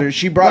 everyone remembers her.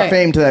 She brought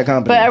fame to that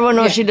company. But everyone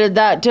knows she did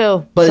that,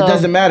 too. But it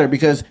doesn't matter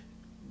because...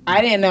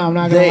 I didn't know. I'm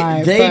not going to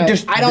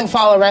lie. I don't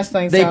follow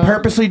wrestling, They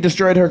purposely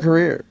destroyed her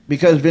career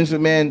because Vince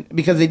McMahon...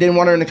 Because they didn't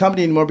want her in the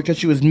company anymore because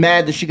she was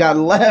mad that she got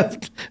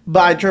left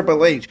by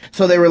Triple H.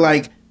 So they were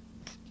like...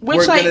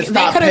 Which, like, they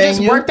could have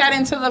just worked that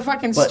into the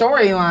fucking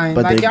storyline.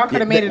 Like, y'all could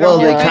have made it all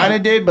they kind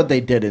of did, but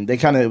they didn't. They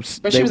kind of...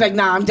 But she was like,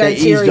 nah, I'm dead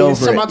serious.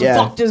 Someone to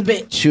fuck this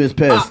bitch. She was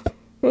pissed.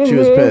 She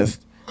was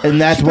pissed.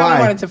 And that's why.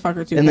 Wanted to fuck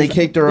her too. And they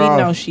kicked her off.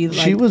 We know she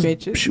was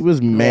bitches. She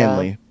was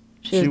manly.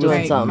 She was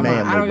doing something.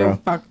 Manly, I don't give a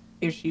fuck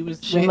if she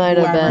was She might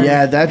have been.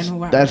 Yeah,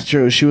 that's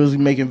true. She was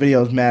making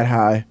videos mad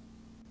high.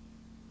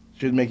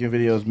 She was making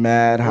videos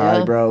mad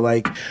high, bro.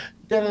 Like...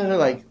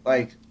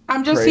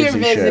 I'm just here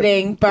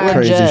visiting, but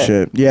crazy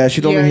shit. Yeah,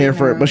 she's only here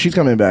for it, but she's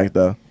coming back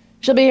though.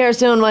 She'll be here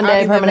soon one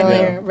day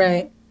permanently.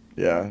 Right.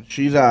 Yeah,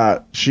 she's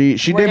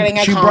she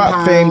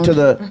brought fame to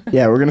the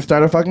we're gonna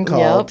start a fucking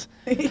cult.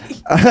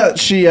 Yep.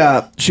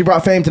 She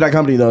brought fame to that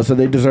company though,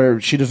 so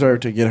she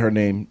deserved to get her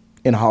name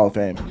in Hall of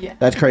Fame. Yeah,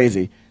 that's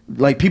crazy.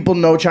 Like people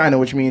know China,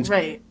 which means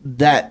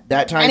that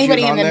time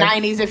anybody in the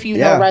 90s, if you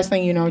know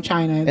wrestling, you know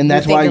China, and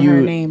that's why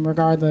her name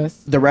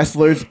regardless. The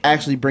wrestlers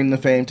actually bring the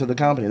fame to the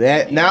company.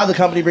 Now the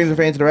company brings the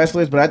fame to the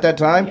wrestlers, but at that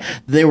time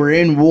they were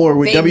in war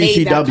with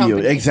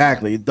WCW.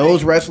 Exactly,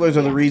 those wrestlers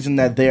are the reason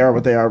that they are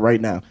what they are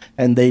right now,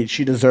 and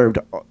she deserved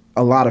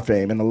a lot of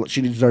fame, and she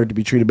deserved to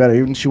be treated better.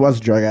 Even she was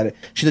a drug addict.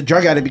 She's a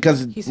drug addict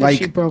because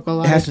she broke a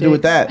lot. It has to do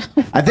with that.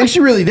 I think she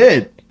really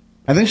did.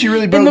 I think she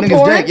really broke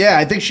nigga's dick. Yeah,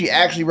 I think she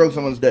actually broke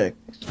someone's dick.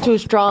 Too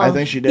strong. I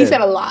think she did. He said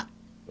a lot.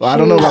 Well, I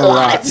don't know about a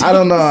lot. I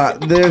don't know.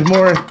 There's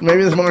more.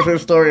 Maybe there's more to the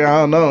story.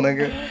 I don't know,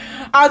 nigga.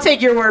 I'll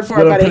take your word for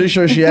it, buddy. I'm pretty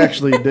sure she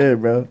actually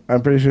did, bro.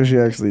 I'm pretty sure she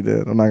actually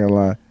did. I'm not gonna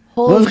lie.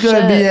 Holy What's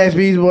good,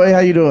 BXB's boy? How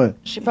you doing?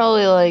 She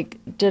probably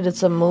did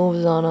some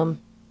moves on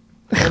him.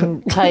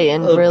 And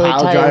tighten, really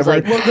tight.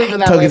 Like,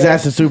 took his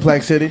ass to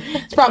Suplex City.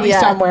 It's probably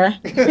somewhere.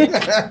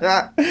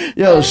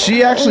 Yo,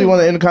 she actually won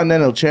the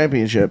Intercontinental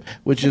Championship,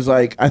 which is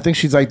I think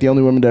she's the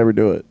only woman to ever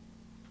do it.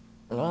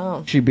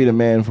 Wow. She beat a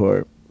man for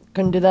it.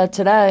 Couldn't do that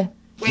today.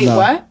 Wait,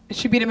 what?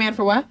 She beat a man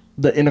for what?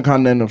 The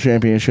Intercontinental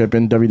Championship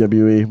in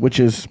WWE, which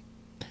is...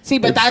 See,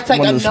 but that's a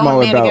known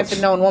man against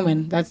a known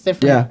woman. That's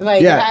different.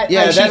 Yeah.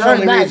 That's the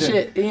only reason.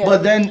 Shit. Yeah.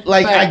 But then,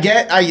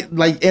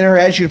 in her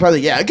head, she was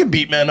probably I could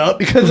beat men up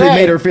because they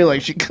made her feel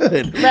like she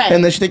could. Right.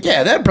 And then she think,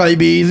 that'd probably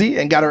be easy,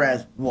 and got her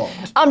ass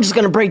whooped. I'm just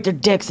gonna break their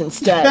dicks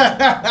instead.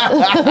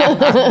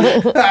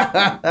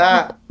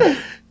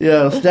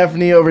 Yo,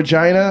 Stephanie over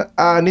China.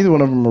 Neither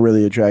one of them are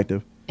really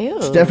attractive.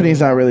 Ew.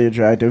 Stephanie's not really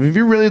attractive. If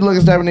you really look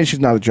at Stephanie,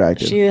 she's not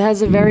attractive. She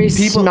has a very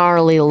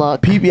snarly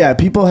look.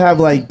 People have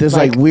this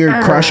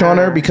weird crush on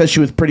her because she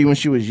was pretty when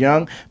she was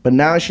young, but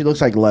now she looks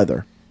like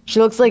leather. She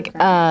looks like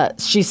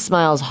she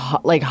smiles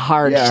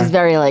hard. Yeah. She's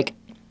very you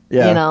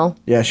know.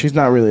 Yeah, she's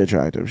not really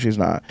attractive. She's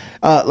not.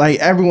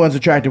 Everyone's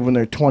attractive when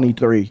they're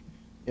 23.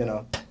 You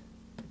know,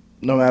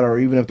 no matter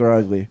even if they're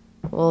ugly.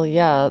 Well,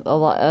 yeah,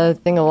 I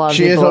think a lot of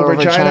people are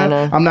over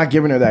China. I'm not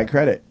giving her that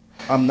credit.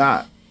 I'm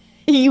not.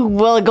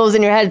 Well, it goes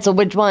in your head, so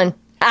which one?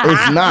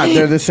 It's not.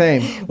 They're the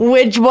same.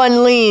 Which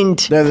one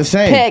leaned? They're the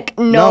same. Pick.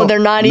 No, they're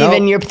not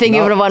even. You're thinking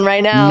of one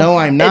right now. No,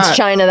 I'm not. It's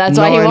China. That's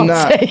why he won't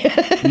say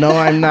it. No,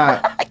 I'm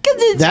not.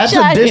 That's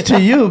China. A diss to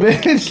you,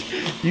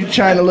 bitch. You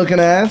China-looking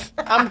ass.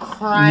 I'm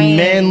crying.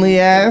 Manly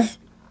ass.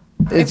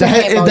 If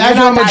that's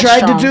what I'm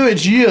attracted to,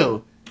 it's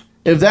you.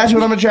 If that's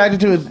what I'm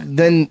attracted to,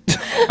 then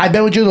I've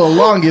been with you the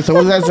longest, so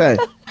what does that say?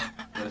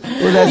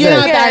 You're not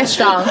that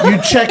strong.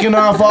 You checking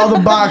off all the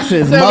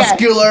boxes. So,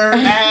 muscular,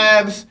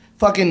 abs,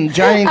 fucking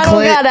giant clit. I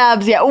don't got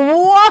abs yet.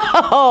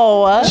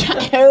 Whoa.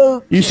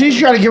 You see she's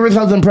trying to give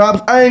herself some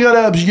props? I ain't got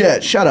abs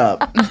yet. Shut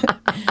up.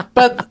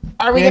 But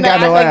are we going to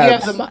act like you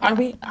have the... Are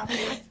we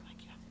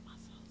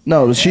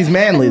No, she's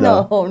manly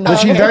though. No. But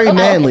she's very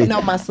manly.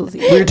 No muscles.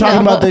 We were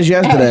talking about this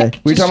yesterday.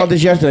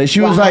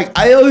 She was like,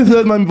 I always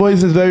thought my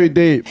voice is very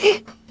deep.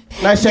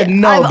 And I said,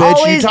 no,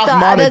 bitch, you talk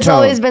monotone. That's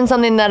always been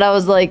something that I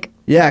was like...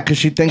 Yeah, because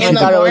she thinks in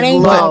the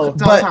morning, low.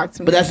 But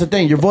that's the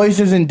thing. Your voice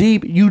isn't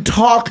deep. You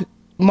talk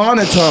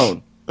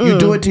monotone. You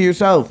do it to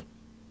yourself.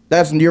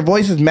 Your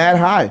voice is mad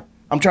high.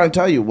 I'm trying to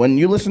tell you, when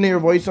you listen to your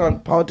voice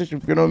on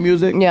politician funeral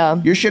music,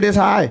 your shit is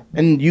high,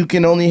 and you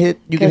can only hit.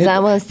 You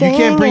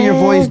can't bring your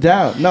voice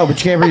down. No, but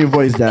you can't bring your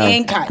voice down.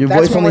 Your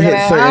voice only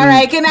hits certain. All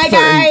right, good night,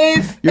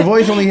 guys. Your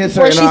voice only hits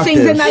certain octaves. Before she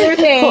sings another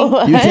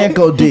thing. You can't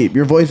go deep.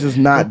 Your voice is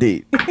not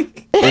deep.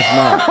 It's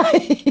not.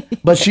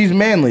 But she's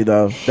manly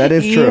though. That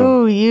is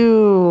true.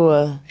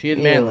 She is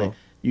manly.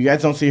 You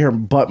guys don't see her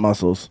butt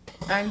muscles.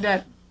 I'm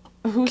dead.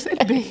 Who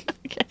said big?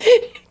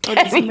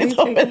 Kenny's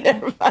over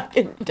there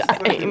fucking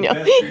dying.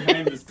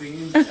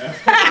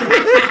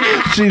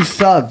 She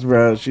sucks,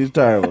 bro. She's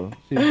terrible.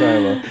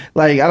 I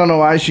don't know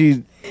why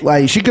she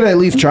could have at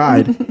least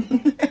tried. Cause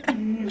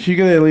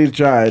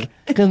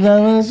I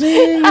was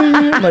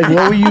singing.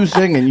 What were you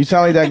singing? You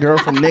sound like that girl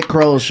from Nick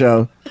Kroll's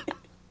show.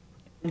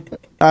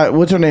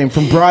 What's her name?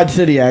 From Broad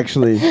City,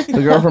 actually.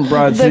 The girl from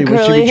Broad City.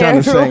 What she be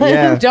trying to sing?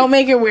 Yeah. Don't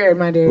make it weird,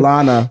 my dude.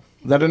 Lana.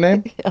 Is that her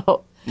name?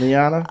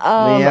 Liana?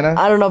 Liana?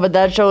 I don't know, but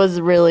that show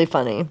is really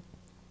funny.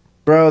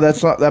 Bro,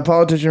 that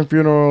politician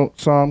funeral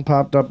song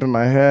popped up in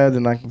my head,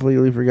 and I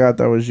completely forgot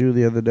that was you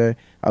the other day.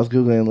 I was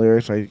Googling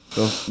lyrics. I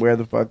go, where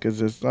the fuck is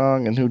this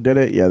song, and who did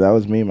it? Yeah, that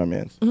was me, my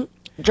man. Mm-hmm.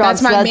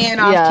 That's my man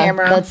off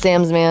camera. That's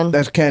Sam's man.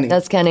 That's Kenny.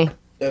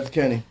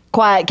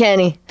 Quiet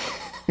Kenny.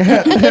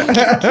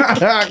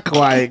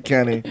 Quiet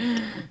Kenny.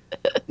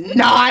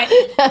 Not.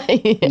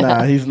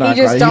 Nah, he's not.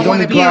 He just don't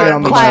want to be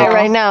quiet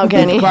right now,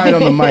 Kenny. He's quiet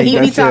on the mic. He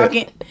be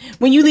talking.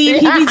 When you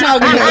leave, he be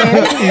talking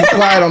again. He's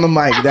quiet on the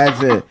mic.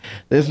 That's it.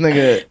 This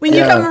nigga. When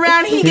you come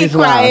around, he get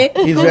quiet.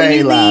 He's but very when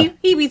you loud. leave,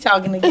 he be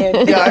talking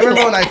again. Yeah, I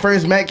remember when I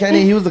first met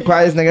Kenny. He was the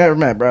quietest nigga I ever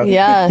met, bro.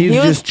 Yeah, he was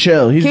just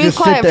chill. He just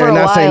sit there and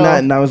not say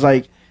nothing. And I was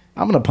like,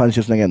 I'm gonna punch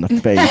this nigga in the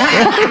face.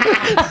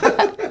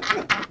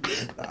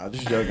 Nah,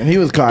 just joking. He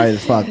was quiet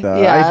as fuck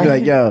though. Yeah. I used to be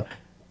like, yo.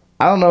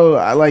 I don't know.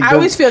 I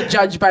always feel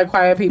judged by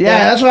quiet people.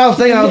 Yeah, that's what I was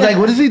thinking. I was like,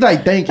 what is he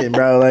like thinking,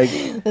 bro? Like,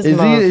 is he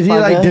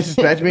like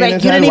disrespecting me?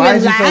 Like, Why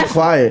is he so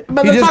quiet?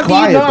 He's just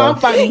quiet though. I'm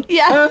funny.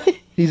 Yeah.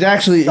 He's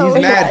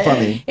mad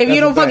funny. If you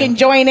don't fucking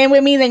join in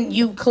with me, then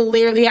you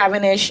clearly have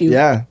an issue.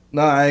 Yeah.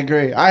 No, I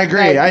agree. Like,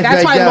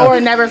 that's why Laura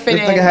never fit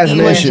in. This nigga has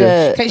an issue.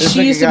 Because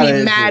she used to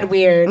be mad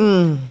weird.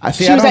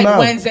 She was like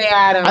Wednesday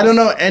Addams. I don't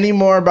know any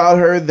more about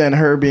her than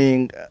her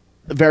being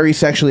very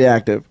sexually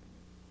active.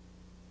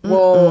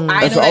 Well,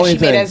 I know that she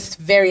made us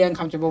very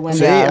uncomfortable when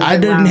I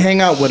didn't hang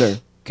out with her.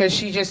 Because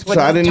she just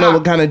wouldn't I didn't know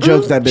what kind of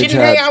jokes that bitch had. She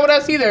didn't hang out with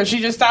us either. She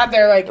just sat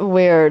there like...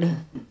 Weird.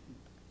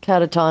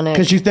 Catatonic.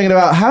 Because she's thinking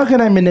about, how can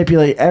I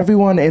manipulate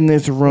everyone in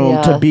this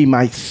room to be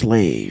my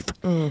slave?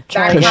 That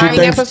crying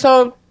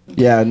episode...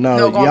 Yeah, no,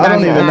 y'all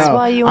don't even know.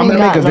 I'm going to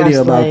make a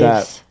video about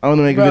that. I'm going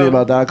to make a video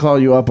about that. I'll call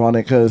you up on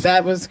it because...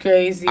 That was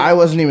crazy. I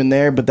wasn't even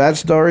there, but that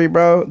story,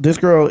 bro, this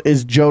girl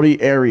is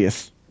Jodi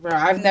Arias. Bro,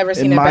 I've never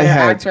seen a better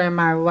actor in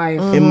my life.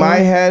 In my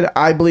head,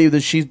 I believe that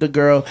she's the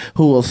girl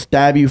who will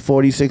stab you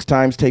 46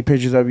 times, take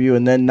pictures of you,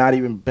 and then not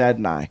even bat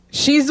an eye.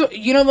 She's,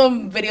 you know the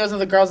videos of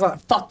the girls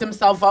that fuck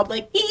themselves up,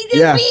 like, eat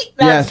this meat?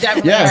 That's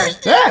definitely her.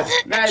 Yes,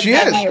 That's she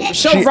definitely is. her.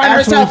 She'll run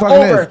herself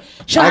over.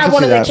 She'll have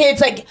one of the kids,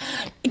 like,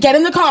 get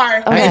in the car.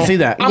 Okay. I can see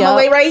that. I'm going to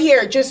lay right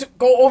here. Just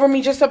go over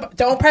me.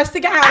 Don't press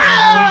the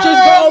gas.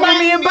 Just go over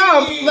me and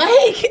bump.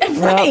 Like,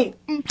 right.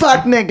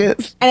 Fuck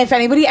niggas. And if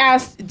anybody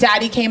asks,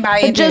 Daddy came by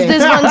and just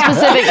this one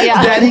specific,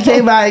 Daddy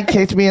came by,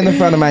 kicked me in the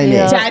front of my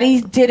neck. Daddy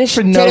did a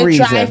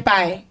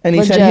drive-by. And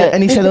he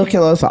said he'll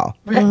kill us all.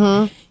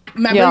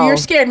 Remember, you're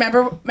scared.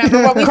 Remember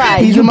what we said?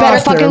 He's you a better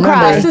monster. fucking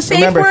cry. It's a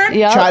safe word.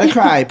 Yep. Try to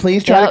cry.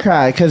 Please try to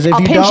cry. Because if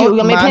you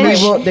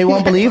don't, they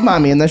won't believe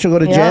mommy and then she'll go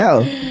to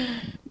jail.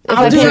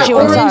 I'll do an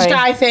orange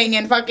guy thing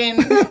and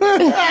fucking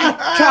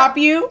chop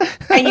you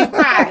and you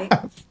cry.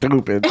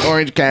 Stupid.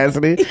 Orange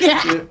Cassidy.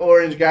 Yeah.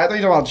 Orange guy. I thought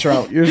you were talking about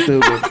Trump. You're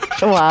stupid.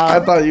 Wow. I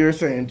thought you were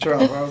saying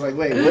Trump. I was like,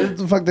 wait, what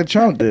the fuck did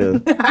Trump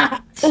do?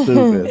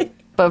 Stupid.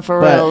 But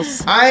for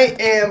reals. I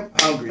am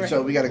hungry,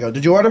 so we gotta go.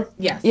 Did you order?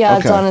 Yes. Yeah,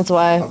 it's on its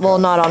way. Okay. Well,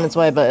 not on its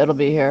way, but it'll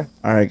be here.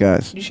 All right,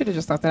 guys. You should have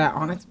just left that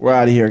on its way. We're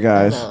out of here,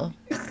 guys.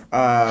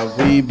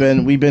 We've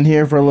been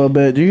here for a little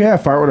bit. Do you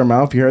have fart with her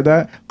mouth? You heard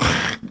that?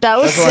 That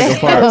was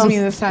sick. That was me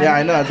this time. Yeah,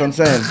 I know. That's what I'm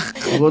saying.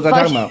 What was I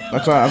talking about?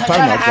 That's what I'm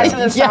talking about. Add to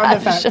the sound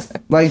effects.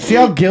 Like, see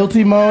how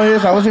guilty Mo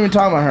is? I wasn't even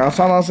talking about her. I was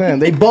talking about saying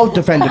they both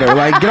defended her.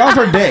 Like, get off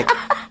her dick.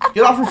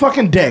 Get off her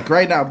fucking dick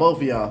right now, both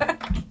of y'all.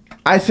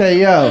 I say,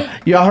 yo,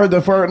 y'all heard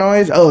the fart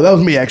noise? Oh, that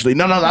was me actually.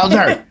 No, that was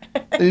her.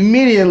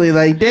 Immediately,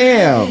 like,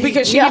 damn.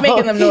 Because she be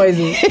making them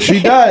noises.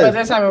 She does. But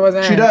this time it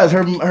wasn't her. She does.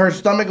 Her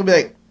stomach will be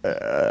like.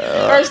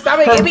 Her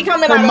stomach, it be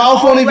coming her out mouth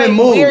of won't all, even like,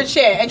 move. Weird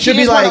shit, and she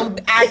just want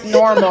to act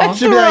normal.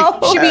 She'll be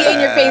like, she be in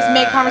your face,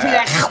 make conversation.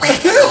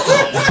 Like,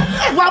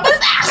 what was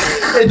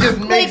that? It just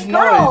makes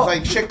noise,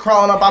 like shit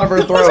crawling up out of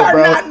her throat, Those are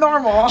bro. Not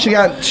normal. She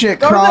got shit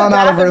crawling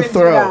out of her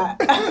throat.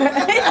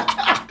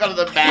 Go to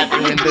the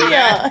bathroom and do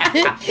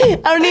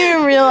that. I don't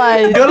even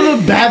realize. Go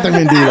to the bathroom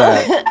and do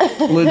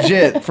that.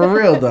 Legit, for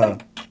real though.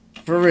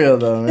 For real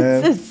though,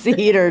 man. It's a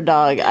cedar,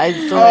 dog. I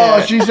swear.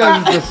 Oh, she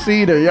says it's the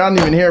cedar. Y'all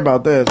didn't even hear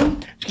about this.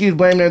 She keeps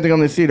blaming everything on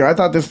the cedar. I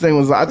thought this thing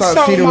was. I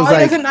thought cedar was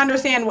like. doesn't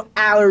understand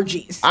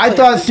allergies. I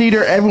thought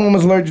cedar. Everyone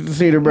was allergic to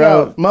cedar,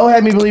 bro. Yo. Mo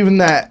had me believing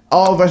that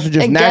all of us are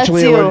just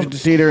naturally allergic to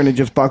cedar, and it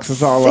just fucks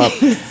us all up.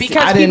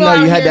 Because I didn't know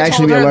you had to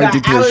actually be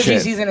allergic to this allergy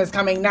shit. season is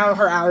coming. Now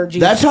her allergies.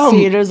 That's how.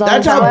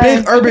 That's how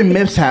big urban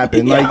myths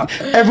happen. Like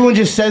everyone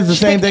just says the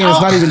same thing, and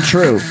it's not even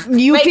true.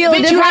 You feel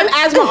different. You have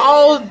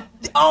asthma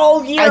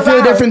all year. I feel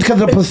a difference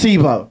because of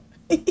placebo.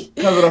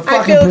 Because of the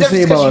fucking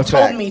placebo effect. You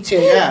told me to.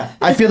 Yeah,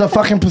 I feel the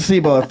fucking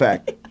placebo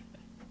effect.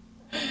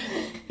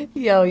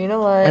 Yo, you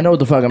know what? I know what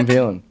the fuck I'm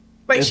feeling.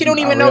 Like she don't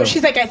even know.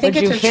 She's like, I think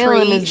it's a tree.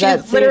 She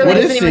literally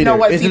doesn't even know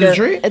what cedar. Is it a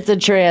tree? It's a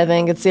tree. I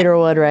think it's cedar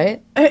wood,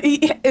 right?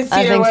 It's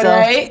cedar wood,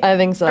 right? I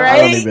think so. Right? I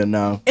don't even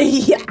know.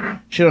 Yeah.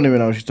 She don't even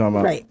know what she's talking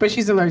about. Right, but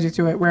she's allergic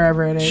to it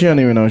wherever it is. She don't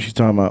even know what she's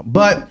talking about.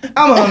 But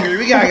I'm hungry.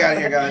 We gotta get out of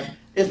here, guys.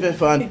 It's been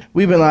fun.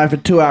 We've been live for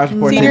 2 hours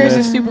and 14 minutes. Cedar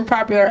is a super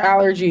popular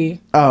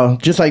allergy. Oh,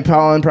 just like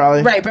pollen,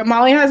 probably. Right, but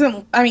Molly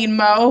hasn't. I mean,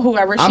 Mo,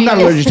 whoever she is. I'm not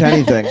allergic to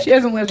anything. She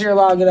hasn't lived here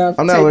long enough.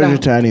 I'm not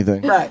allergic to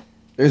anything. Right.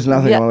 There's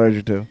nothing I'm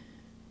allergic to.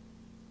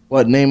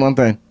 What? Name one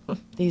thing.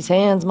 These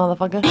hands,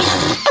 motherfucker.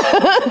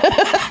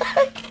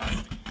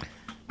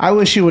 I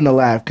wish you wouldn't have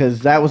laughed because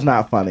that was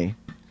not funny.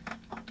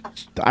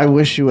 I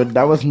wish you would.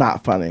 That was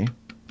not funny.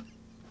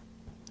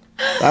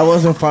 That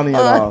wasn't funny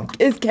at all.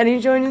 Is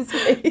Kenny joining his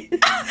face?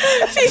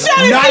 She's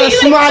trying to not a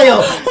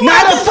smile.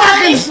 Not a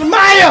fucking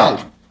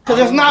smile. Because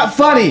it's not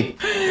funny.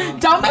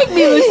 Don't make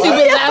me look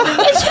stupid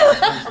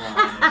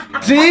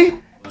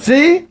laughing.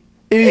 See?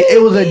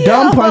 It was a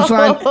dumb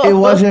punchline. It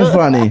wasn't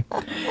funny.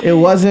 It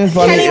wasn't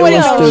funny. Kenny it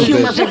was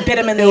stupid. Humor bit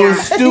him in the ass. It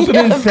was stupid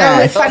and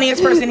fast. The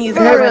funniest person he's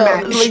ever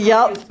met.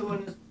 Yup.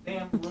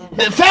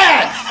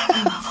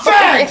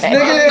 Facts,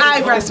 nigga.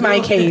 I rest my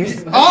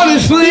case.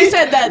 Honestly, he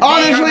said that.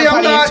 Honestly,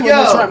 I'm not.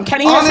 Yo,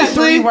 Kenny has said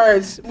 3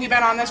 words. We've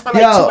been on this for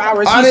like 2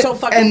 hours. He's so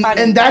fucking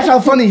funny. And that's how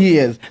funny he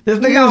is. This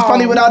nigga is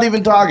funny without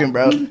even talking,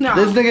 bro. No.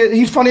 This nigga,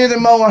 he's funnier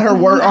than Mo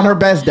on her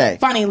best day.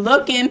 Funny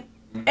looking.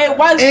 It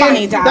was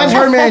funny, Dad. That's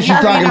her man she's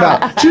talking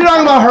about. She's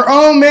talking about her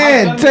own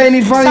man saying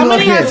he's funny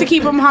Somebody looking. has to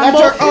keep him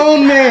humble. That's her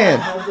own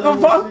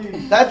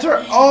man. That's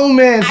her own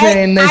man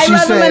saying that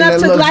she's saying that. I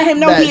love him enough to let him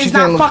know he is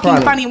not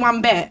fucking funny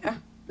one bit.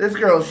 This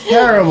girl's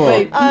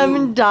terrible.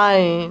 I'm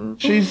dying.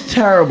 She's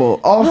terrible.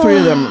 All 3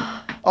 of them.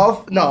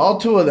 All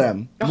 2 of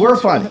them. We're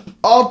funny.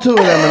 All 2 of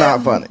them are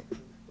not funny.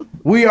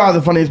 We are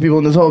the funniest people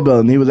in this whole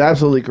building. He was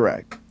absolutely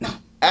correct.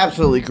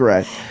 Absolutely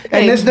correct.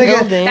 And this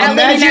nigga,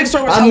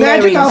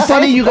 imagine how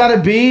funny you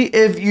gotta be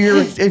if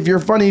you're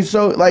funny.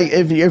 So like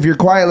if you're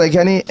quiet like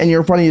Kenny and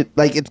you're funny,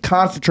 like it's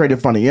concentrated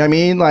funny. You know what I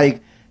mean?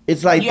 Like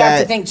it's like you that.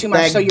 Have to think too much,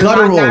 that so you're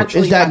guttural. not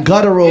naturally It's that funny.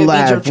 guttural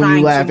laugh when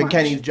you laugh too at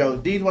Kenny's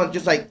jokes. These ones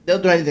just like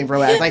they'll do anything for a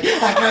laugh. Like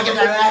I can't get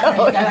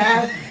that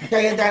laugh. Can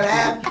I get that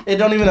laugh? It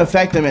don't even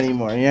affect them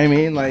anymore. You know what I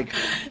mean? Like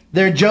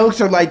their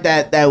jokes are like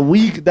that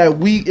weak.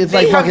 It's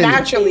they like fucking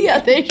naturally. Yeah,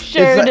 they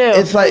sure do.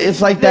 It's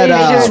like that.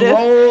 Just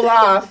roll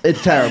off.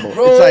 It's terrible.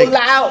 Roll it's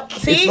like, out.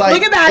 See, it's like,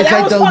 look at that. It's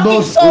That like was the fucking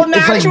most. so It's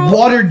natural. like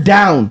watered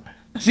down.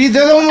 See,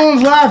 they're the only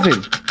ones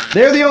laughing.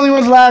 They're the only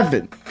ones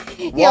laughing.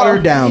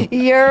 Watered down.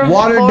 You're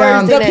watered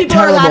down. The people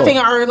terrible.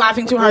 are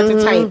laughing too hard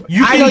to type.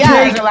 You I know can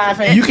guys take. are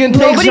laughing. You can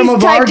take some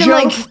of our typed in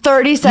joke. like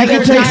 30 You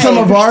seconds. can take some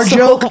of our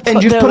joke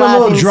and just They're put a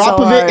little laughing drop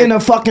so of it hard. in a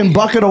fucking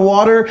bucket of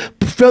water.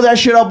 Fill that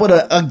shit up with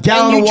a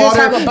gallon And of you just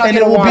water, have a bucket and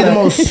it of will be the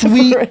water. most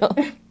sweet,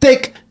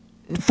 thick,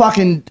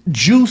 fucking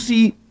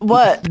juicy,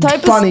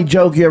 funny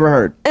joke you ever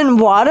heard. In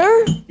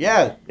water?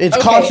 Yeah, it's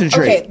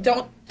concentrated. Okay,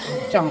 don't.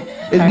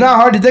 It's not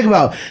hard to think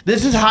about.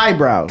 This is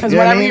highbrow. Because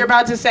whatever you're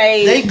about to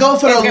say, they go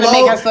for the low.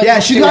 Make us look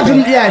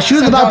She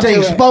was about to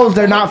expose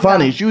they're not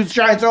funny. She was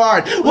trying so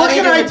hard. What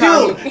can I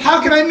do?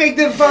 How can I make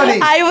this funny?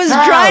 I was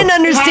trying to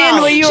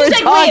understand what you were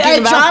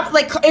talking about.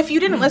 Like, if you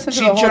didn't listen to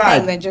the whole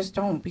thing, then just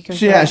don't. Because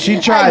she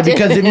tried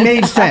because it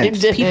made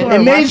sense.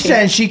 It made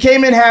sense. She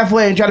came in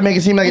halfway and tried to make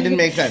it seem like it didn't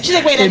make sense. She's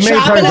like, wait, a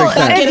drop in a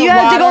bucket. If you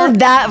have to go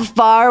that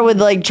far with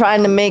like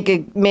trying to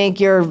make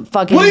your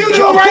fucking. What are you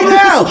doing right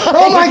now?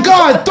 Oh my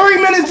God!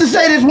 3 minutes to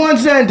say this one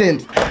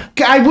sentence.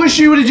 I wish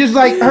she would have just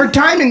like her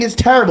timing is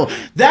terrible.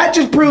 That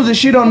just proves that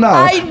she don't know.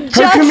 Her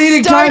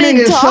comedic timing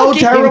is so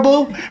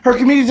terrible. Her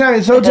comedic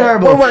timing is so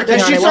terrible. We're working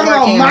that on she's it. talking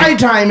about my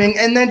timing,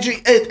 and then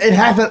it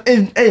happens.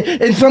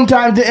 And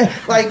sometimes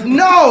like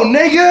no,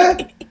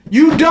 nigga.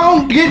 You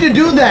don't get to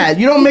do that.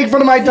 You don't make fun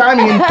of my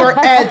timing and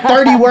add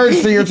 30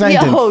 words to your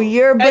sentence. Yo,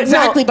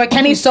 exactly. But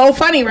Kenny's so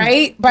funny,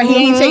 right? But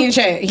he ain't saying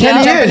shit.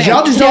 Kenny is.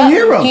 Y'all just don't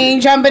hear him. He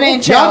ain't jumping in.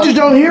 Y'all just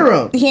don't hear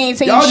him. He ain't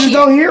saying shit. Y'all just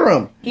don't hear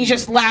him. He's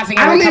just laughing.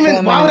 I don't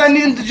even. Why would I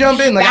need him to jump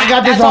in? Like I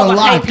got this on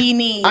lock.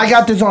 I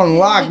got this on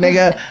lock,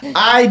 nigga.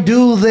 I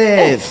do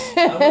this.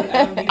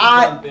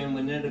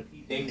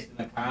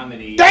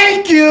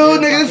 Thank you,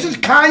 nigga. This is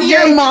Kanye.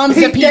 Your mom's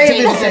Pete a Pete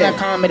Davidson of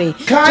comedy.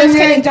 Kanye, just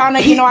kidding, Donna.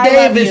 Pete You know I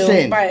Davidson. love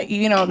you, but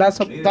you know that's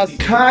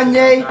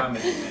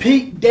Kanye,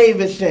 Pete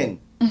Davidson.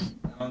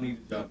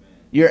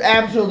 You're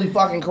absolutely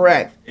fucking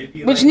correct.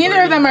 Which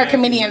neither of them are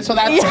comedians, so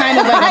that's kind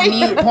of like a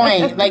mute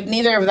point. Like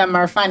neither of them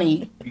are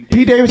funny.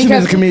 Pete Davidson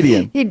is a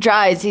comedian. He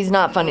tries. He's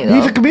not funny though.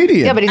 He's a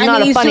comedian. Yeah, but he's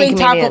not a funny comedian.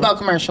 Taco Bell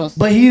commercials.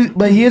 But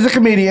he is a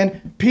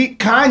comedian.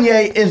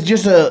 Kanye is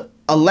just a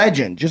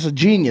legend, just a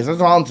genius. That's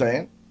all I'm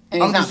saying.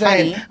 And I'm just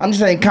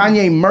saying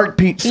Kanye murked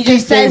Pete. He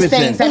just says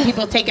things that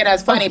people take it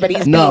as funny, but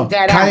he's being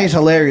dead ass. Kanye's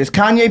hilarious.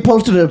 Kanye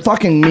posted a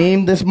fucking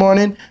meme this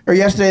morning or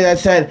yesterday that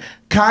said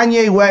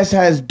Kanye West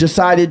has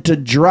decided to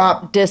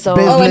drop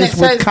business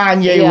with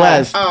Kanye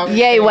West.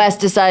 Ye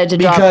West decided to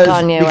drop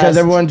Kanye West because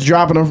everyone's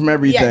dropping him from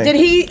everything.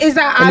 Yeah, is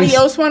that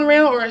Adios one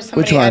real or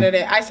somebody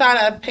edited it? I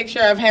saw a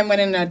picture of him with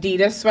an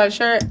Adidas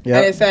sweatshirt and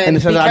it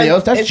says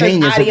Adios. That's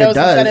genius if it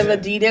does. Instead of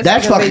Adidas.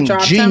 That's fucking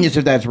genius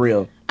if that's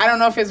real. I don't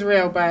know if it's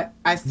real, but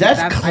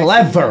that's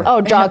clever.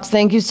 Oh, Jox,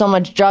 thank you so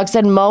much. Jox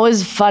said Mo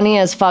is funny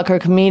as fuck. Her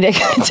comedic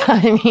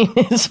timing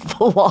is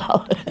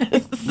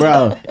flawless.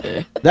 Bro,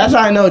 that's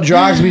how I know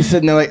Jox be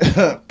sitting there like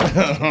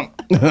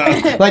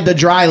like the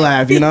dry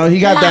laugh, you know?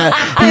 He got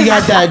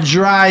that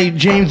dry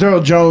James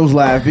Earl Jones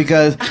laugh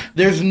because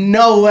there's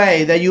no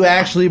way that you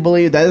actually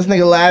believe that. This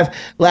nigga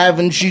laugh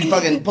and she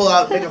fucking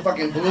make a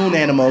fucking balloon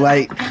animal,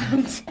 like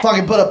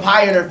fucking put a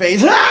pie in her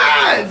face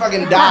and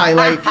fucking die.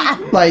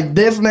 Like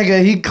this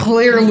nigga, he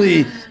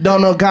clearly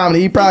don't know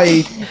comedy. He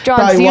probably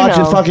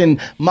watches fucking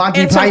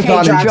Monty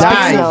Python and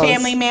die. A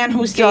family man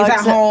who stays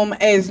at home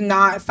is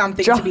not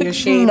something to be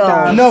ashamed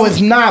of. No, it's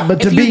not.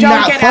 But to be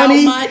not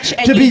funny,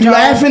 to be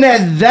laughing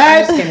at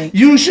that,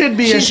 you should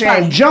be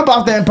ashamed. Funny. Jump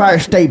off the Empire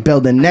State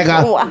Building,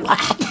 nigga.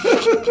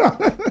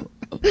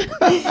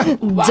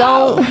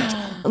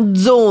 Don't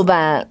do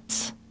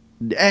that.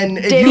 And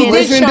if you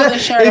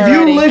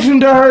listen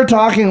to her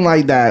talking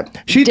like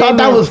that, she thought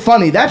that was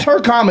funny. That's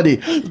her comedy.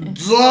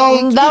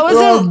 That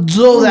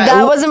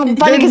wasn't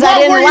funny because I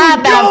didn't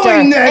laugh after.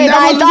 If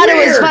I thought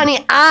it was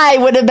funny, I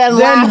would have been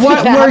laughing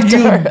after. Then what were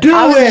you doing?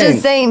 I was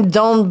just saying,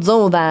 don't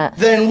do that.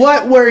 Then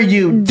what were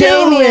you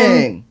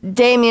doing?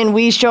 Damien,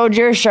 we showed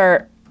your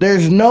shirt.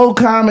 There's no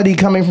comedy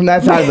coming from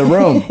that side of the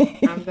room.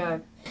 I'm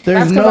done.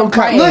 There's no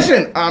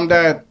listen, I'm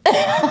dead.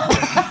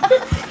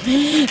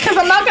 Because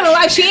I'm not gonna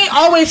lie, she ain't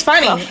always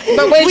funny.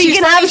 But when we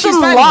can funny, have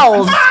some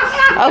lulls.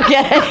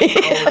 Okay.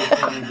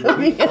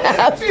 We can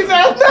have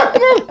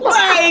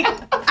like,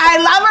 I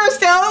love her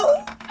still,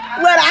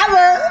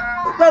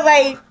 whatever. But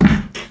like,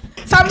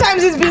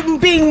 sometimes it's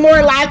being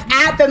more laughed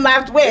at than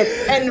laughed with,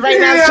 and right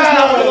now it's just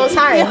not one of those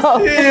times.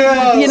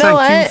 You know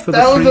what?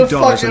 That was the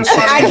fucking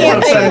I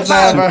can't think of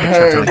I've ever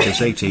heard.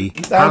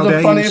 That was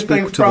the funniest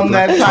thing from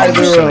that side of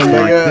the room,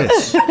 nigga.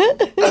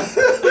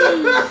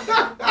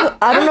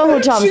 I don't know who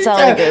Tom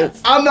Selleck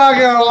is. I'm not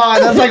gonna lie.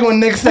 That's like when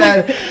Nick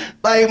said,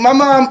 like, my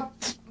mom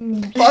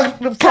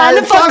fucks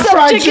up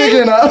fried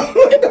chicken up.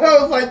 I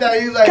was like that.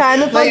 He's like,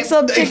 kind of fucks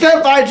up chicken.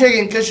 Except fried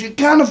chicken, because she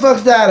kind of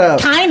fucks that up.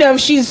 Kind of.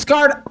 She's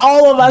scarred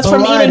all of us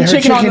from eating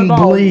chicken on the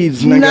bone.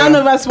 Bleeds, nigga. None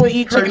of us will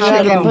eat chicken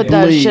on the bone. Put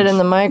that shit in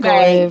the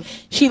microwave.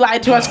 She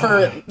lied to us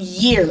for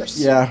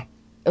years. Yeah.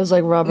 It was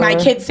like rubber. My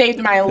kid saved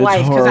my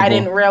life because I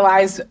didn't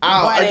realize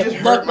what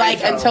it looked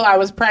like until I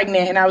was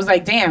pregnant, and I was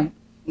like, damn.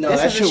 No,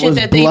 that shit was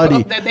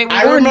bloody.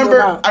 I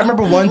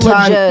remember one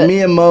time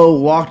me and Mo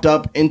walked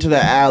up into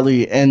the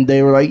alley and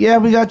they were like, "Yeah,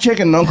 we got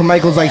chicken." And Uncle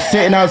Michael's like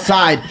sitting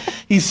outside.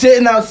 He's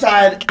sitting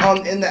outside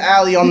in the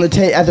alley on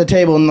the at the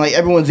table, and like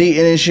everyone's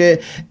eating and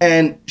shit.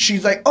 And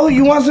she's like, "Oh,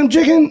 you want some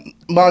chicken?"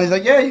 Bonnie's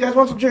like, "Yeah, you guys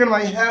want some chicken?" I'm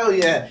like, "Hell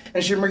yeah!"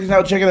 And she brings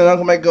out chicken, and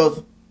Uncle Mike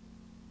goes.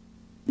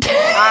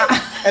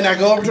 And I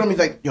go over to him. He's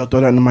like, "Yo,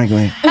 throw that in the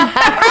microwave."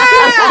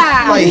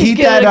 Like heat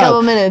that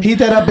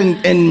up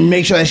and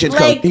make sure that shit's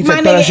cooked. He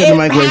said, "Throw that shit in the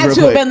microwave real quick." It had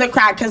to have been the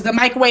crack because the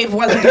microwave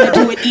wasn't gonna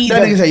do it either.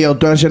 That nigga said, "Yo,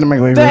 throw that shit in the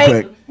microwave real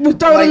quick."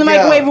 Throw it in the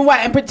microwave and what?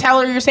 And tell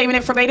her you're saving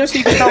it for later so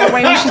you can throw it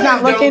away when she's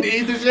not looking. Don't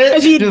eat the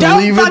shit. You Just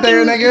don't leave it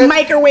there, nigga.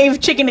 microwave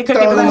chicken to cook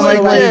throw it. Throw it in the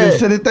microwave and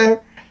sit it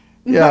there.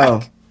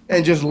 Yo.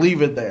 And just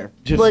leave it there.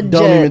 Just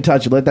don't even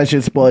touch it. Let that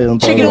shit spoil.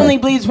 Chicken only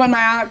bleeds when my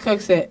aunt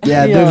cooks it.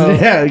 Yeah,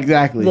 yeah,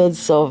 exactly. That's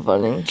so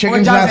funny.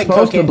 Chicken's not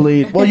supposed to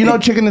bleed. Well, you know,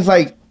 chicken is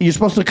like, you're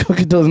supposed to cook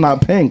it till it's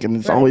not pink, and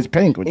it's always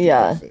pink. When you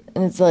cook it.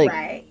 And it's like...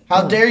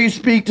 How dare you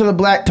speak to the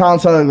black Tom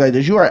Selleck like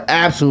this? You are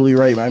absolutely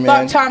right, my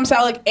man. Fuck Tom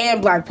Selleck and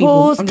black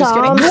people. Who's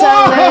Tom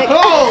Selleck?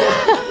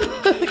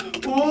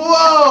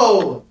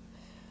 Whoa!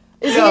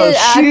 Yo,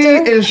 she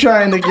is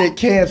trying to get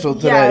canceled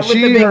today.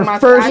 She her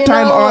first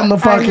time on the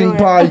fucking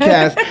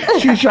podcast.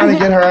 She's trying to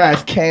get her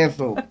ass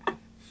canceled.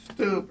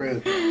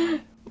 Stupid.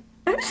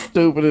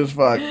 Stupid as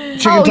fuck.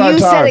 Chicken tartare. You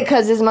said it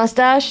because his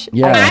mustache?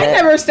 Yeah. I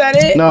never said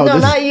it. No,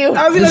 not you.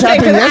 I was going to say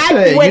because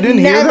I would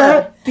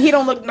never. He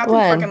don't look nothing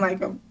fucking like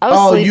him. I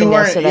was sleeping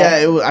yesterday.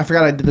 Yeah, I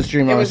forgot I did the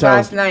stream on myself. It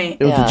was last night.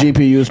 It was the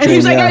GPU stream. And he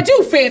was like, I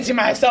do fancy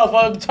myself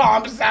a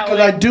Tom Selleck. Because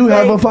I do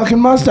have a fucking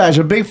mustache.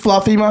 A big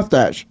fluffy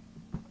mustache.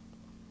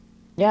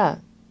 Yeah.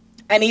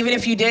 And even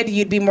if you did,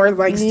 you'd be more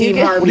like Steve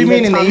Harvey. What do you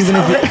mean, even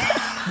if you...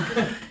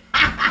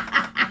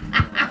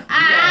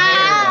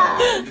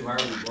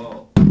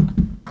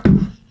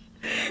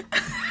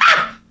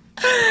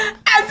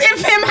 As if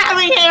him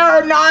having hair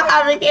or not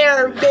having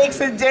hair makes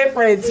a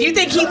difference. You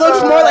think he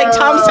looks more like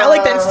Tom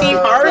Selleck than Steve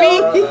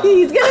Harvey?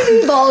 He's gonna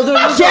be bald.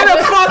 Get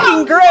a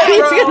fucking grip.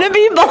 He's gonna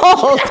be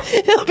bald.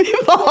 He'll be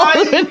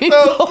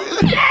bald.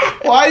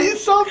 Why are you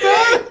so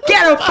bad?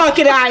 Get a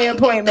fucking eye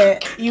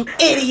appointment, you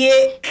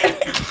idiot.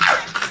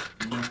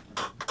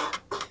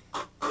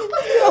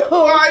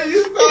 Why are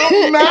you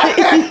so mad?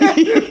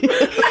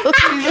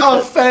 He's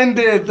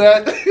offended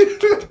that he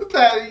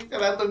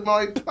said I look more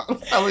like Tom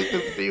Selleck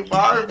than Steve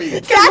Harvey.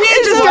 He's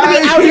just gonna be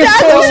out here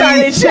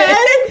co-signing shit.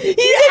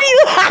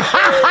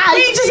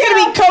 He's just gonna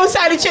be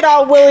co-signing shit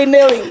all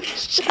willy-nilly.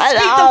 Speak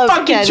the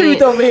fucking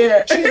truth over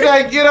here. She's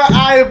like, get an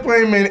eye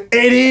appointment,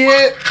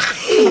 idiot.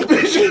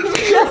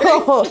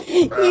 No,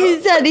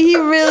 he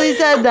really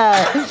said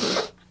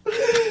that.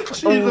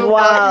 She's a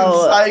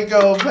fucking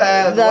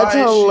psychopath. That's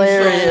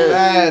hilarious. She's so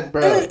bad,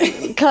 bro.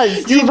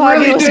 Because Steve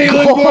Harvey really was do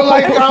look more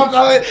like Tom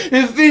Selleck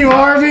than Steve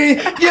Harvey.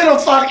 Get a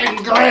fucking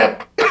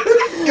grip.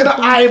 Get an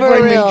eye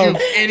appointment,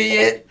 you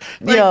idiot.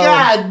 Like,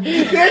 God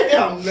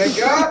damn,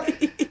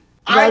 nigga.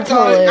 I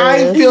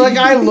feel like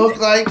I look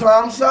like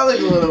Tom Selleck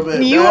a little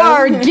bit. You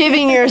are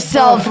giving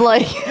yourself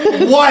like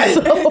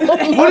what?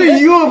 What are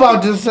you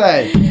about to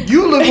say?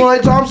 You look more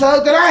like Tom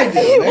Selleck than I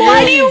do. Man.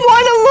 Why do you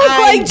want to look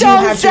like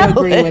Tom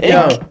Selleck?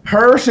 Yo,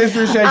 her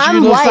sister said she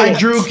looks like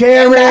Drew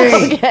Carey.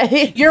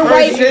 Okay. You're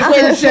white. Her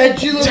sister said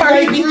she looks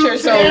like Drew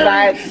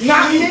Carey.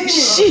 Not me.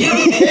 She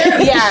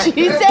said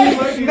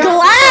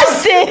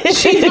glasses.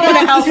 She's going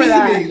to hell for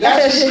that.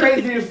 That's the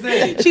craziest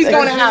thing. She's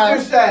going to hell.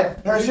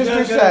 Her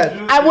sister said.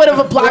 I would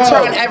have blocked her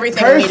on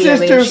everything. Her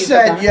sister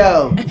said,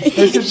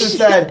 her sister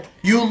said,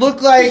 you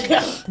look like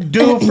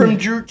dude from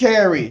Drew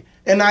Carey.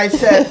 And I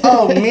said,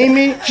 "Oh,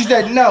 Mimi." She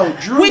said, "No,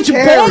 Drew Which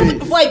Carey."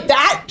 both like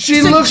that.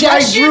 She looks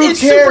like Drew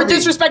is Carey. super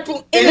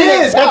disrespectful. It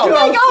is. That's what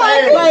I'm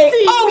saying. Like,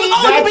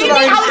 That's Mimi. what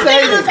I was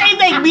thinking the same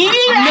thing. Mimi,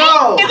 right?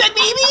 No. Is it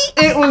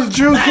Mimi? It was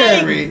Drew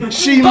Carey.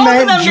 She Both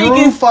meant of them Drew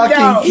niggas, fucking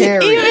no.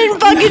 Carey. Even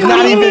fucking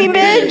Not Mimi, even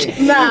bitch.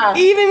 Nah.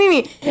 Even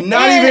Mimi.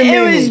 Not And even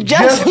Mimi. It was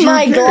just Drew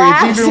my Carey.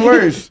 glasses. It's even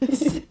worse.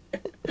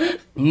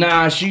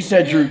 Nah, she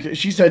said Drew.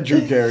 She said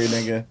Drew Carey,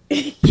 nigga.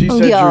 She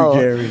said Yo.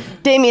 Drew Carey.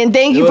 Damien,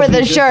 thank you for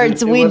the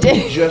shirts. We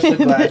did. Just the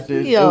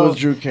glasses. Yo. It was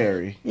Drew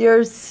Carey.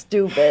 You're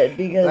stupid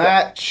because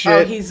That shit.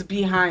 Oh, he's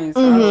behind.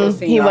 So I was just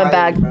saying, he went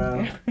back.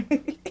 Bro.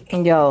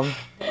 Yo,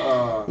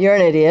 you're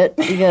an idiot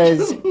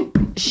because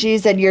she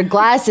said your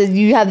glasses.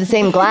 You have the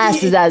same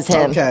glasses as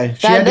him. Okay,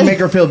 she had to make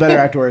her feel better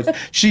afterwards.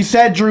 She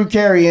said Drew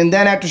Carey, and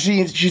then after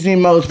she seen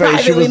Mo's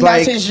face, she was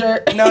like,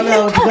 "No,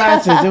 it was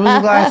glasses. It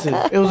was glasses.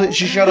 It was."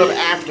 She showed up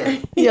after.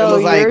 Yo,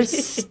 was like, you're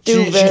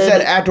stupid. She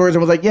said afterwards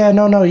and was like, "Yeah,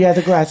 yeah,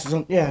 the glasses.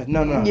 Yeah,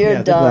 no, You're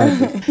yeah, dumb.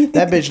 The glasses.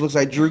 That bitch looks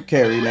like Drew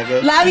Carey,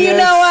 nigga." Love you,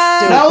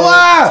 Noah.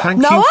 Noah.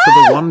 Thank you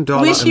for the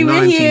Wish you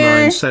were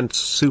here. $1.99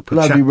 super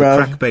Love chat. you, bro.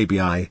 Crack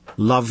baby, I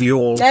love you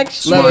all.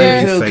 Next Love year.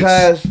 you too,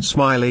 face, cuz.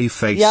 smiley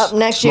face. Yep,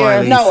 next year.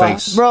 Smiley Noah.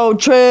 face. Road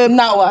trip.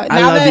 Noah.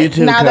 I love you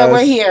too, Now that cuz.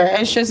 we're here,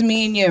 it's just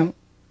me and you.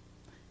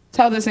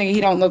 Tell this nigga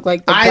he don't look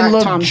like the I Black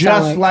look Tom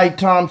just Selleck. like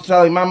Tom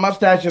Selleck. My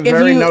mustache is If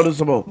very you-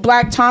 noticeable.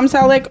 Black Tom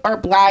Selleck or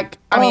Black?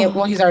 I mean,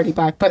 well, he's already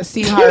black, but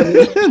Steve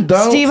Harvey.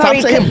 Don't Steve stop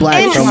Harvey. saying black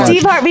And so much.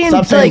 Steve Harvey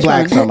Stop saying like,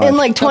 black so much. in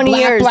like 20 the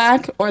years.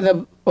 black or the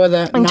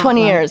In not 20 black?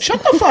 years.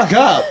 Shut the fuck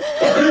up.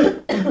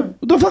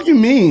 What the fuck you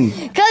mean?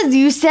 Because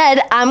you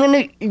said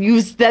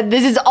you said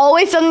this is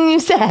always something you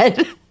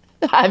said.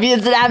 Have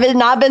it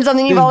not been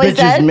something you've This always bitch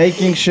said? is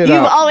making shit You've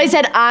up. always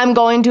said I'm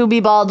going to be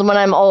bald when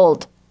I'm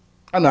old.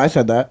 I know I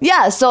said that.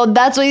 Yeah, so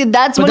that's when But you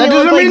that look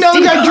doesn't like mean that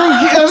Steve. look like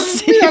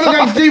Drew. You look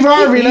like Steve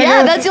Harvey. Nigga.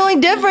 Yeah, that's the only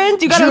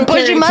difference. You got a Drew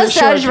bushy Carey's for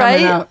sure mustache, coming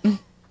right? out.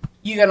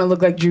 You're gonna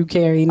look like Drew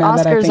Carey now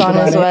Oscar's that I on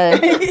think his about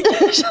it.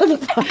 way. Shut the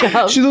fuck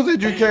up. She looks like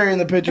Drew Carey in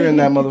the picture in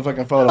that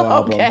motherfucking photo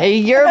album. Okay,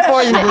 you're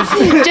important.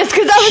 Just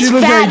because I She was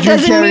looks fat like Drew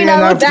doesn't Carey mean in I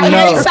that. look That fat.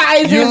 head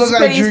size You is look like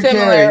pretty Drew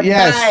similar. Carey.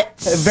 Yes,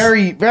 but-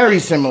 very, very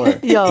similar.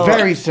 Yo.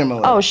 Very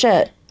similar. Oh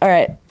shit. All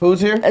right.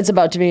 Who's here? It's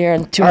about to be here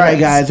in 2 All right,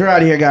 minutes. guys, we're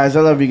out of here, guys.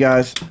 I love you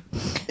guys.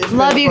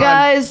 Love you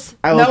guys.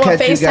 I will Noah, catch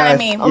you FaceTime guys.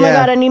 me. Oh my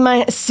god, I need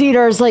my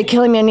cedar's like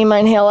killing me. I need my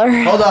inhaler.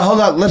 Hold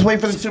on. Let's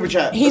wait for the super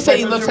chat. He Let's said wait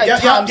he for the looks super-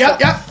 like Tom.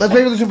 Yep. Let's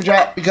wait for the super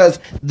chat because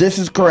this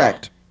is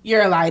correct.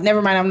 You're a lie.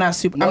 Never mind. I'm not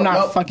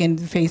Nope. fucking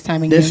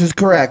FaceTiming This you. is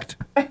correct.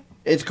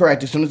 It's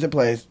correct as soon as it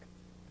plays.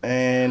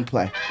 And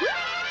play.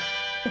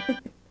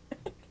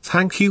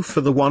 Thank you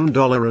for the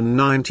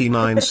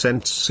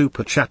 $1.99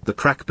 super chat. The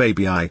crack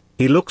baby,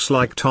 he looks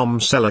like Tom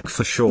Selleck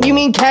for sure. You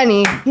mean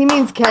Kenny? He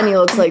means Kenny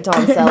looks like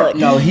Tom Selleck.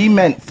 No, he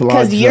meant Flawdzilla.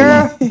 Because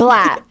you're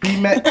black. He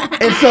meant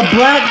it's a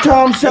black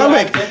Tom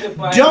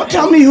Selleck. Don't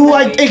tell me who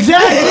I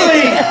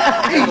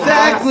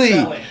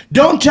exactly.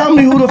 Don't tell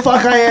me who the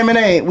fuck I am and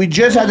ain't. We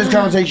just had this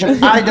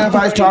conversation. I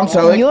identify as Tom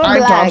Selleck. You're I'm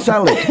black.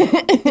 Tom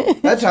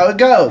Selleck. That's how it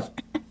goes.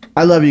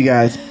 I love you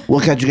guys.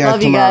 We'll catch you guys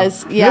Love you tomorrow.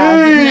 guys.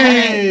 Yeah.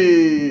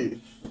 Hey.